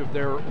rematch of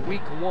their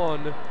Week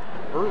 1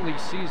 early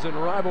season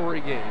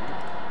rivalry game.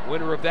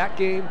 Winner of that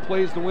game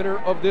plays the winner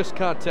of this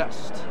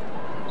contest.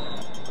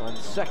 On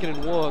 2nd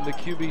and 1, the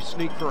QB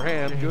sneak for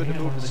Ham. Good to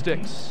move the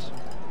sticks.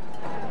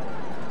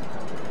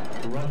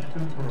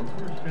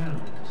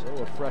 So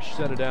a fresh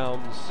set of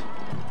downs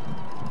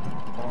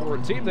for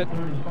a team that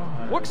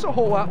looks a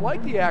whole lot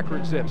like the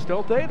Akron Zips,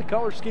 don't they? The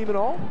color scheme and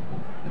all.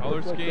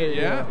 Color scheme, they,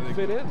 yeah.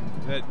 Fit in.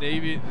 That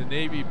the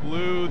navy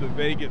blue, the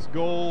Vegas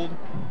gold.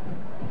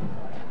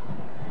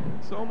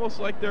 It's almost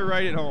like they're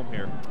right at home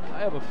here. I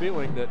have a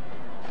feeling that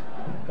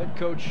head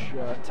coach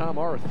Tom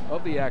Arth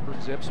of the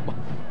Akron Zips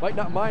might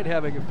not mind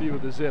having a few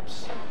of the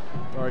Zips,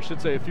 or I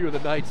should say a few of the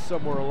Knights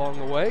somewhere along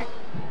the way.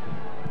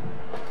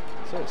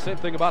 So same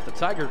thing about the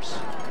Tigers.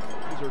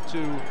 These are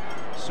two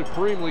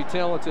supremely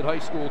talented high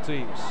school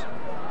teams.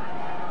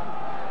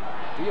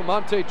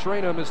 Diamante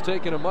Trainum has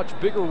taken a much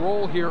bigger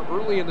role here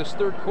early in this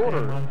third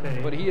quarter,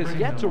 but he has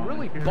yet to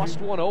really bust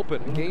one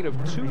open. A gain of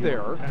 2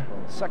 there.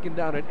 2nd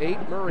down at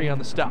 8. Murray on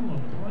the stop.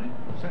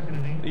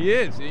 He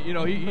is. You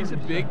know, he's a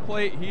big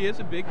play. He is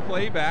a big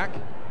playback.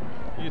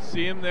 You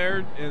see him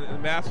there, and the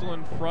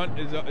Massillon front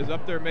is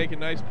up there making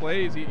nice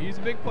plays. He's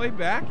a big play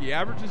back. He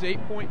averages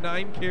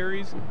 8.9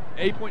 carries,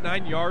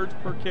 8.9 yards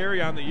per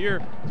carry on the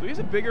year. So he's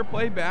a bigger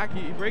play back.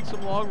 He breaks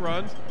some long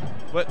runs,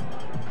 but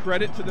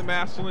credit to the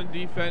Massillon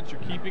defense.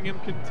 You're keeping him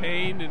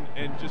contained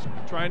and just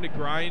trying to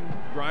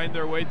grind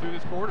their way through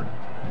this quarter.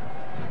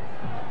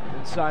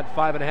 Inside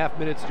 5.5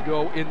 minutes to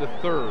go in the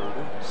third.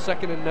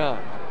 2nd and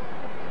 9.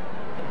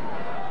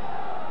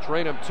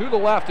 Trainum to the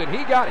left, and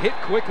he got hit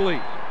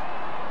quickly.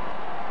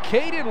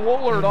 Caden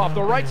Woolard off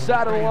the right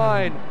side of the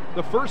line.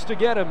 The first to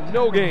get him,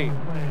 no gain.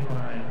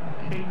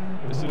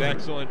 This is an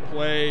excellent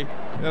play.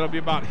 That'll be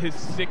about his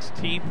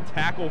 16th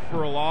tackle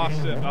for a loss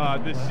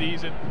this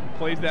season.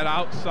 Plays that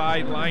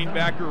outside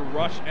linebacker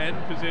rush end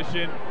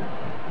position.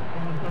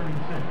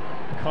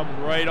 Comes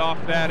right off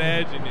that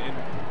edge and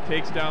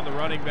takes down the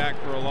running back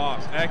for a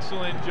loss.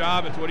 Excellent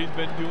job. It's what he's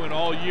been doing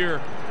all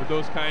year with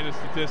those kind of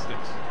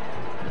statistics.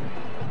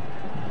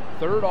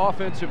 Third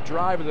offensive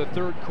drive of the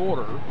third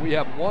quarter. We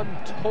have 1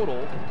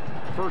 total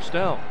first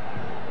down.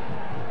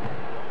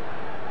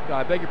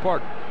 I beg your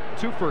pardon,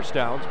 2 first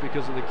downs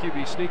because of the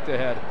QB sneak they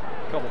had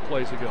a couple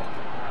plays ago.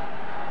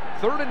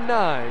 3rd and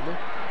 9.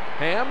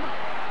 Ham,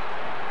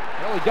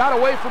 well, he got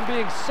away from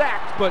being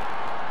sacked, but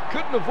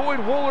couldn't avoid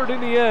Woolard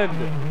in the end.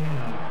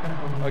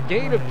 A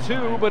gain of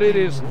 2, but it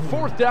is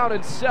 4th down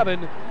and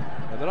 7.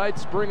 And the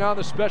Knights bring on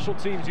the special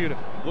teams unit.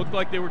 Looked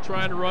like they were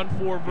trying to run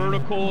 4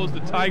 verticals. The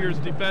Tigers'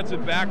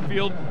 defensive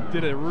backfield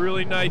did a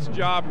really nice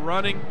job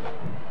running.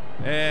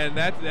 And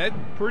that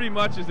pretty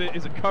much is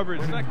a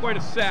coverage. It's not quite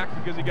a sack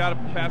because he got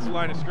past the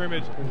line of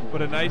scrimmage,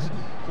 but a nice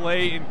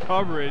play in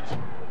coverage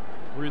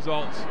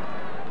results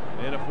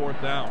in a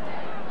 4th down.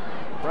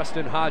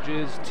 Preston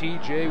Hodges,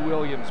 T.J.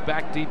 Williams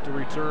back deep to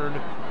return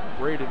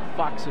Braden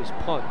Fox's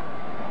punt.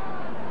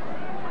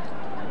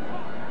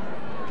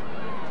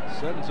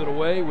 Sends it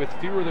away with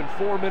fewer than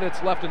 4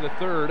 minutes left in the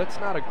third. That's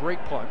not a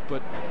great punt,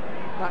 but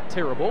not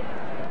terrible.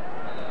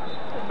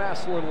 And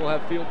Massillon will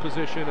have field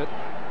position at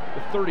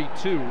the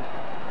 32.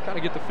 Kind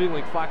of get the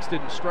feeling Fox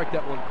didn't strike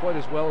that one quite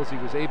as well as he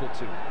was able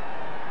to.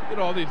 Get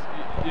all these,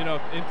 you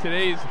know, in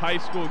today's high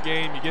school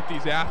game, you get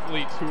these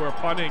athletes who are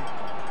punting.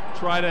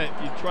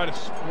 You try to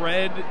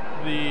spread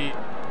the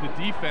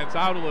defense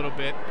out a little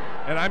bit.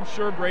 And I'm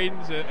sure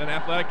Braden's an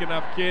athletic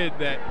enough kid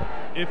that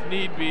if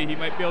need be, he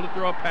might be able to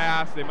throw a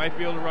pass. They might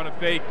be able to run a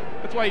fake.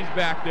 That's why he's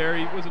back there.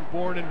 He wasn't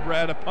born and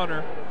bred a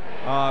punter.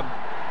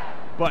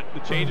 But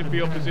the change of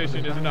field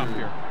position is enough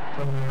here.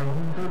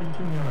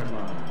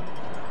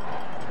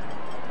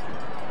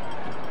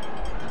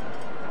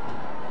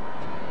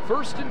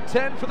 First and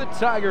 10 for the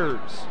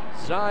Tigers.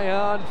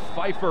 Zion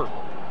Pfeiffer.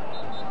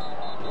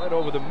 Right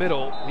over the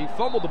middle. He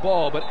fumbled the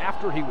ball, but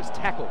after he was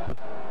tackled.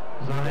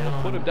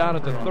 They'll put him down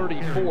at the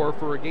 34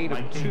 for a gain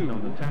of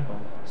 2.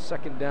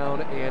 2nd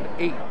down and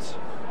 8.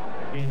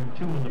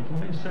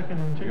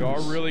 We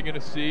are really going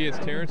to see, as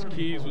Terrence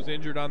Keys was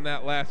injured on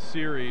that last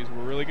series,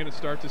 we're really going to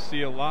start to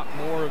see a lot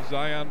more of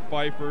Zion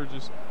Pfeiffer,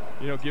 just,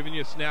 you know, giving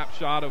you a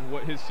snapshot of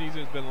what his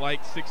season has been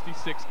like.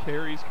 66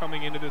 carries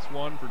coming into this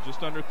one for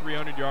just under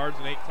 300 yards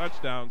and 8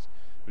 touchdowns.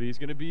 But he's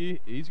going to be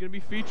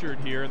featured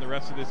here in the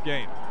rest of this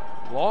game.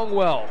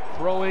 Longwell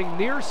throwing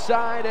near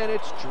side, and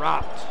it's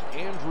dropped.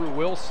 Andrew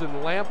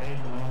Wilson Lamp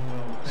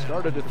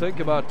started to think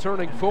about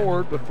turning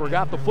forward, but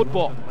forgot the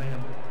football.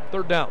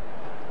 3rd down.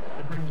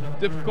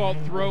 Difficult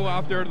throw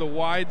out there to the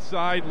wide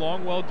side.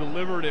 Longwell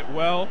delivered it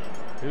well.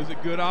 It was a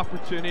good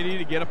opportunity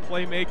to get a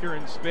playmaker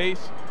in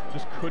space.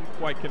 Just couldn't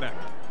quite connect.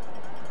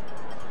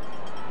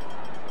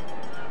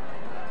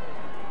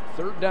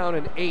 3rd down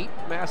and 8.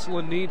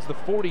 Massillon needs the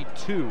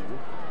 42.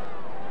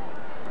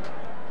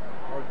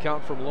 Hard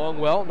count from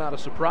Longwell, not a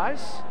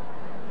surprise.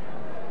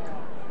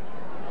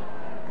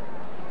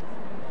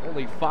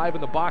 Only 5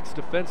 in the box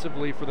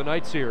defensively for the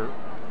Knights here.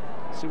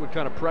 See what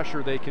kind of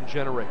pressure they can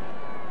generate.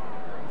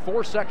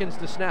 4 seconds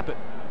to snap it.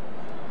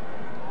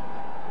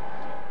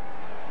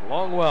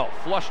 Longwell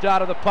flushed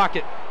out of the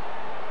pocket.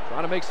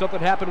 Trying to make something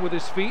happen with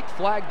his feet.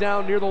 Flag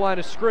down near the line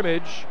of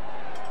scrimmage.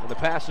 And the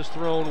pass is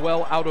thrown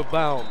well out of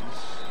bounds.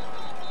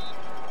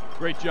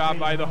 Great job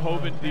by the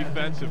Hoban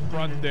defensive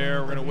front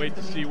there. We're going to wait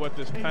to see what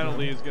this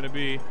penalty is going to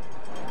be.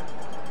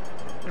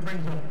 It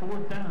brings up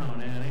 4th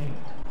down and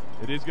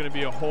 8. It is going to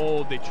be a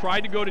hold. They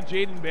tried to go to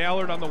Jaden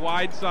Ballard on the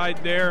wide side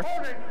there.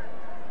 Holding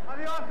on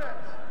the offense,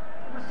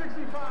 number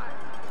 65.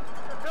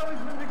 The penalty's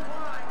been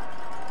declined.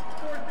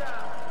 4th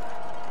down.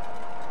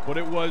 But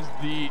it was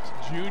the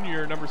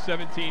junior, number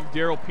 17,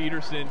 Daryl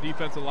Peterson,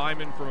 defensive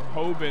lineman from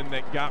Hoban,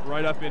 that got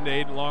right up into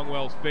Aiden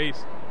Longwell's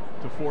face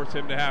to force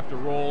him to have to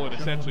roll and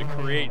essentially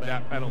create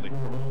that penalty.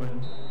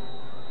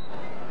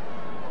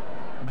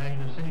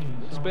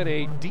 It's been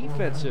a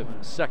defensive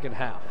second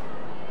half.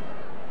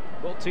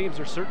 Both teams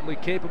are certainly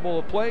capable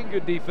of playing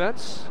good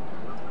defense,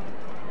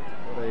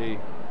 but a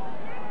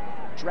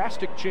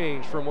drastic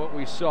change from what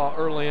we saw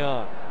early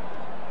on.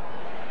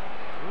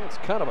 Well, it's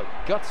kind of a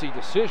gutsy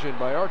decision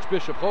by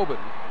Archbishop Hoban.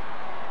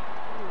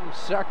 He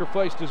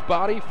sacrificed his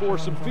body for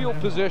some field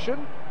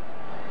position.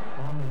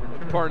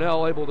 And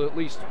Parnell able to at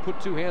least put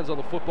 2 hands on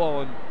the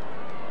football and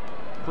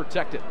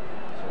protect it.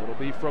 So it'll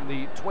be from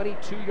the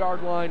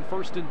 22-yard line,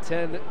 1st and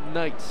 10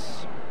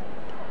 Knights.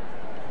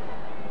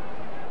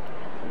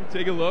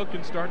 Take a look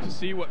and start to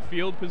see what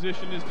field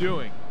position is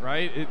doing,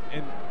 right?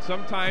 And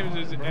sometimes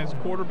as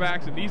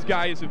quarterbacks, and these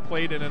guys have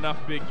played in enough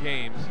big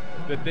games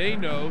that they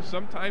know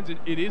sometimes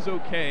it is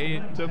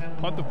okay to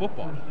punt the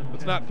football.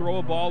 Let's not throw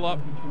a ball up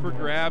for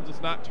grabs.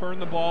 Let's not turn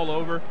the ball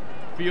over.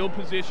 Field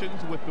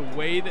positions with the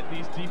way that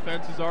these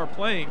defenses are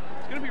playing,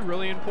 it's going to be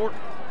really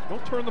important.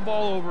 Don't turn the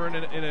ball over in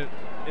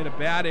a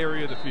bad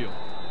area of the field.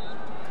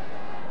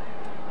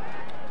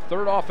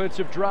 Third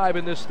offensive drive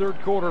in this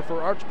third quarter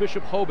for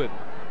Archbishop Hoban.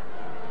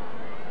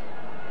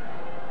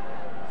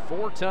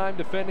 4-time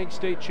defending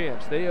state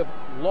champs. They have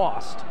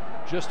lost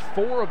just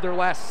 4 of their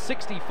last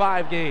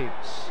 65 games.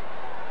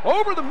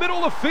 Over the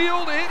middle of the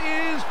field, it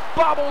is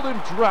bobbled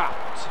and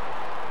dropped.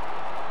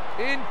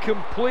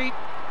 Incomplete.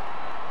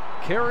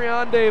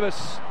 Carryon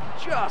Davis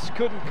just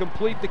couldn't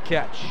complete the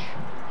catch.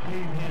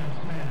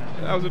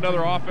 That was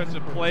another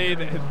offensive play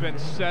that has been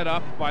set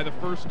up by the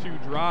first 2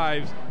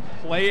 drives.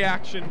 Play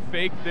action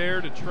fake there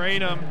to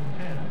train them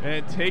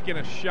and taking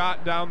a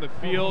shot down the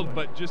field,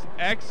 but just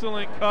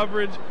excellent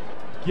coverage.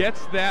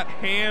 Gets that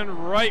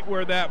hand right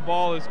where that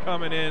ball is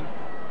coming in.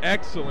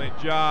 Excellent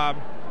job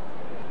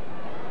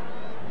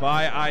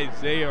by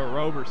Isaiah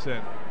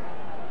Roberson.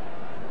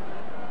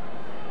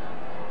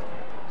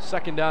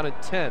 2nd down and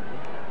 10.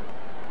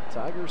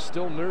 Tigers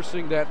still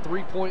nursing that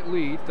 3-point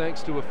lead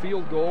thanks to a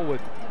field goal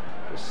with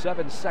just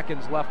 7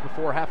 seconds left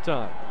before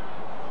halftime.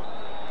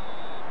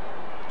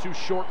 Too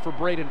short for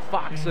Braden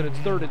Fox, and it's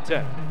 3rd and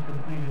 10.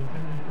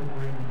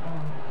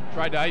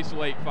 Tried to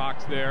isolate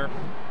Fox there,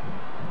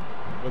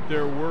 but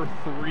there were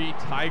 3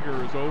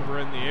 Tigers over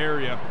in the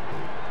area.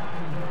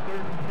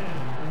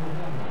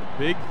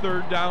 Big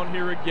 3rd down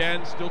here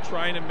again, still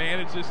trying to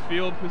manage this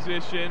field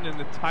position, and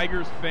the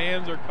Tigers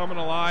fans are coming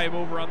alive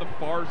over on the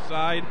far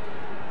side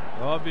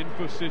of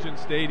Infocision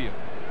Stadium.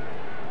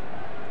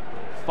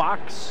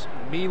 Fox,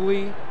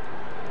 Mealy,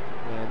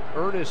 and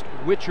Ernest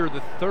Witcher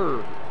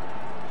III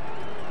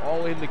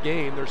all in the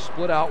game. They're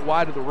split out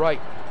wide to the right.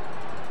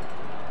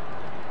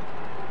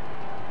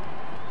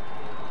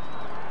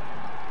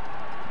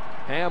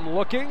 Ham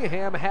looking.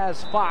 Ham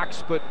has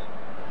Fox, but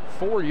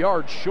 4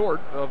 yards short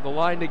of the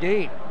line to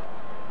gain.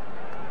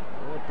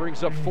 Well, it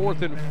brings up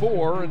 4th and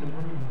 4, and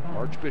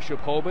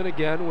Archbishop Hoban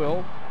again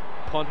will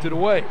punt it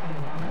away.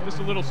 Just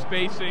a little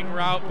spacing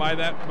route by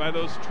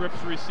those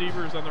trips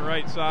receivers on the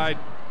right side.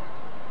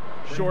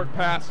 Short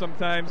pass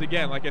sometimes.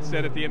 Again, like I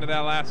said at the end of that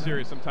last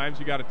series, sometimes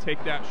you got to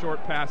take that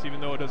short pass even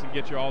though it doesn't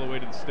get you all the way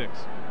to the sticks.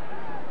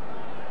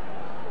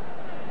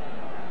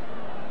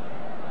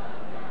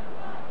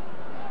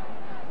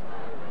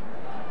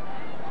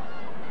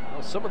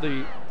 Well, some of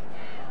the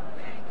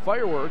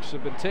fireworks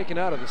have been taken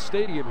out of the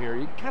stadium here.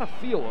 You kind of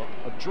feel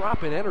a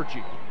drop in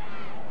energy.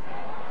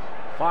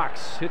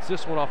 Fox hits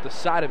this one off the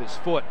side of his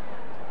foot.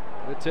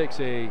 It takes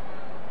a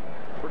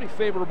pretty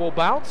favorable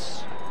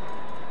bounce.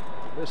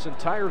 This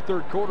entire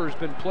third quarter has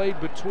been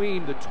played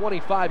between the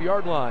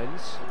 25-yard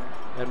lines,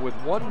 and with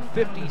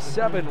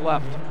 1:57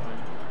 left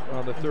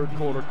on the third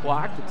quarter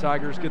clock, the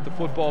Tigers get the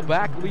football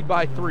back, lead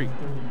by 3.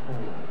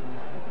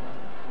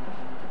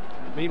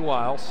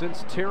 Meanwhile,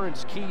 since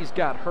Terrence Keys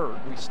got hurt,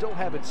 we still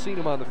haven't seen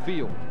him on the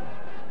field.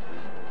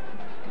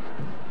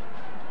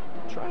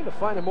 Trying to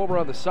find him over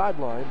on the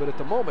sideline, but at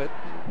the moment,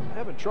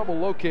 having trouble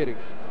locating.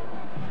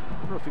 I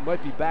wonder if he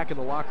might be back in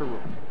the locker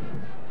room.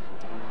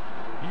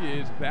 He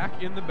is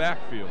back in the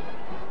backfield.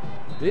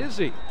 Is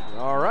he?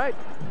 All right.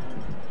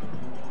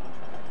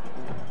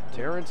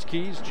 Terrence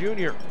Keys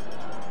Jr.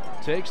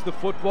 takes the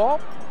football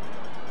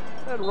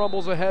and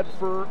rumbles ahead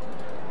for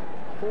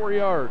 4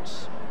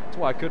 yards. That's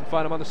why I couldn't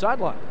find him on the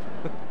sideline.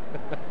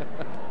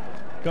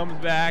 Comes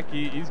back,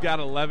 he's got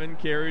 11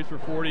 carries for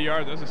 40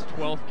 yards. That's his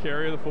 12th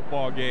carry of the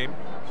football game.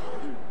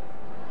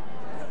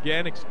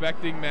 Again,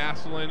 expecting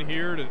Massillon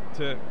here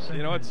to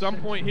at some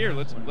point here,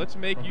 let's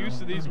make use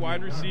of these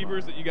wide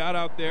receivers that you got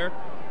out there.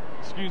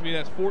 Excuse me,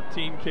 that's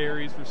 14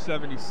 carries for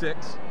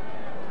 76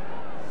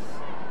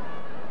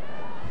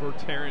 for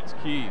Terrence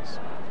Keys.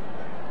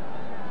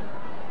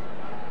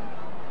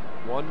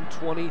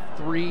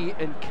 1:23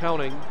 and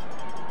counting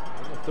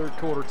on the third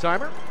quarter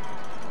timer.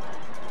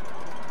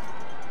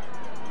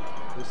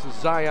 This is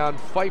Zion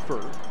Pfeiffer.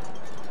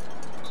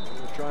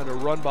 They're trying to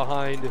run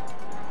behind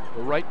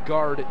the right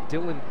guard,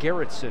 Dylan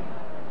Garrettson.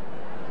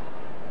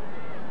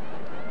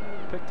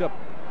 Picked up,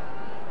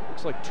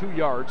 looks like 2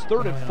 yards,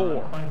 3rd and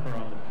 4.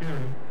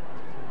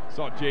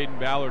 Saw Jaden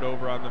Ballard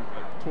over on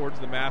towards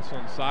the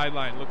Massillon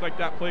sideline. Looked like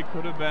that play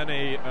could have been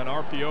an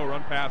RPO,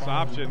 run pass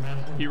option.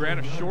 He ran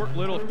a short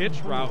little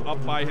hitch route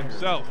up by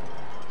himself.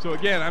 So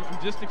again, I'm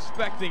just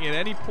expecting at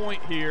any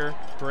point here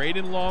for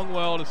Aiden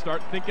Longwell to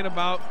start thinking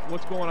about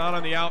what's going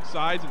on the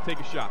outsides and take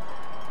a shot.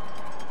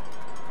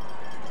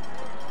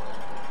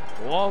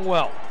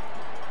 Longwell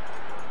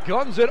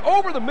guns it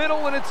over the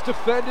middle, and it's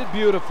defended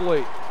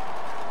beautifully.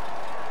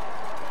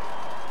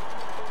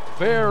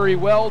 Very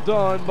well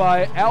done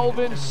by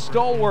Alvin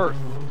Stallworth.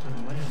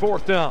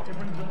 4th down.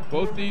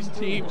 Both these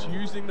teams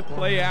using the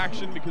play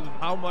action because of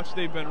how much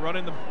they've been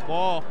running the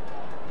ball.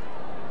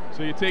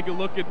 So you take a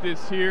look at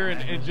this here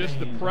and just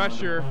the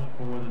pressure.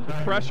 The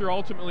pressure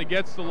ultimately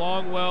gets to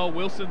Longwell.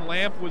 Wilson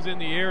Lamp was in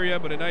the area,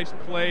 but a nice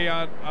play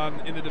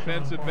in the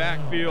defensive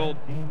backfield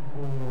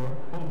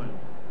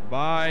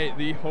by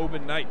the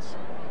Hoban Knights.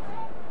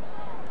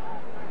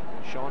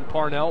 Sean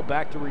Parnell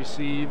back to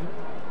receive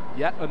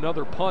yet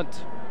another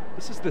punt.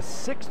 This is the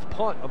 6th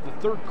punt of the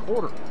 3rd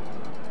quarter.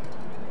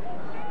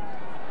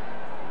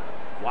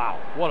 Wow,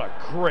 what a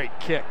great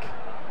kick.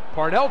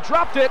 Parnell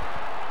dropped it.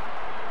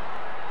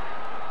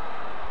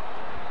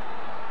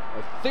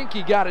 I think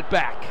he got it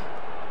back.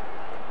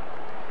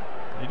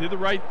 He did the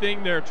right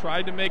thing there,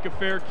 tried to make a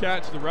fair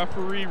catch. The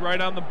referee right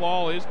on the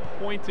ball is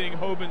pointing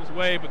Hoban's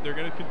way, but they're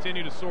going to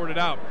continue to sort it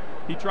out.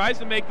 He tries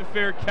to make the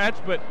fair catch,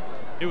 but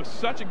it was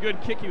such a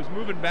good kick. He was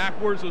moving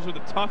backwards. Those are the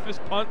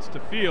toughest punts to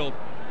field,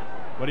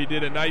 but he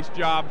did a nice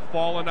job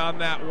falling on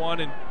that one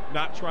and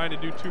not trying to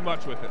do too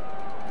much with it.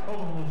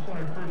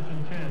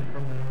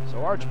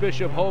 So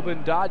Archbishop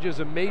Hoban dodges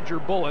a major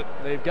bullet.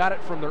 They've got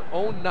it from their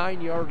own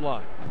 9-yard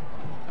line.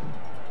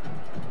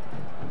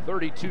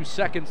 32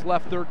 seconds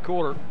left, 3rd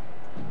quarter.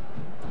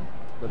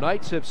 The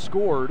Knights have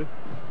scored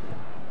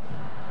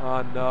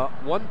on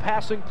one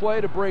passing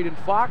play to Braden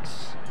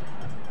Fox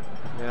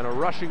and a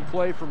rushing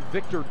play from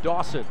Victor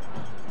Dawson.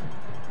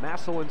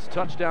 Massillon's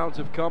touchdowns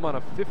have come on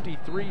a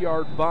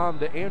 53-yard bomb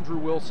to Andrew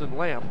Wilson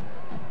Lamp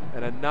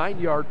and a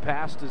 9-yard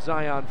pass to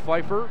Zion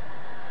Pfeiffer,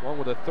 along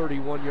with a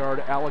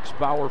 31-yard Alex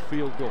Bauer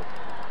field goal.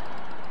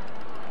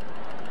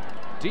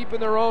 Deep in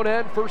their own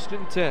end, 1st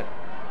and 10.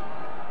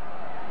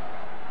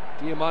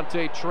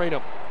 Diamante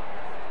Trainum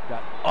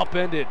got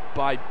upended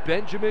by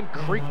Benjamin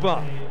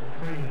Kriegbaum.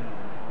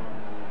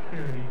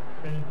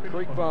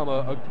 Kriegbaum,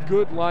 a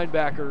good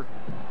linebacker.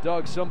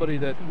 Doug, somebody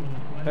that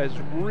has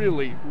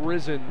really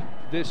risen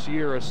this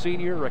year, a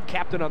senior, a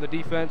captain on the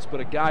defense, but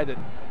a guy that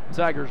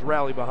Tigers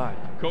rally behind.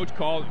 Coach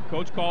called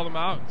him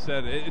out and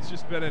said it's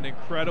just been an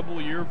incredible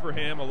year for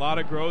him, a lot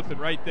of growth, and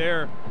right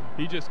there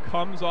he just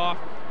comes off.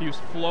 He was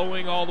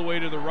flowing all the way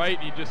to the right,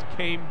 and he just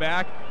came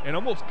back and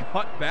almost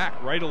cut back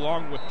right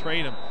along with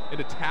Trainum. And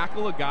to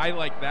tackle a guy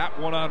like that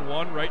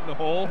one-on-one right in the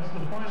hole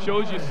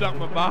shows you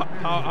something about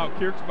how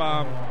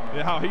Kirksbaum,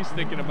 how he's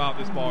thinking about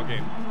this ball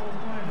game.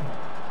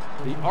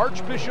 The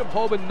Archbishop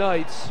Hoban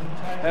Knights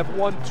have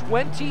won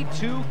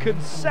 22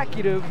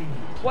 consecutive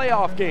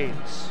playoff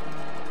games.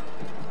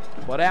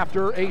 But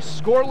after a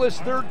scoreless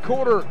 3rd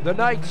quarter, the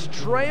Knights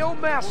trail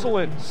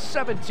Massillon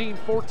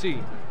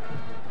 17-14.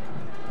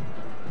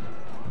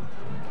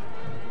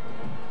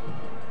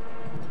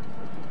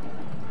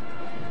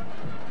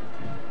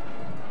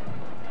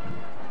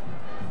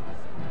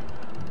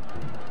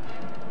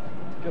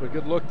 Get a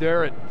good look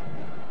there at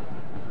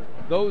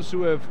those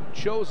who have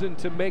chosen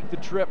to make the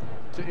trip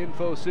to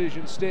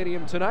InfoCision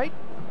Stadium tonight.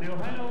 They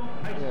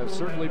have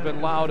certainly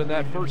been loud in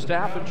that first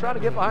half and trying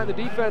to get behind the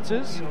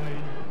defenses.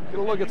 Get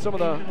a look at some of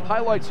the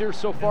highlights here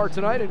so far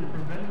tonight,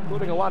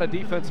 including a lot of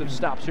defensive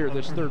stops here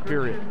this 3rd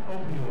period.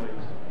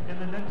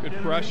 Good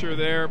pressure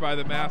there by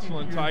the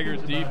Massillon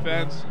Tigers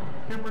defense,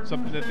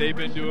 something that they've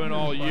been doing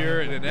all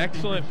year, and an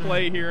excellent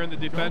play here in the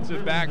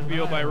defensive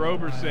backfield by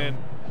Roberson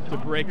to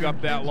break up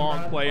that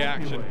long play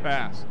action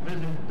pass.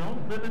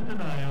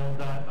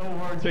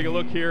 Take a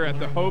look here at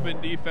the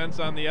Hoban defense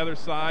on the other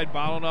side,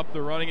 bottling up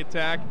the running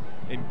attack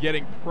and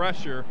getting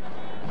pressure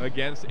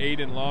against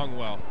Aiden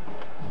Longwell.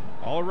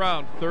 All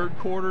around, 3rd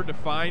quarter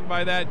defined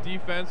by that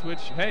defense,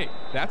 which, hey,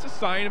 that's a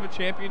sign of a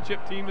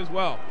championship team as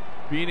well.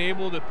 Being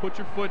able to put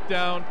your foot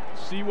down,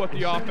 see what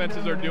the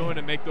offenses are doing,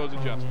 and make those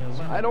adjustments.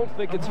 I don't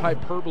think it's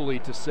hyperbole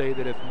to say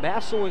that if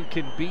Massillon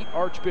can beat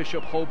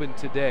Archbishop Hoban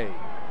today,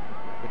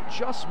 it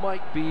just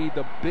might be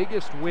the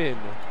biggest win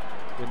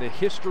in the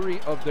history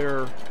of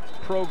their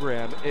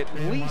program, at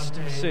least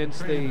since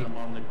they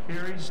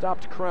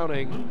stopped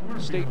crowning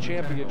state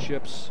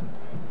championships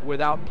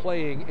without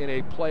playing in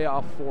a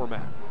playoff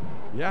format.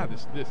 Yeah,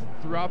 this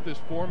throughout this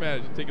format,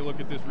 as you take a look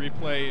at this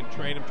replay and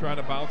train him trying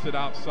to bounce it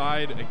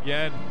outside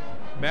again,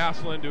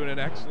 Massillon doing an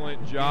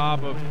excellent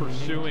job of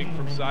pursuing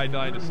from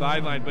sideline to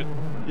sideline. But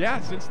yeah,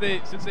 since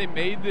they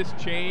made this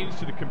change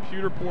to the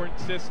computer point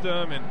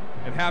system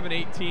and having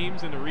 8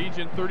 teams in the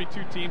region,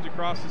 32 teams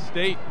across the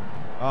state,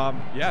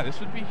 yeah, this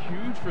would be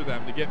huge for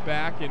them to get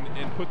back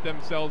and put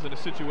themselves in a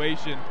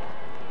situation.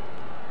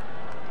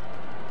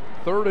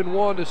 3rd and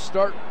 1 to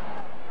start,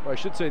 or I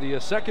should say the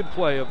second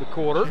play of the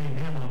quarter.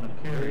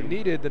 They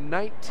needed the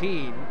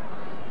 19,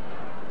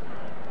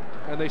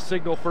 and they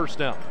signal first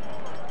down.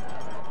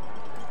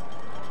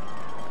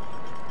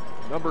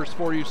 Numbers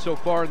for you so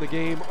far in the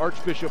game.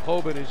 Archbishop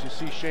Hoban, as you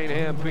see Shane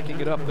Ham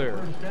picking it up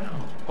there.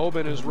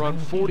 Hoban has run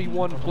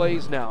 41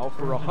 plays now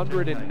for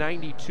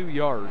 192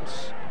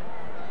 yards.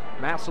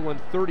 Massillon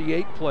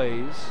 38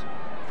 plays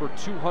for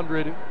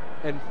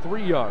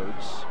 203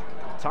 yards.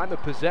 Time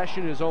of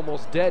possession is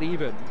almost dead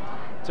even.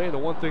 I'll tell you the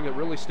one thing that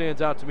really stands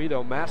out to me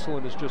though,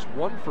 Massillon is just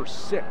 1 for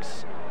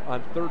 6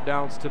 on 3rd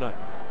downs tonight.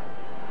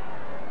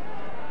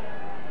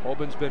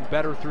 Hoban's been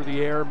better through the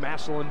air,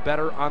 Massillon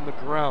better on the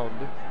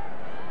ground.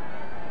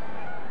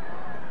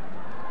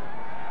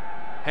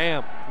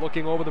 Ham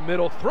looking over the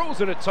middle, throws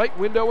in a tight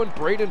window, and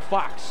Braden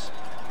Fox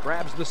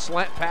grabs the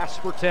slant pass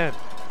for 10.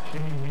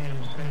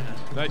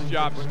 Nice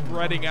job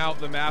spreading out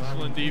the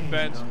Massillon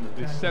defense.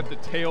 They set the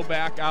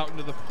tailback out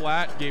into the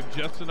flat, gave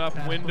just enough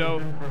window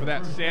for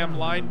that Sam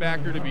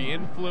linebacker to be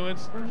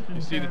influenced.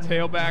 You see the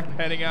tailback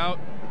heading out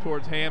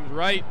towards Ham's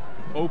right,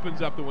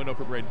 opens up the window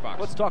for Braden Fox.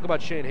 Let's talk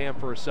about Shane Ham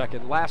for a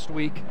second. Last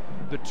week,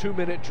 the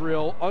 2-minute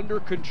drill under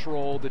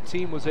control. The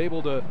team was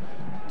able to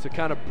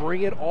kind of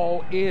bring it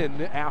all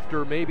in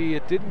after maybe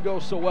it didn't go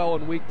so well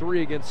in week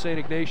 3 against St.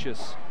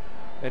 Ignatius.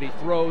 And he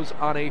throws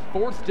on a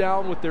 4th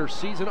down with their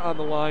season on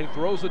the line,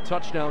 throws a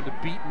touchdown to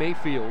beat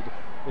Mayfield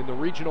in the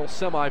regional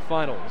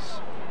semifinals.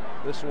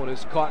 This one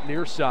is caught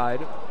near side.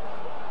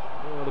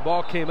 Well, the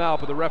ball came out,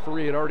 but the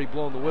referee had already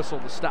blown the whistle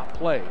to stop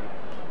play.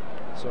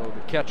 So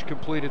the catch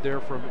completed there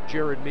from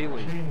Jared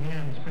Mealy.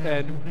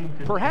 And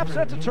perhaps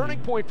that's a turning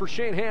point for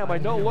Shane Ham. I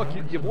know, look,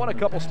 you've won a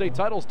couple state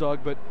titles,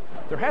 Doug, but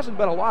there hasn't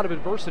been a lot of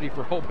adversity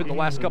for Hope in the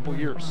last couple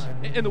years.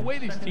 And the way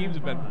these teams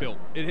have been built,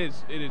 it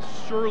has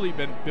surely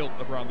been built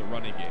around the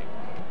running game.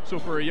 So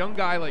for a young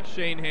guy like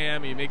Shane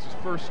Ham, he makes his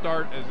first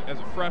start as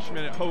a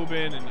freshman at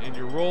Hoban, and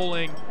you're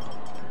rolling.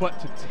 But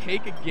to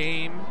take a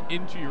game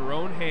into your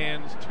own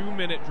hands,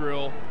 2-minute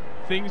drill,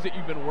 things that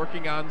you've been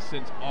working on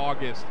since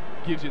August,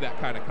 gives you that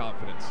kind of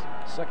confidence.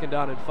 2nd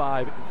down and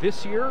 5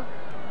 this year.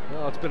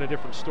 Well, it's been a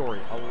different story.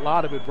 A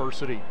lot of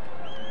adversity,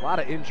 a lot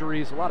of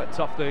injuries, a lot of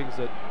tough things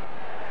that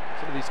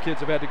some of these kids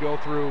have had to go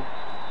through.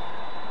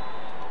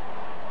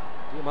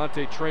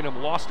 Diamante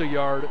Trainum lost a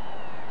yard.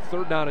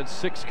 3rd down and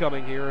 6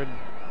 coming here, and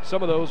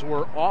some of those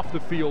were off the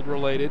field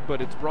related,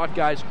 but it's brought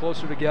guys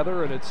closer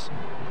together, and it's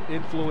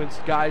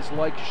influenced guys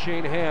like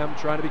Shane Ham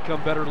trying to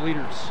become better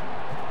leaders.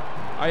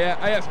 I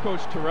asked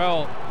Coach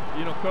Terrell,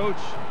 you know, Coach,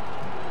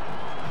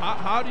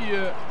 how do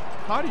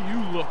you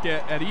look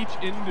at each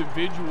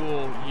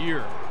individual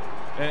year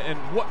and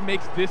what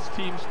makes this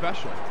team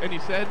special? And he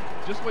said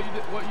just what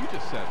you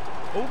just said,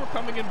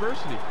 overcoming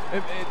adversity.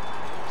 And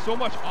so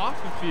much off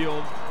the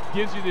field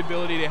gives you the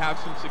ability to have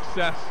some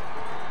success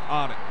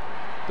on it.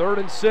 3rd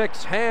and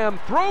 6, Ham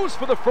throws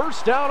for the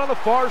 1st down on the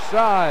far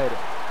side.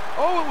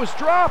 Oh, it was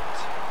dropped.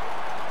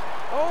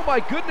 Oh my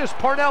goodness,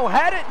 Parnell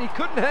had it and he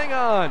couldn't hang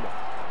on.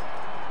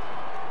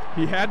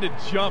 He had to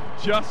jump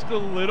just a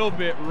little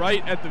bit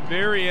right at the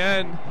very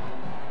end.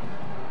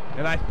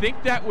 And I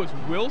think that was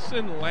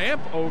Wilson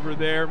Lamp over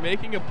there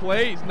making a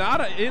play. He's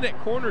not in at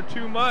corner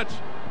too much.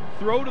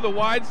 Throw to the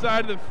wide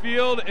side of the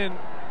field, and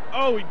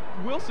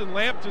Wilson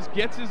Lamp just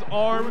gets his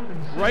arm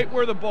right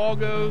where the ball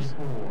goes.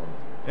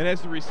 And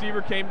as the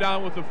receiver came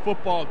down with the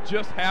football,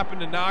 just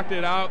happened to knock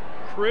it out.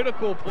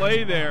 Critical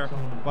play there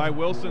by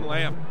Wilson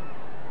Lamp.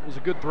 It was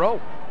a good throw,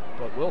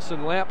 but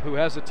Wilson Lamp, who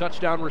has a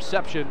touchdown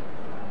reception,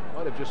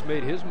 might have just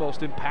made his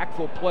most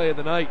impactful play of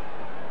the night.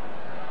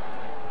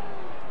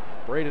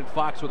 Braden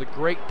Fox with a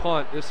great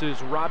punt. This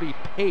is Robbie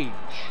Page,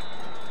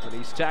 and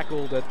he's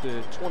tackled at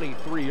the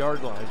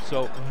 23-yard line.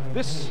 So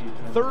this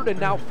 3rd and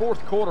now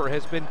 4th quarter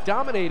has been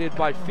dominated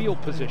by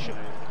field position.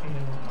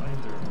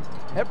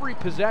 Every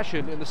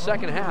possession in the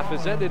second half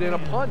has ended in a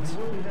punt.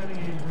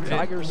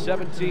 Tigers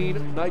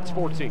 17, Knights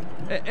 14.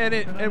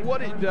 And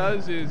what it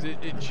does is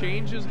it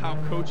changes how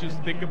coaches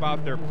think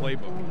about their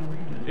playbook.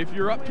 If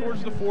you're up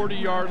towards the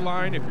 40-yard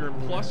line, if you're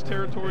in plus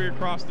territory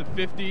across the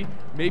 50,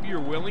 maybe you're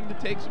willing to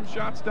take some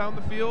shots down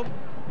the field.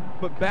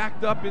 But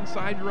backed up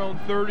inside your own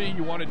 30,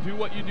 you want to do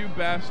what you do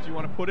best. You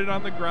want to put it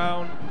on the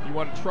ground. You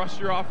want to trust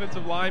your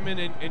offensive linemen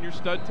and your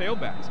stud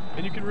tailbacks.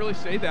 And you can really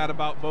say that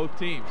about both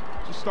teams.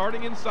 So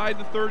starting inside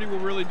the 30 will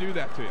really do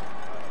that to you.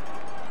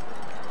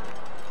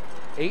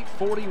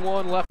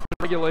 8:41 left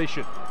in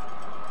regulation.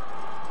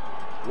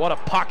 What a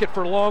pocket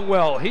for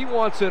Longwell. He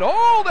wants it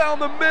all down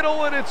the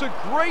middle, and it's a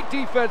great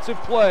defensive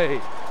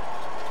play.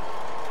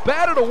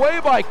 Batted away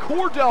by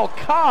Cordell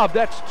Cobb.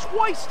 That's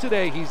twice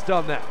today he's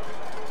done that.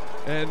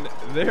 And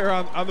there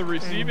on the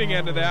receiving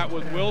end of that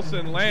was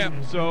Wilson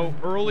Lamp. So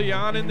early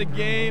on in the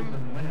game,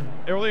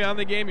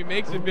 he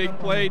makes a big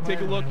play.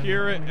 Take a look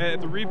here at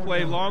the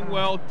replay.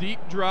 Longwell, deep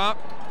drop,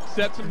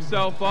 sets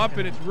himself up,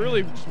 and it's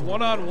really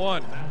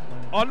one-on-one.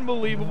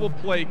 Unbelievable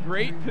play.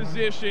 Great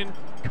position,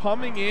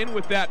 coming in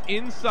with that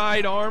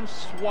inside arm,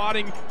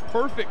 swatting.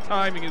 Perfect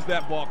timing as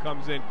that ball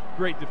comes in.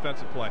 Great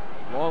defensive play.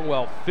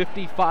 Longwell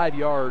 55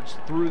 yards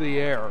through the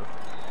air,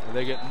 and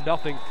they get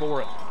nothing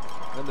for it.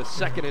 And the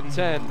 2nd and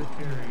 10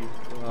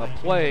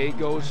 play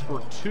goes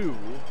for 2,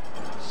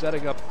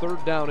 setting up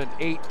 3rd down and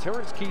 8.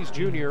 Terrence Keys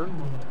Jr.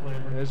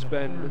 has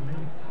been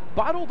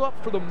bottled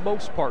up for the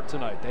most part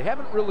tonight. They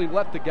haven't really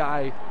let the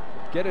guy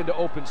get into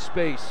open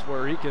space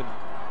where he can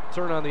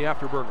turn on the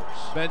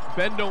afterburners.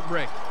 Bend don't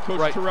break.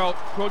 Coach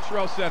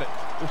Terrell said it.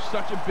 There's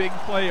such a big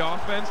play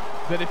offense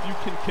that if you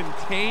can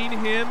contain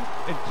him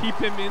and keep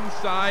him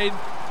inside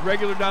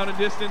regular down and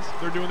distance,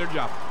 they're doing their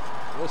job.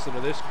 Listen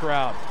to this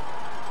crowd.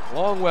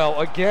 Longwell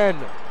again.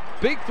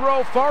 Big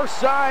throw far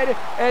side,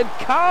 and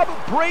Cobb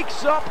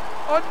breaks up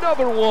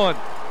another one.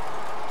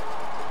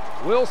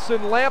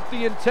 Wilson Lamp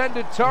the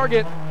intended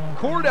target.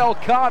 Cordell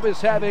Cobb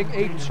is having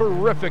a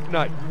terrific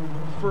night.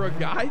 For a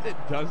guy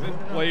that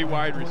doesn't play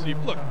wide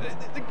receiver, look,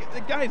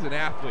 the guy's an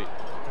athlete,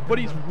 but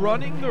he's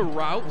running the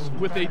routes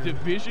with a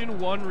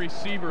Division I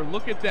receiver.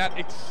 Look at that,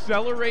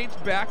 accelerates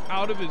back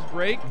out of his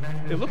break.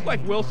 It looked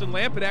like Wilson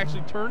Lamp had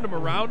actually turned him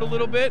around a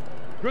little bit.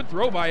 Good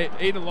throw by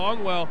Aiden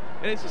Longwell,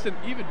 and it's just an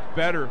even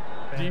better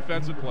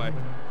defensive play.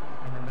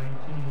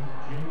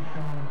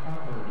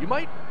 You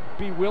might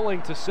be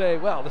willing to say,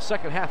 well, the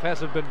second half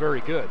hasn't been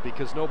very good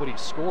because nobody's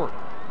scored.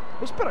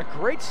 It's been a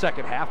great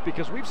second half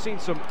because we've seen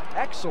some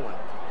excellent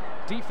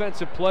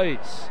defensive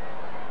plays.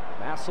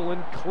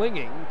 Massillon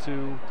clinging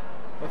to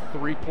a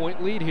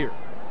 3-point lead here.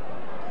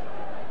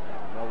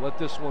 They'll let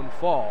this one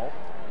fall,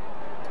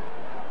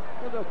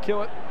 and they'll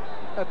kill it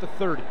at the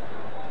 30.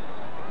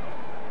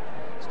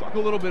 Let's talk a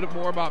little bit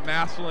more about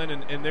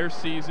Massillon and their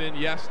season.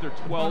 Yes, they're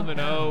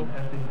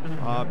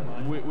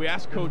 12-0. We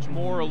asked Coach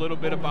Moore a little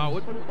bit about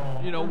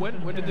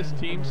when did this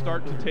team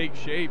start to take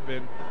shape,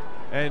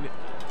 and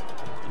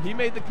he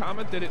made the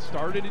comment that it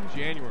started in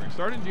January.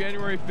 Started in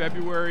January,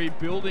 February,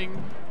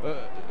 building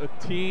a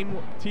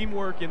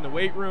teamwork in the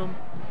weight room.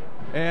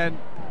 And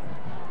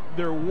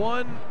their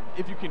one,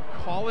 if you can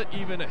call it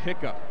even a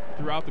hiccup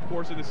throughout the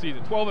course of the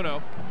season.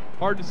 12-0,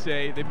 hard to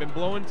say. They've been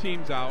blowing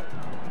teams out.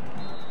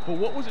 But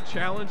what was a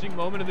challenging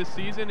moment of the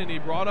season? And he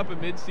brought up a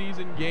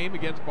midseason game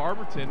against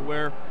Barberton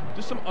where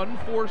just some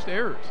unforced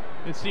errors.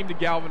 It seemed to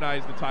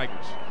galvanize the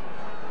Tigers.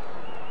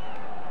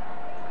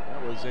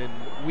 That was in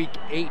week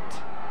 8.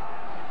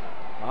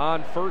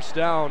 On 1st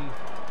down,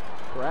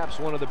 perhaps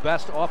one of the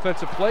best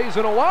offensive plays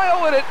in a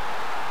while, and it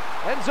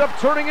ends up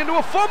turning into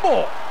a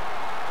fumble.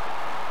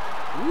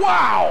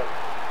 Wow!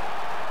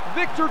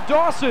 Victor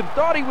Dawson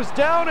thought he was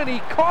down, and he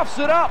coughs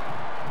it up.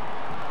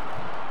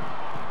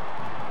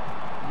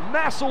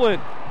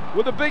 Massillon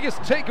with the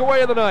biggest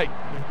takeaway of the night.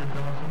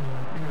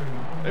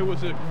 It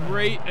was a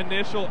great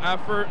initial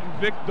effort,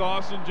 and Vic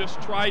Dawson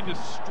just tried to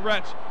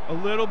stretch a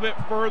little bit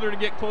further to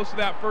get close to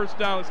that 1st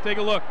down. Let's take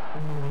a look.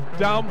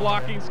 Down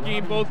blocking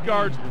scheme, both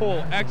guards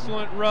pull.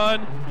 Excellent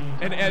run,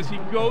 and as he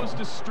goes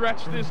to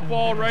stretch this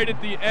ball right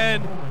at the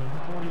end,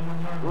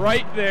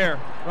 right there,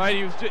 right?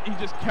 He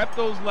just kept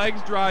those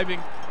legs driving.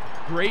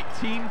 Great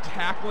team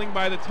tackling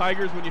by the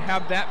Tigers. When you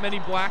have that many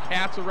black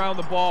hats around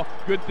the ball,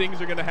 good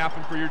things are going to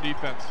happen for your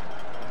defense.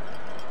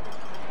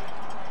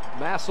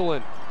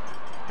 Massillon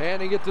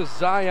handing it to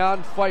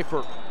Zion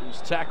Pfeiffer,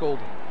 who's tackled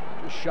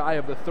just shy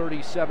of the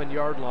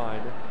 37-yard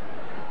line.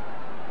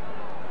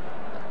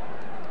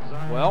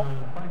 Well,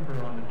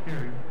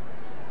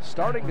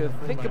 starting to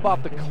think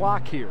about the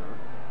clock here.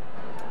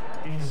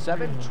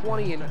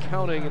 7:20 and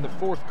counting in the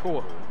 4th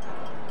quarter.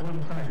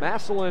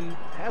 Massillon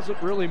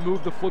hasn't really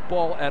moved the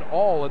football at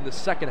all in the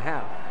second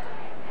half.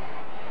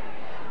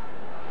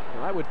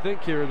 And I would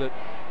think here that,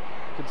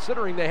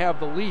 considering they have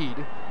the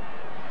lead,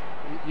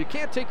 you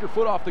can't take your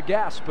foot off the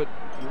gas, but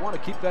you want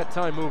to keep that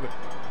time moving.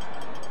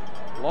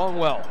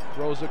 Longwell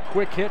throws a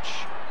quick hitch.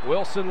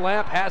 Wilson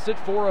Lamp has it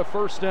for a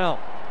 1st down.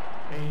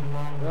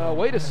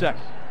 Wait a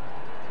second.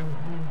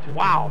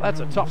 Wow, that's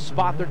a tough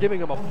spot. They're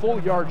giving him a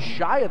full yard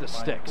shy of the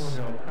sticks.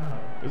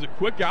 There's a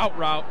quick out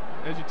route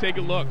as you take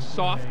a look.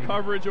 Soft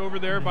coverage over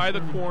there by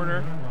the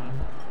corner.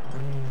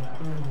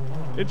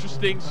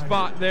 Interesting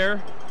spot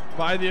there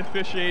by the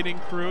officiating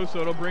crew,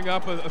 so it'll bring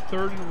up a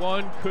 3rd and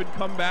 1. Could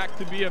come back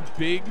to be a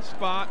big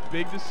spot,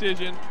 big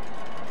decision.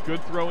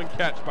 Good throw and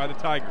catch by the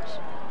Tigers.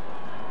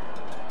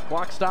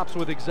 Clock stops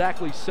with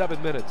exactly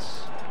 7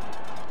 minutes.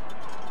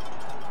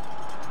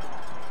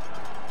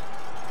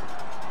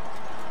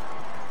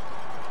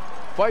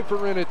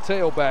 Pfeiffer in at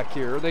tailback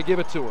here, and they give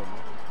it to him.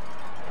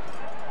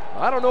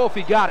 I don't know if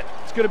he got it.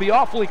 It's going to be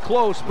awfully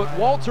close, but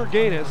Walter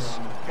Gaines,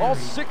 all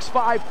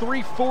 6'5",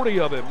 340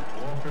 of him,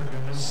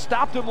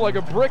 stopped him like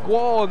a brick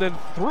wall and then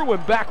threw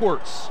him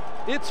backwards.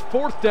 It's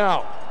 4th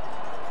down.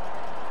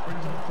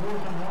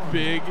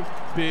 Big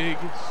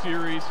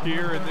series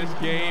here in this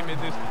game, in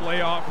this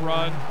playoff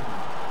run.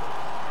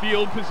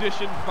 Field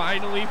position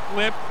finally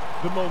flipped.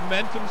 The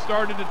momentum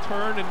started to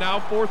turn, and now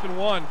 4th and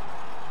 1.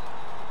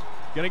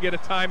 Going to get a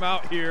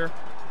timeout here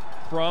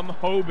from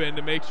Hoban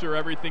to make sure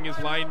everything is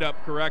lined up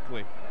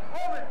correctly.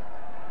 Hoban,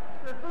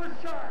 their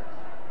first charge.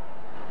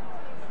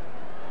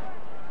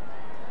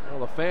 Well,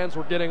 the fans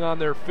were getting on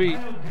their feet.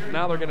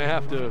 Now they're going to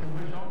have to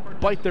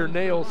bite their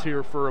nails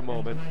here for a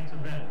moment.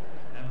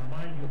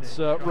 Let's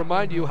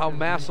remind you how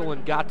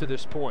Massillon got to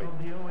this point.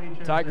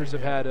 Tigers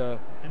have had a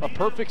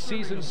perfect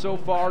season so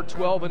far,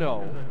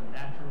 12-0.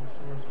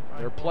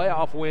 Their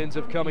playoff wins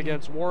have come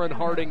against Warren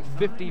Harding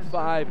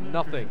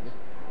 55-0,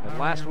 and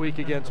last week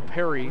against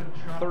Perry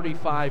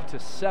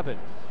 35-7.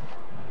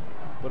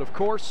 But of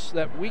course,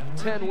 that Week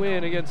 10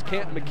 win against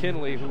Canton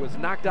McKinley, who was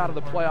knocked out of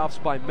the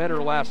playoffs by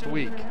Mentor last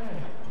week.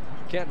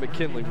 Canton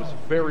McKinley was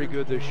very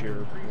good this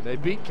year, and they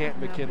beat Canton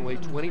McKinley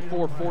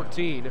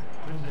 24-14.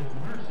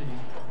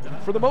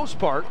 For the most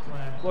part,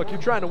 look,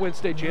 you're trying to win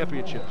state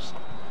championships.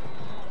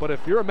 But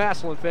if you're a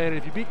Massillon fan and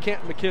if you beat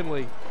Canton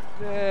McKinley,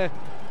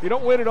 you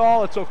don't win it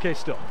all, it's okay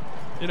still.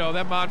 You know,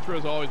 that mantra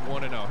is always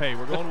 1-0. Hey,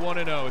 we're going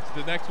 1-0. It's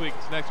the next week,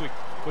 it's next week.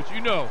 But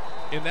you know,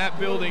 in that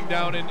building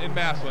down in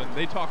Massillon,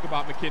 they talk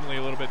about McKinley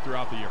a little bit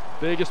throughout the year.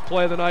 Biggest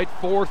play of the night,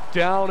 4th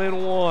down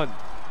and 1.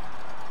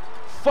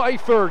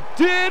 Pfeiffer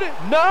did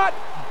not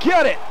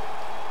get it.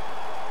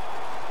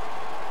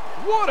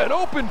 What an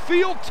open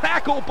field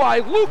tackle by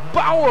Luke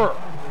Bauer.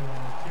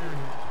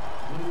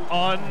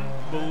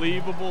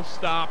 Unbelievable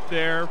stop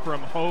there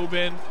from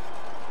Hoban.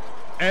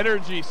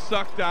 Energy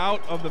sucked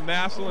out of the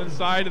Massillon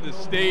side of the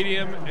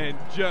stadium, and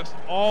just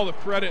all the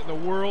credit in the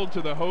world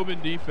to the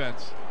Hoban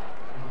defense.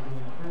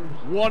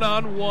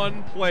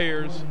 One-on-one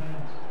players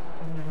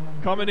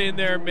coming in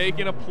there,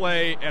 making a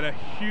play at a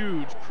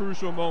huge,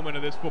 crucial moment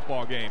of this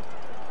football game.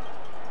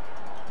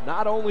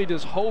 Not only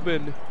does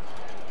Hoban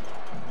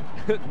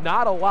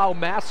not allow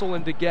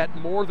Massillon to get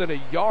more than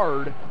a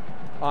yard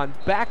on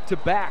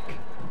back-to-back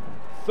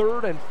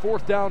 3rd and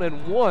 4th down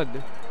and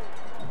 1,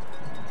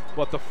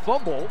 but the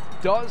fumble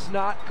does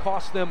not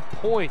cost them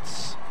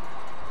points.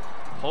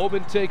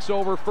 Hoban takes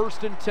over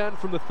 1st and 10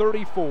 from the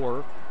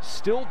 34,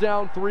 still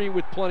down 3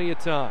 with plenty of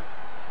time.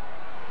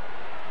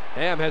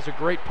 Ham has a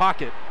great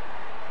pocket.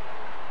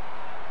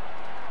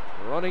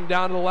 Running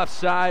down to the left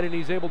side, and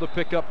he's able to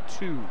pick up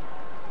 2.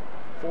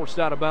 Forced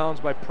out of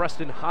bounds by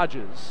Preston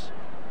Hodges.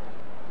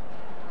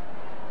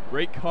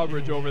 Great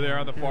coverage over there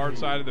on the far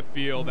side of the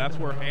field. That's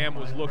where Ham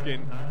was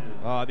looking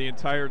the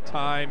entire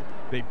time.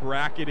 They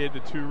bracketed the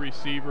 2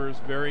 receivers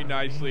very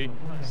nicely.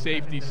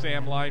 Safety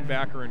Sam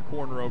linebacker and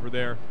corner over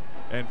there,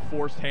 and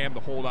forced Ham to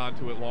hold on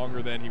to it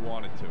longer than he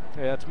wanted to.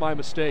 Hey, that's my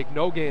mistake.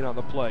 No gain on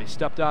the play.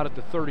 Stepped out at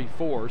the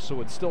 34,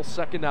 so it's still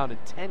 2nd down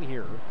and 10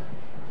 here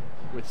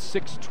with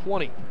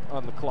 6:20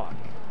 on the clock.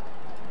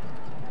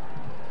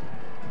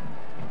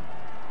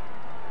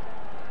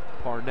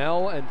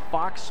 Parnell and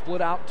Fox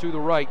split out to the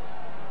right.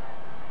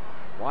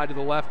 Wide to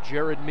the left,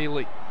 Jared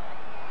Mealy.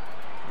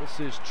 This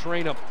is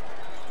Trainum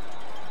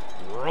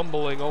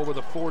rumbling over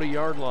the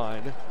 40-yard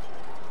line.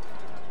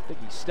 I think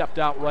he stepped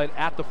out right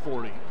at the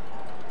 40.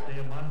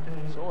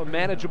 So a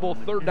manageable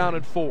 3rd down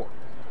and 4.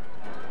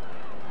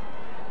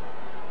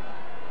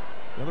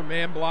 Another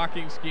man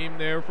blocking scheme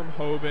there from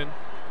Hoban.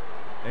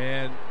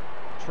 And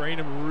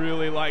Trainum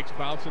really likes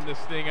bouncing this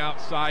thing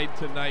outside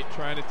tonight,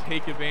 trying to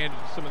take advantage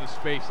of some of the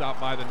space out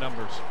by the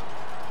numbers.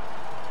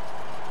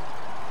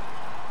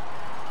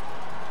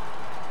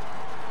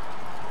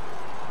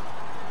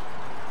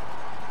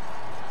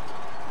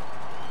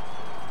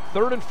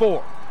 Third and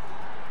 4.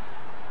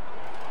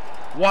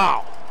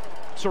 Wow.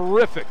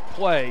 Terrific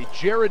play.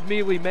 Jared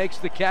Mealy makes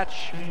the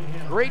catch.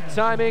 Great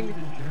timing.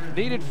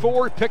 Needed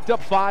 4, picked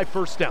up 5,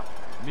 1st down.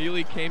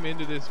 Mealy came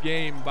into this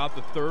game about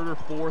the 3rd or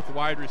 4th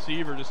wide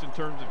receiver just in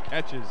terms of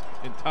catches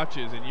and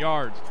touches and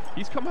yards.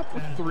 He's come up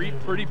with 3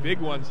 pretty big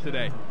ones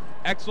today.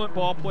 Excellent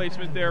ball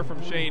placement there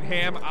from Shane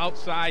Ham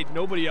outside.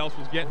 Nobody else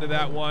was getting to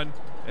that one.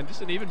 And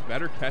just an even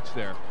better catch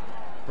there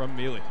from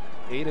Mealy.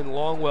 Aiden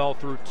Longwell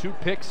threw 2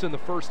 picks in the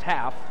first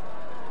half.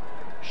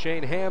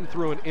 Shane Ham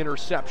threw an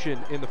interception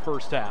in the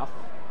first half.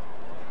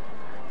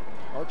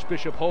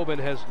 Archbishop Hoban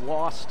has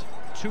lost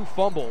 2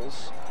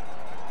 fumbles,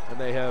 and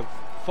they have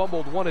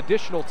fumbled 1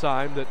 additional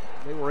time that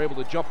they were able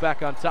to jump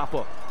back on top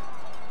of.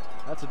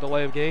 That's a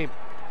delay of game.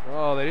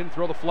 Oh, they didn't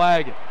throw the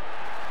flag.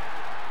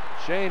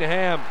 Shane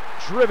Ham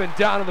driven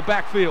down in the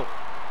backfield.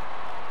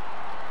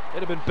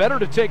 It'd have been better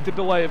to take the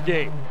delay of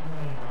game.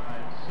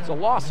 It's a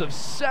loss of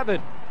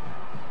 7.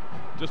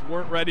 Just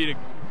weren't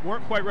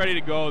quite ready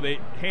to go.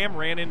 Ham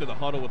ran into the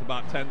huddle with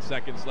about 10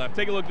 seconds left.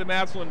 Take a look at the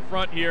Massillon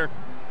front here,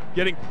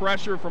 getting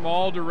pressure from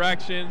all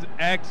directions.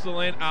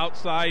 Excellent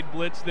outside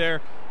blitz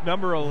there.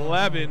 Number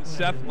 11,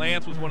 Seth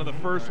Lance, was one of the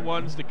first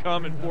ones to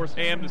come and force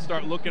Ham to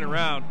start looking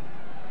around.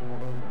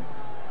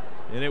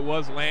 And it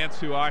was Lance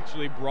who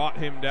actually brought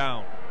him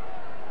down.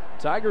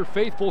 Tiger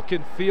faithful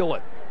can feel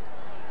it.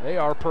 They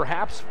are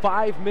perhaps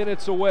 5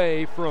 minutes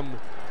away from,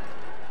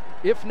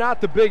 if not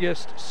the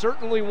biggest,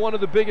 certainly one of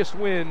the biggest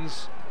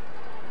wins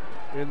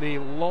in the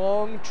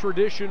long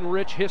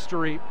tradition-rich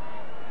history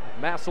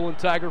of Massillon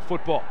Tiger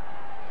football.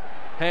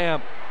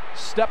 Ham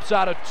steps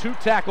out of 2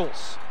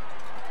 tackles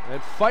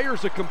and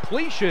fires a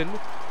completion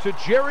to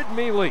Jared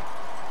Mealy.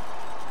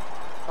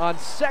 On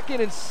 2nd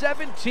and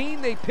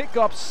 17, they pick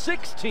up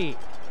 16.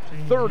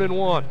 3rd and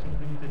 1.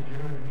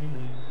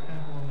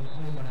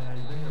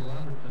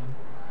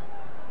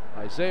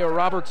 Isaiah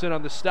Robertson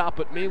on the stop,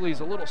 but Mealy's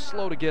a little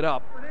slow to get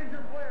up.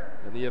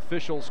 And the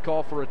officials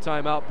call for a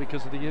timeout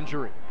because of the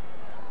injury.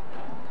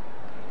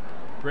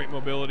 Great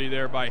mobility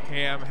there by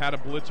Ham. Had a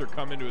blitzer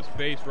come into his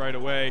face right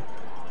away.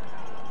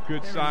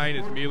 Good sign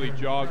as Mealy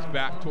jogs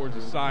back towards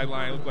the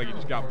sideline. Looked like he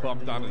just got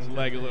bumped on his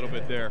leg a little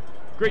bit there.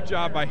 Great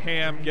job by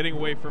Ham getting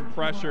away from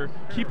pressure,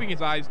 keeping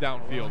his eyes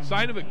downfield.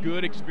 Sign of a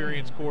good,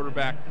 experienced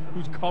quarterback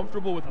who's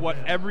comfortable with what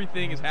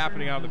everything is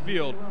happening out of the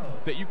field,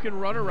 that you can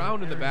run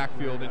around in the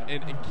backfield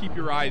and keep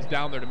your eyes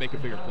down there to make a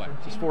bigger play.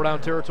 Is this 4-down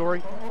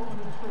territory?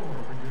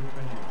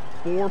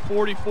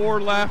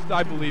 4:44 left.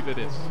 I believe it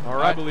is. All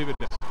right. I believe it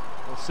is.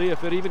 We'll see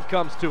if it even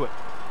comes to it.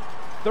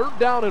 3rd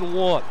down and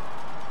 1.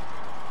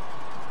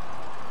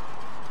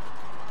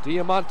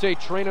 Diamante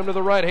train him to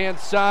the right-hand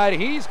side.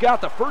 He's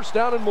got the 1st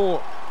down and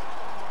more.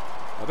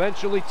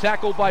 Eventually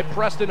tackled by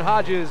Preston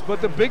Hodges,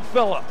 but the big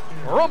fella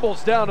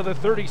rumbles down to the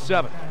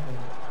 37.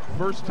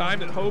 First time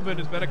that Hoban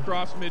has been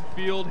across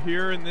midfield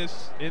here in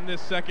this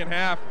second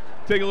half.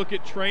 Take a look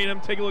at Trainham.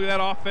 Take a look at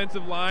that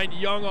offensive line,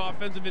 young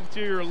offensive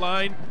interior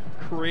line,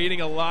 creating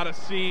a lot of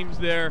seams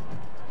there.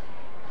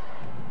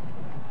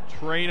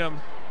 Trainham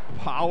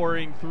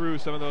powering through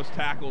some of those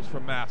tackles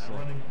from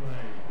Massillon.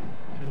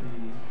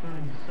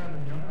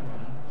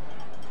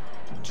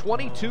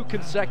 22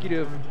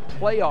 consecutive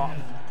playoff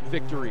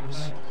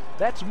victories.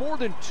 That's more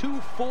than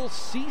 2 full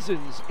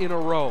seasons in a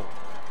row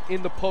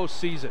in the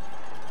postseason.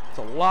 It's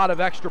a lot of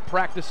extra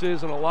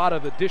practices and a lot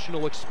of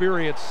additional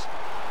experience.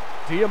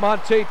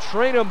 Diamante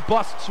Trainham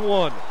busts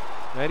one,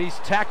 and he's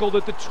tackled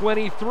at the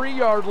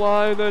 23-yard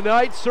line. The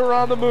Knights are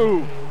on the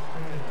move.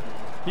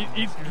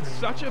 He's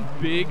such a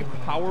big,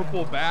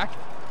 powerful back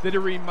that it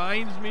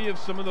reminds me of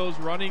some of those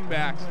running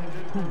backs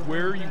who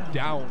wear you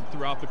down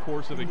throughout the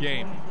course of a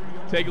game.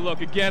 Take a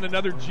look again,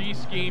 another G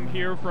scheme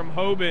here from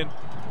Hoban,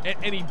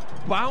 and he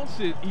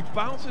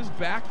bounces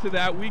back to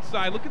that weak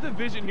side. Look at the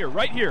vision here,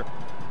 right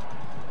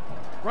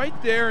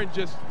there, and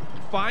just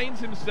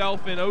finds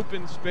himself in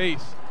open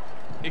space.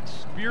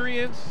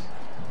 Experience,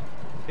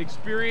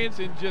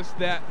 and just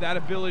that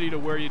ability to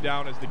wear you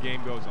down as the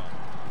game goes on.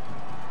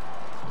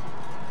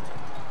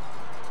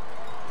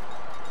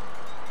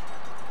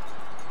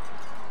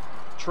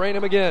 Train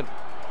him again.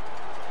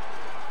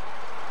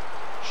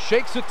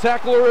 Shakes a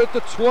tackler at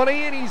the 20,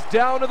 and he's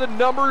down to the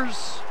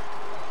numbers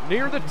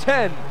near the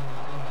 10.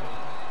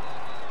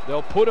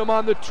 They'll put him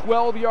on the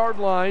 12-yard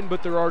line,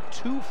 but there are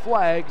 2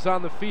 flags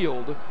on the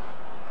field,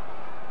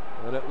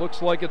 and it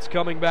looks like it's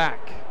coming back.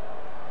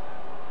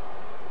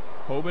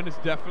 Hoban has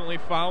definitely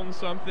found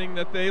something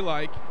that they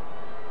like.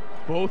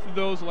 Both of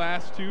those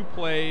last 2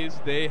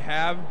 plays, they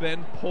have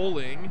been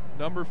pulling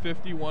number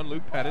 51,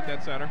 Luke Pettit,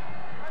 that center.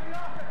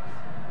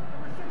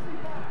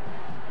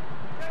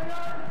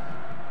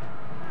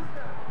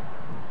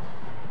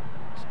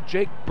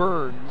 Jake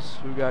Burns,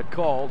 who got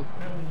called.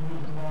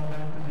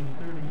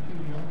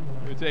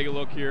 We'll take a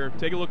look here.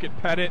 Take a look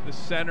at Pettit, the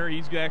center.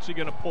 He's actually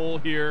going to pull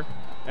here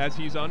as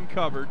he's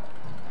uncovered.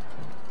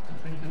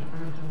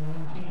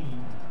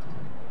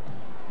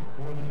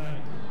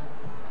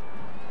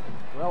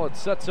 Well, it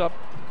sets up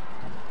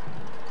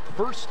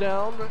 1st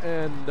down,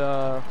 and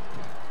I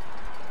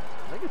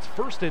think it's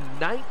 1st and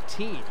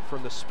 19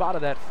 from the spot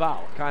of that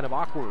foul. Kind of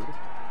awkward.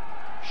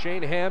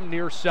 Shane Ham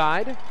near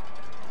side.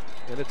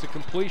 And it's a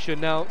completion.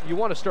 Now, you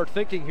want to start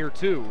thinking here,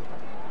 too.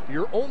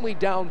 You're only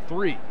down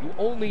 3. You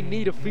only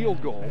need a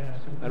field goal.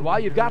 And while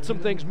you've got some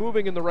things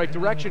moving in the right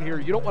direction here,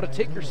 you don't want to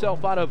take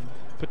yourself out of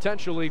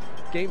potentially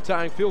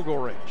game-tying field goal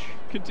range.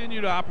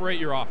 Continue to operate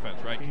your offense,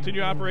 right?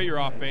 Continue to operate your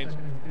offense.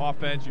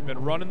 You've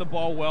been running the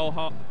ball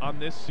well on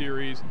this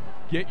series.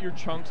 Get your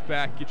chunks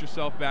back. Get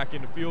yourself back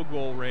into field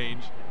goal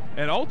range.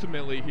 And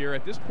ultimately here,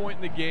 at this point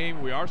in the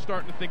game, we are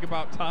starting to think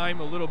about time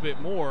a little bit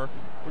more.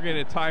 We're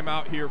getting a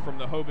timeout here from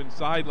the Hoban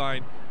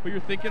sideline. But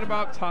you're thinking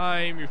about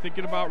time, you're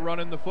thinking about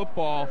running the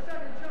football,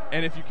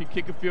 and if you can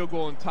kick a field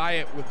goal and tie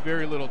it with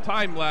very little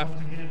time left,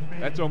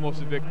 that's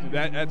almost a victory.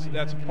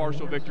 That's a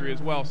partial victory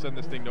as well. Send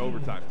this thing to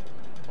overtime.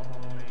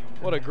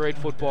 What a great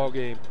football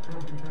game.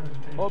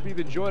 Hope you've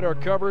enjoyed our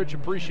coverage.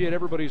 Appreciate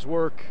everybody's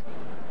work.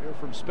 Here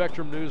from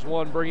Spectrum News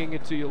 1, bringing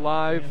it to you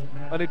live.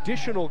 An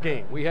additional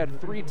game. We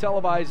had 3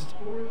 televised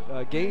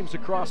games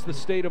across the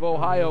state of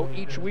Ohio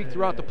each week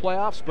throughout the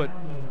playoffs, but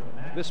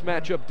this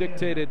matchup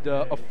dictated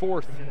a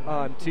 4th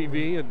on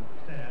TV, and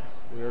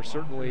we are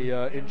certainly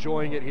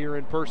enjoying it here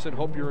in person.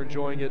 Hope you're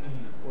enjoying it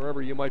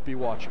wherever you might be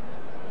watching.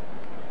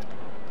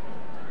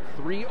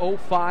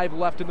 3:05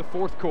 left in the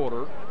 4th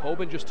quarter.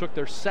 Hoban just took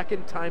their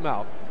 2nd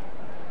timeout.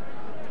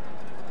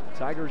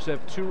 Tigers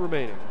have 2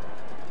 remaining.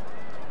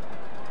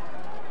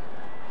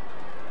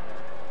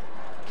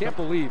 Can't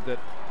believe that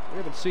we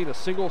haven't seen a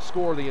single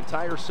score the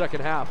entire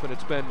second half, and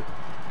it's been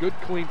good,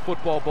 clean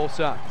football both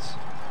sides.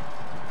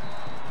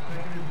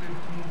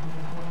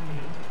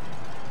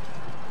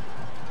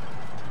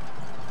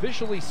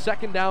 Officially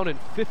 2nd down and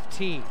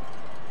 15.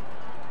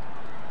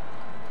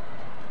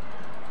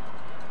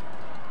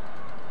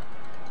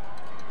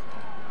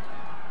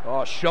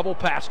 Oh, shovel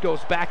pass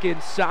goes back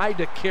inside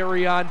to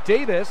carry on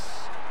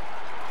Davis.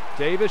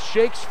 Davis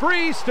shakes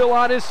free, still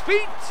on his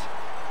feet.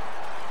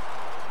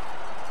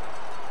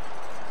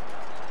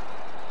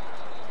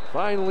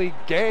 Finally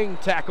gang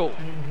tackled.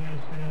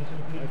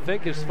 I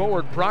think his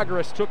forward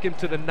progress took him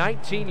to the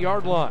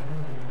 19-yard line.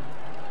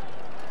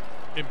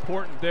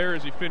 Important there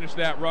as he finished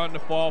that run to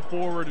fall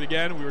forward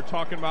again. We were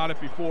talking about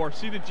it before.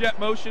 See the jet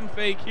motion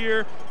fake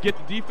here, get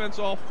the defense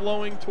all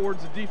flowing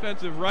towards the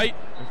defensive right,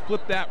 and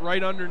flip that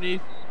right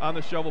underneath on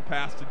the shovel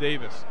pass to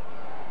Davis.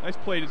 Nice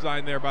play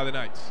design there by the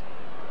Knights.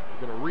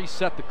 Going to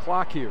reset the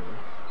clock here.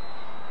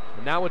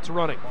 And now it's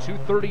running.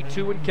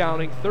 2:32 and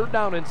counting. 3rd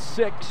down and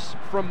 6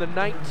 from the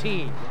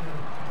 19.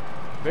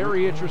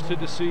 Very interested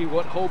to see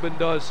what Hoban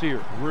does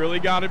here. Really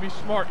got to be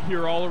smart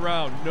here all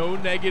around. No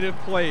negative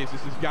plays.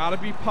 This has got to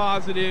be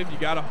positive. You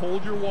got to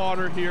hold your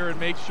water here and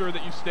make sure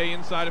that you stay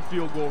inside of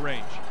field goal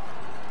range.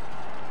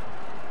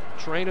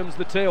 Trainham's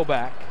the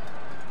tailback.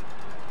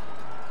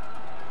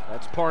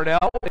 That's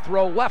Parnell. They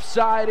throw left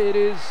side. It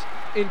is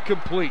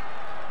incomplete.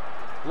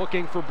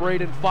 Looking for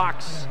Braden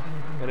Fox,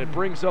 and it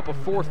brings up a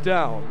 4th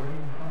down.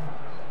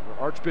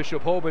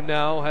 Archbishop Hoban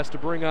now has to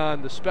bring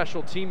on the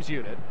special teams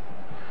unit.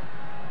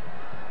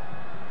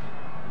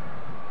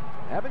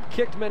 Haven't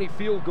kicked many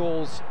field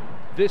goals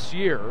this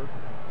year.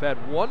 They've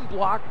had 1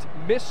 blocked,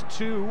 missed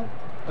 2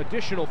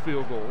 additional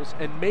field goals,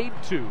 and made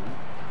 2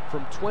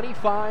 from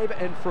 25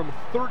 and from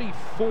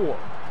 34.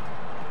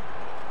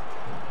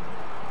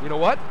 You know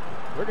what?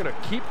 They're going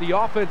to keep the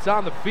offense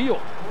on the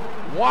field.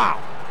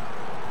 Wow.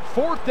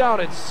 4th down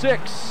and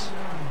 6.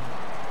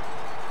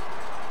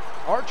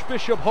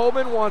 Archbishop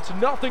Hoban wants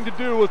nothing to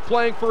do with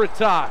playing for a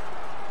tie.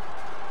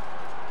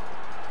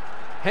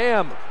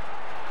 Ham.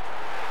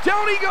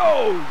 Down he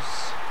goes.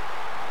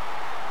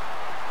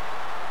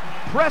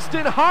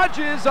 Preston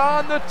Hodges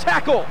on the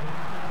tackle.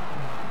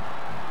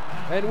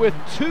 And with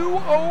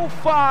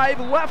 2:05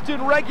 left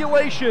in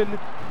regulation,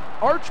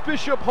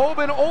 Archbishop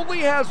Hoban only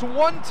has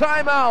 1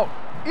 timeout.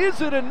 Is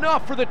it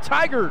enough for the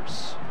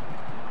Tigers?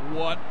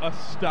 What a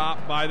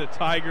stop by the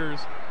Tigers.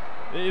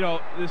 You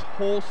know, this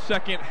whole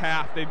second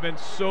half, they've been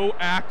so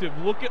active.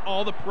 Look at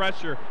all the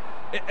pressure.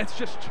 It's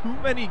just too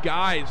many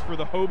guys for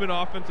the Hoban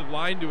offensive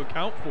line to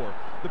account for.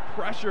 The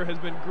pressure has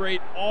been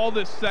great all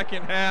this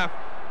second half.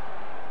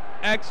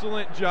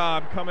 Excellent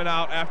job coming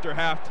out after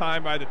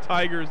halftime by the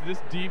Tigers. This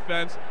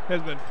defense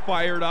has been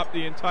fired up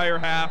the entire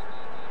half.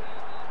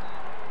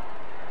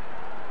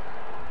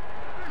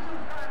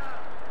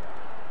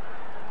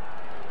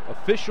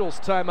 Officials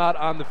timeout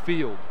on the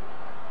field.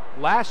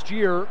 Last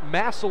year,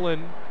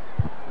 Massillon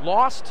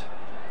lost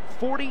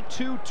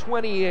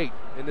 42-28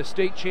 in the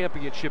state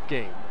championship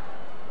game.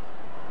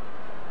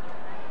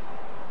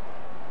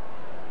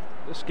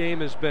 This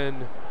game has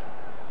been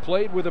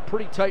played with a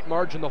pretty tight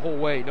margin the whole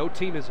way. No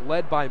team is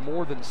led by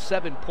more than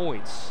 7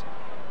 points.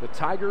 The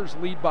Tigers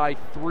lead by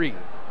 3.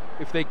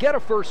 If they get a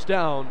first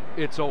down,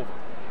 it's over.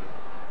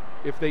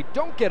 If they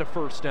don't get a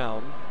first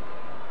down,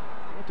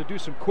 we'll have to do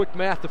some quick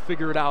math to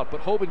figure it out,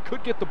 but Hoban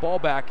could get the ball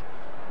back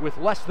with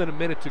less than a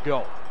minute to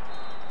go.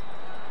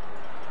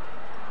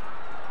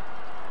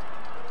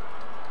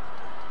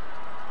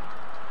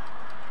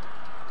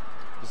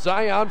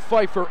 Zion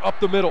Pfeiffer up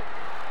the middle.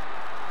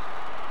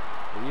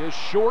 He is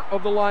short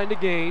of the line to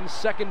gain.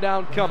 2nd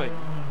down coming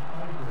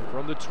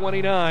from the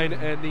 29,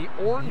 and the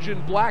orange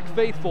and black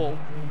faithful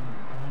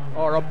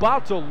are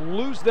about to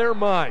lose their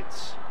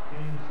minds.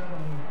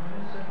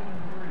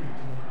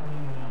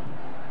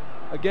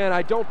 Again,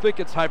 I don't think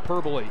it's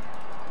hyperbole.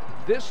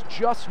 This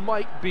just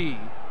might be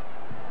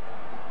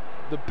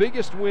the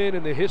biggest win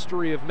in the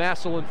history of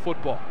Massillon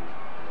football.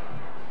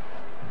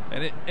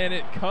 And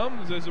it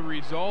comes as a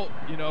result,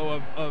 you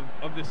know,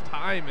 of this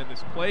time and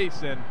this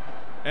place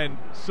and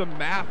some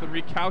math and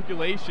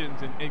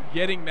recalculations and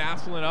getting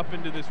Massillon up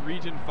into this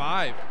Region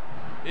 5.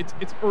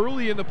 It's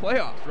early in the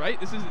playoffs, right?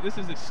 This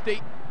is a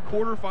state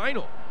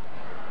quarterfinal.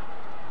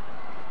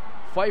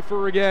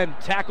 Pfeiffer again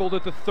tackled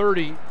at the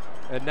 30,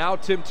 and now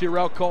Tim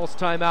Tyrrell calls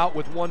timeout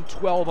with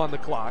 1:12 on the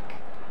clock.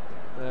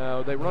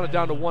 They run it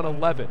down to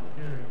 1:11.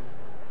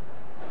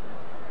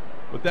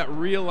 With that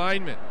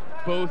realignment,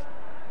 both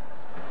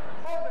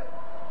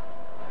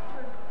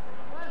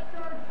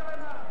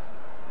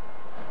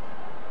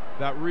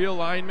that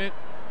realignment,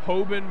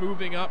 Hoban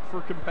moving up for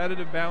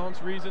competitive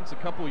balance reasons a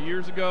couple of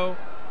years ago,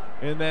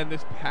 and then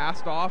this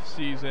past off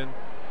season,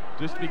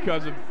 just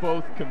because of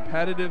both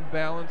competitive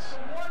balance,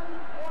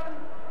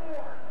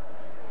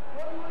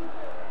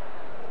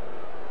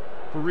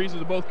 for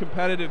reasons of both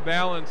competitive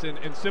balance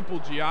and simple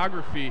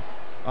geography,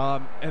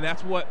 And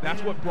that's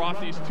what brought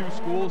these two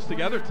schools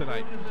together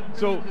tonight.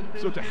 So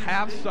to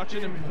have such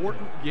an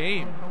important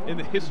game in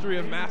the history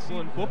of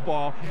Massillon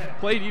football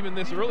played even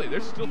this early.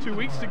 There's still 2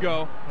 weeks to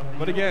go,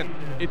 but again,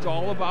 it's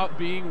all about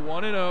being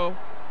 1-0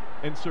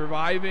 and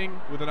surviving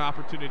with an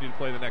opportunity to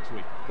play the next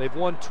week. They've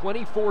won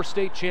 24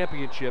 state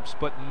championships,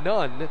 but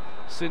none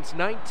since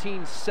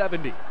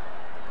 1970.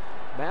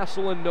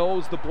 Massillon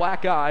knows the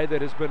black eye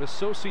that has been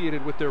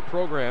associated with their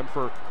program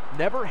for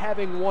never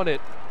having won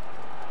it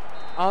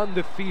on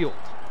the field.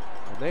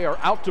 And they are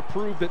out to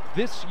prove that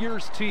this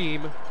year's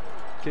team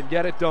can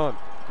get it done.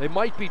 They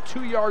might be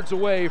 2 yards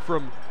away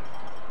from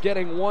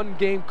getting one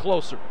game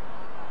closer.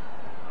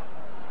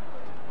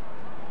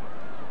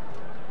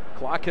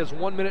 Clock has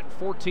 1 minute and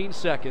 14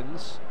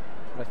 seconds.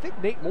 I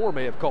think Nate Moore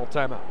may have called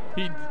timeout.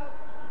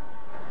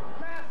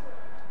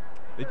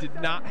 They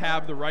did not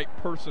have the right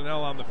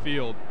personnel on the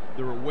field.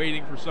 They were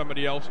waiting for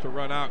somebody else to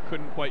run out,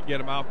 couldn't quite get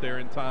them out there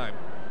in time.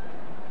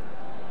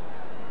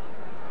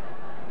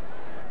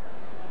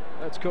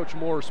 That's Coach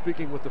Moore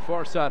speaking with the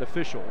far side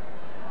official.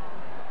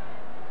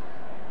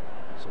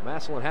 So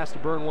Massillon has to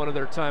burn one of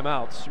their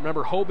timeouts.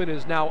 Remember, Hoban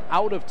is now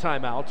out of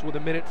timeouts with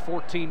 1 minute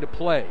 14 to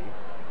play.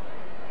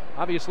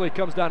 Obviously, it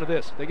comes down to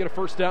this. If they get a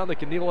first down, they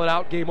can kneel it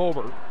out, game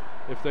over.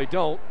 If they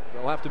don't,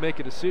 they'll have to make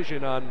a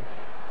decision on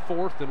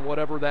fourth and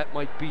whatever that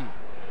might be.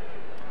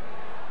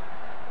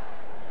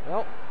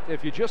 Well,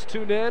 if you just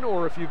tuned in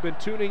or if you've been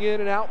tuning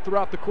in and out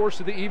throughout the course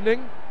of the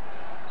evening,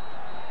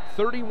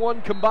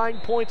 31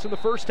 combined points in the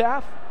first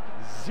half,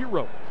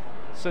 0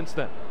 since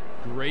then.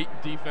 Great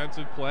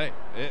defensive play.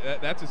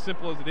 That's as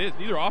simple as it is.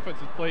 Neither offense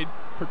has played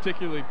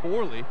particularly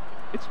poorly.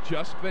 It's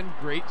just been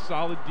great,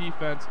 solid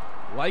defense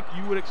like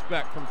you would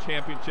expect from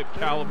championship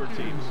caliber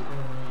teams.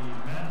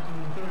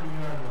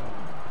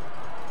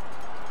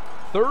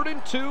 3rd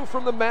and 2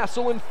 from the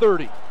Massillon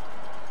 30.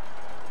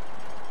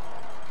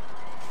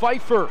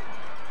 Pfeiffer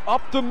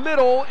up the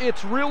middle.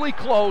 It's really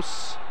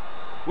close.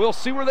 We'll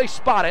see where they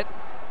spot it.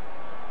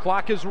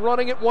 Clock is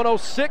running at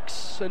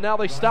 1:06, and now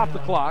they stop the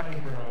clock.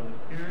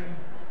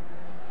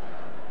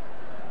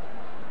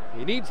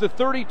 He needs the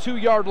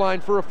 32-yard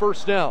line for a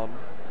first down.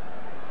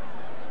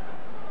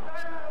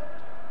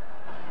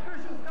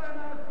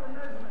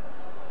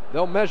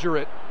 They'll measure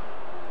it.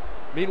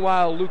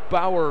 Meanwhile, Luke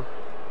Bauer, you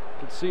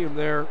can see him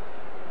there.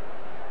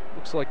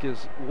 Looks like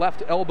his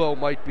left elbow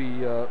might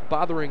be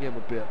bothering him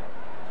a bit.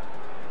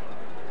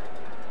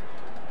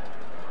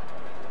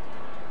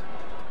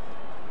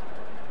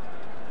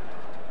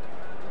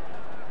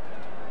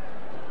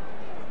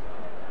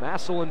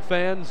 Massillon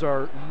fans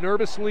are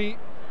nervously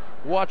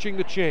watching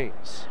the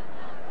chains.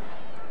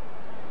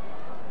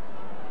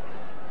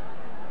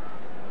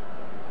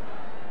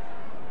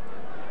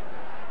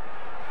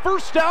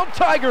 First down,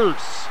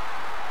 Tigers.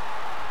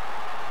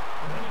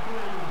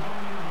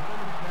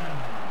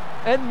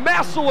 And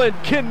Massillon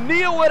can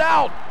kneel it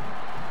out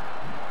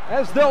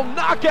as they'll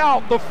knock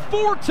out the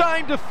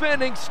 4-time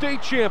defending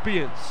state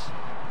champions.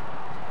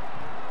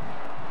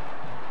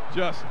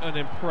 Just an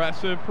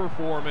impressive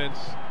performance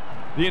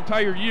the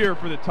entire year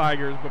for the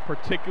Tigers, but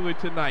particularly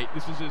tonight.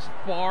 This is as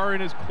far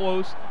and as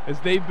close as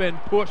they've been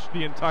pushed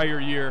the entire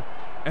year,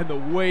 and the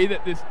way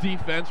that this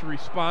defense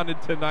responded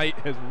tonight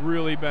has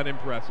really been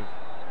impressive.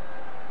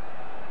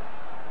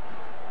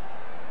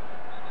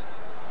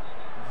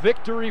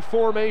 Victory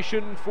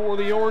formation for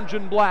the orange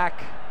and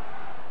black,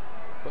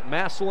 but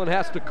Massillon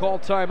has to call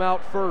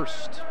timeout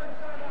first.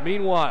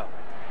 Meanwhile,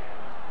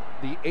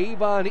 the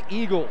Avon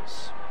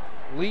Eagles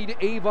lead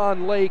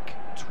Avon Lake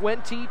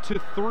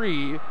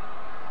 20-3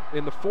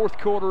 in the fourth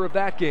quarter of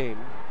that game.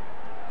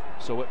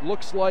 So it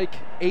looks like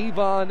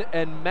Avon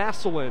and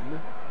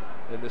Massillon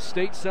in the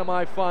state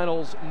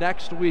semifinals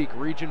next week.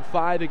 Region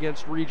 5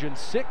 against Region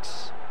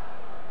 6.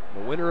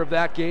 The winner of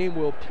that game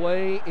will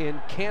play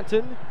in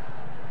Canton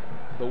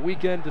the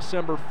weekend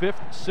December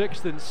 5th,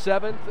 6th, and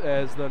 7th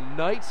as the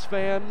Knights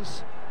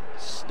fans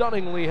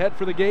stunningly head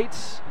for the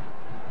gates.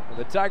 And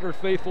the Tiger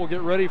faithful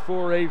get ready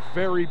for a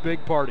very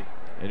big party.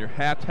 And your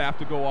hats have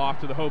to go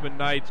off to the Hoban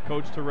Knights,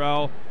 Coach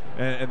Terrell,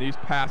 and these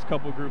past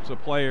couple groups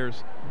of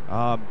players.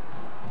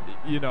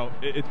 You know,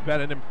 it's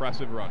been an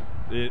impressive run.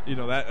 It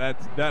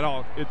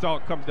all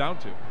comes down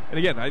to. And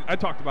again, I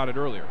talked about it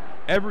earlier.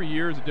 Every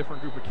year is a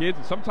different group of kids,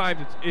 and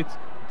sometimes it's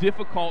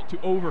difficult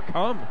to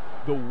overcome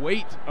the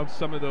weight of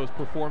some of those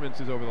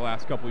performances over the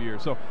last couple of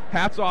years. So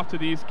hats off to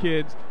these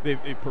kids. They've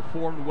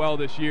performed well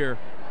this year,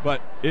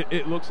 but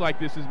it looks like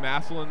this is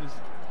Massillon's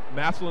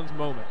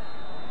moment.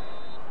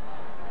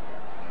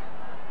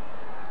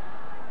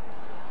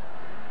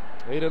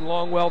 Aiden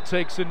Longwell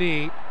takes a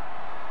knee.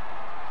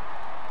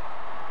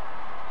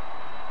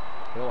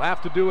 He'll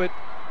have to do it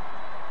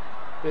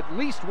at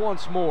least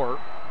once more.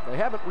 They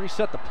haven't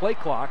reset the play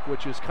clock,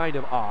 which is kind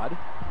of odd.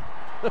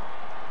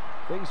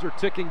 Things are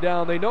ticking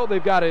down. They know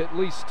they've got to at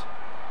least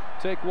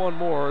take one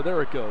more.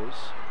 There it goes.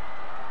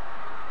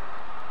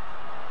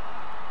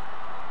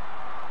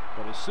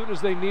 But as soon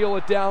as they kneel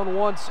it down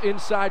once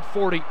inside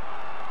 40,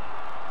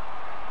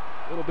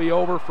 it'll be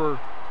over for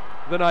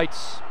the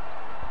Knights.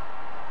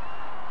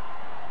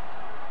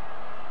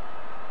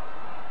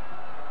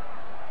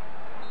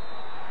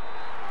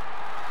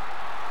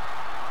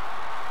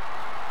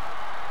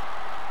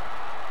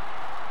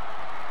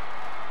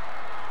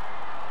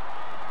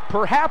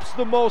 perhaps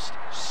the most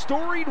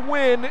storied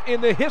win in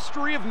the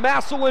history of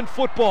Massillon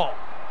football.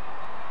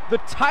 The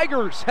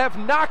Tigers have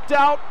knocked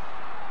out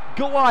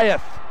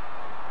Goliath,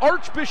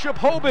 Archbishop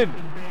Hoban.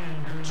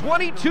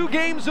 22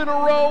 games in a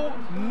row,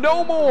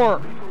 no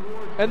more.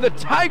 And the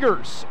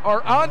Tigers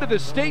are on to the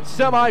state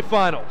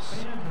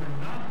semifinals.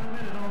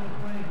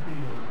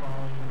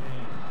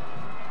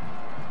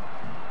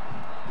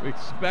 We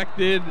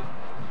expected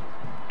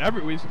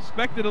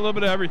a little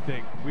bit of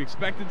everything. We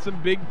expected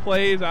some big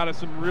plays out of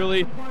some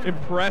really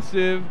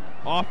impressive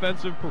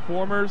offensive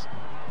performers.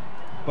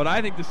 But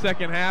I think the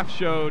second half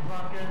showed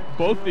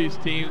both these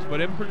teams,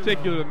 but in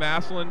particular the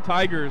Massillon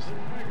Tigers,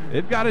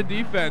 they've got a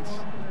defense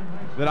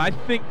that I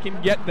think can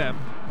get them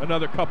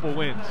another couple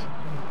wins.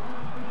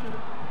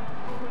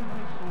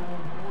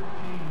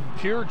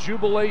 Pure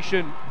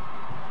jubilation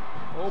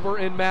over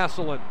in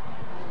Massillon.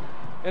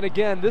 And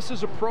again, this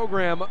is a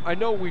program, I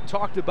know we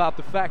talked about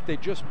the fact they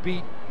just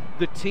beat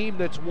the team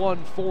that's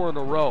won 4 in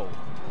a row.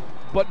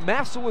 But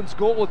Massillon's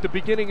goal at the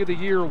beginning of the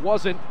year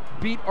wasn't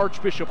beat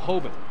Archbishop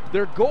Hoban.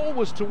 Their goal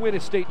was to win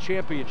a state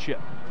championship.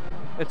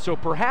 And so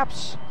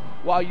perhaps,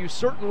 while you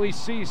certainly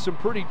see some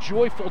pretty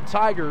joyful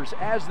Tigers,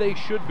 as they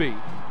should be,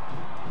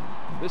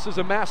 this is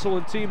a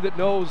Massillon team that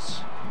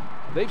knows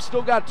they've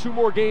still got 2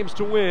 more games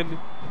to win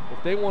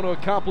if they want to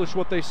accomplish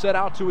what they set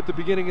out to at the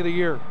beginning of the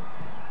year.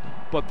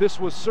 But this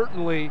was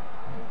certainly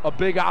a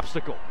big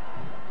obstacle.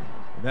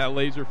 That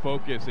laser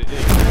focus, it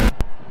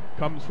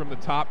comes from the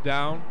top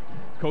down.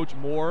 Coach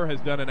Moore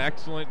has done an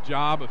excellent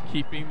job of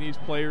keeping these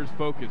players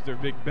focused. There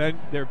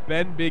have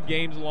been big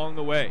games along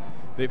the way.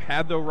 They've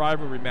had the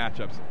rivalry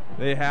matchups.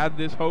 They had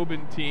this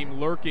Hoban team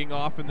lurking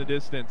off in the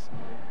distance.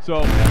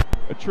 So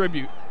a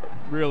tribute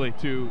really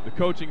to the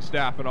coaching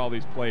staff and all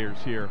these players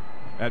here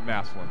at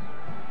Massillon.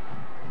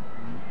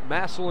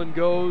 Massillon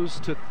goes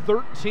to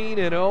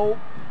 13-0.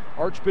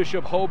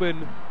 Archbishop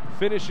Hoban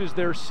finishes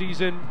their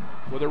season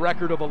with a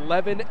record of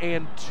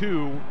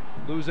 11-2,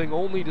 losing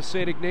only to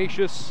St.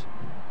 Ignatius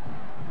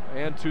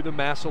and to the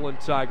Massillon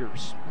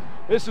Tigers.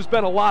 This has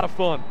been a lot of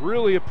fun.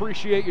 Really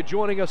appreciate you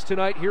joining us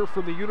tonight here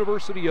from the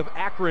University of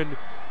Akron,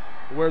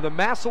 where the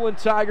Massillon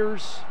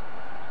Tigers,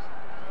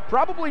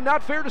 probably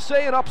not fair to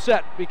say an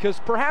upset, because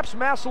perhaps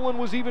Massillon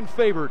was even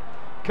favored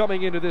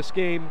coming into this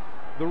game,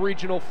 the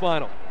regional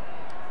final.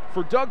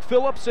 For Doug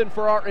Phillips and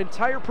for our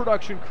entire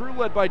production crew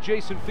led by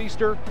Jason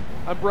Feaster,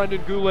 I'm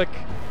Brendan Gulick.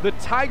 The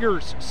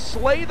Tigers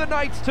slay the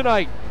Knights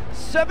tonight,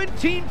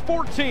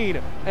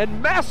 17-14,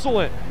 and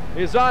Massillon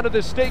is on to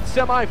the state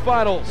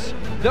semifinals.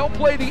 They'll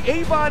play the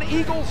Avon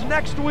Eagles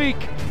next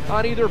week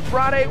on either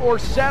Friday or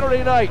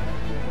Saturday night,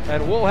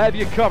 and we'll have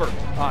you covered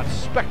on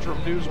Spectrum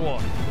News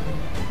 1.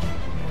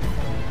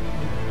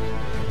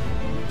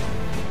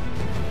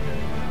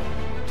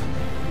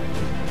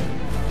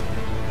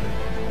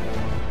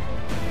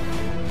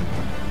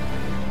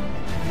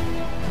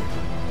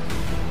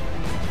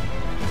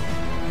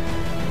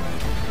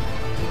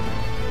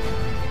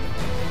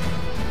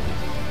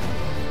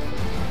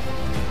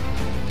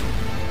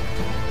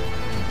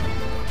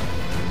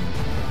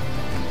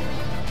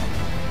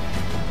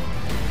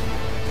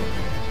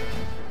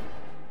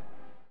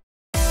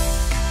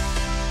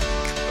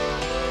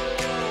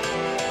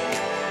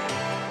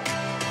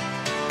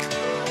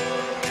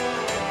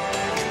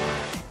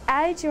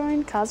 I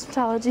joined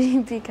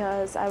cosmetology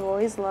because I've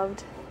always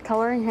loved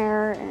coloring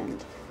hair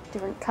and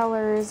different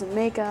colors and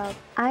makeup.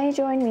 I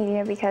joined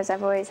media because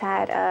I've always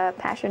had a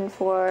passion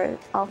for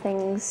all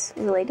things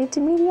related to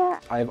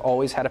media. I've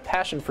always had a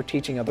passion for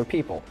teaching other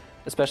people,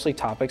 especially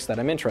topics that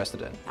I'm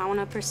interested in. I want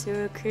to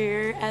pursue a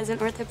career as an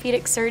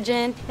orthopedic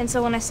surgeon. And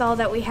so when I saw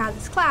that we had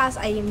this class,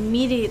 I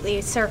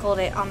immediately circled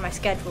it on my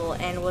schedule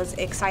and was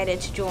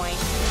excited to join.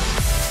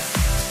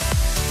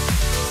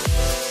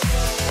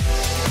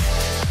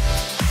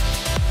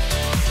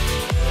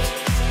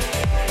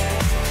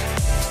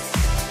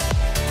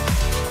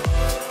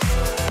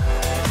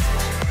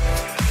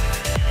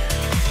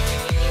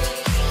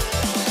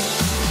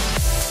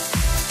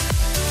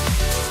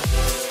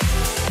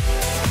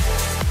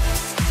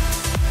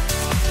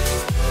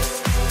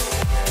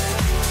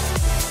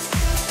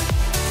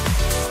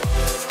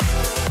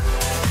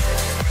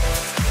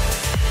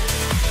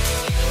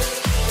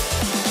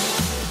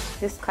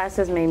 This class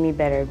has made me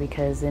better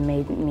because it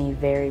made me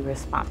very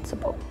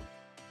responsible.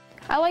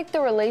 I like the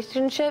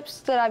relationships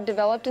that I've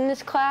developed in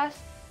this class.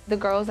 The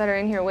girls that are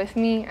in here with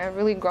me, I've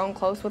really grown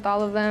close with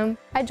all of them.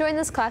 I joined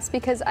this class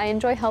because I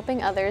enjoy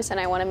helping others and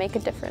I want to make a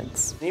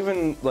difference.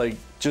 Even like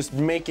just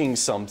making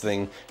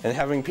something and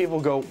having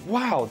people go,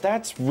 wow,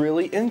 that's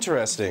really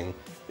interesting.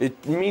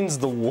 It means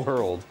the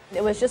world.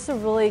 It was just a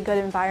really good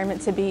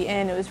environment to be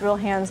in. It was real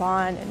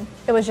hands-on, and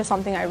it was just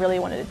something I really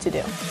wanted to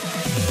do.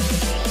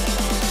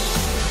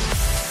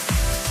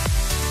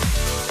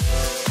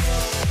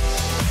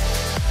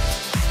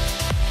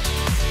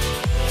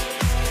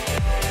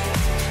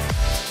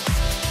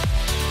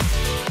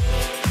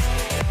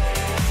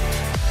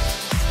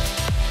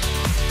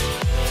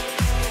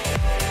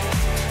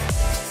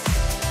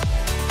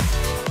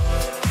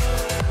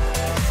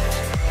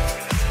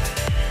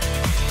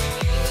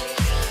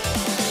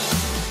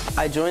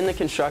 I joined the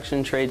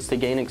construction trades to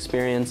gain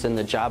experience in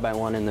the job I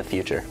want in the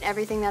future.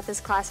 Everything that this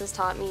class has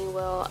taught me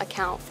will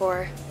account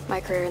for my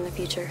career in the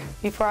future.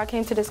 Before I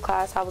came to this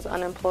class, I was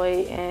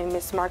unemployed, and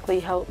Ms. Markley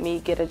helped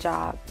me get a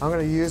job. I'm going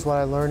to use what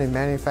I learned in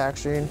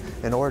manufacturing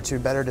in order to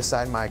better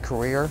decide my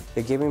career.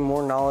 It gave me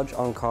more knowledge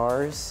on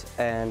cars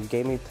and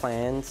gave me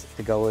plans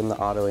to go in the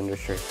auto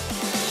industry.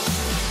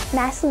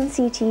 Massillon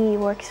CTE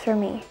works for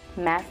me.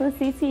 Massillon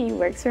CTE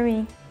works for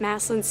me.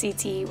 Massillon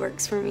CTE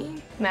works for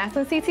me.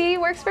 Massillon CTE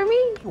works for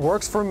me.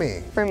 Works for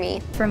me. For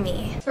me. For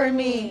me. For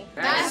me.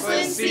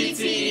 Massillon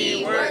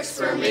CTE works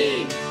for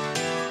me.